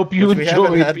I hope you Which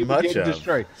enjoyed we haven't had people much getting of.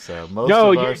 destroyed. So most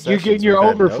No, of our you're sessions getting your we've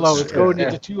had no overflow. It's going Yeah.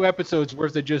 into 2 episodes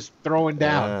worth of just throwing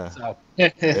down. Yeah. So.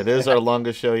 It is our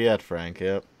longest show yet, Frank.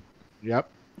 Yep. Yep.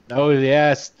 Oh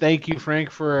yes, thank you,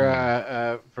 Frank,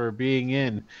 for being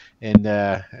in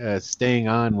and staying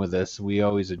on with us. We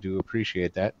always do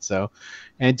appreciate that. So,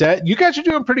 and you guys are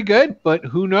doing pretty good, but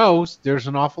who knows? There's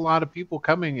an awful lot of people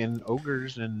coming, and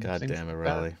ogres and God things damn it, like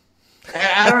that. Riley.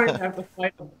 I don't even have to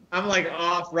fight them. I'm like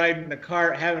off riding the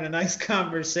cart, having a nice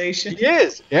conversation. He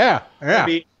is. Yeah. Yeah.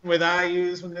 Be with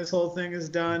IUs when this whole thing is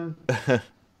done. There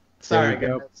Sorry, we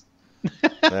go. guys.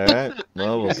 All right.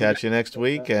 Well, we'll catch you next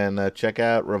week, and check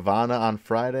out Ravana on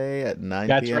Friday at 9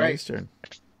 That's p.m. right. Eastern.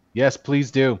 Yes,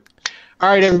 please do. All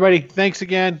right, everybody. Thanks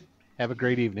again. Have a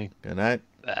great evening. Good night.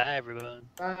 Bye, everyone.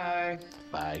 Bye.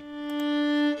 Bye.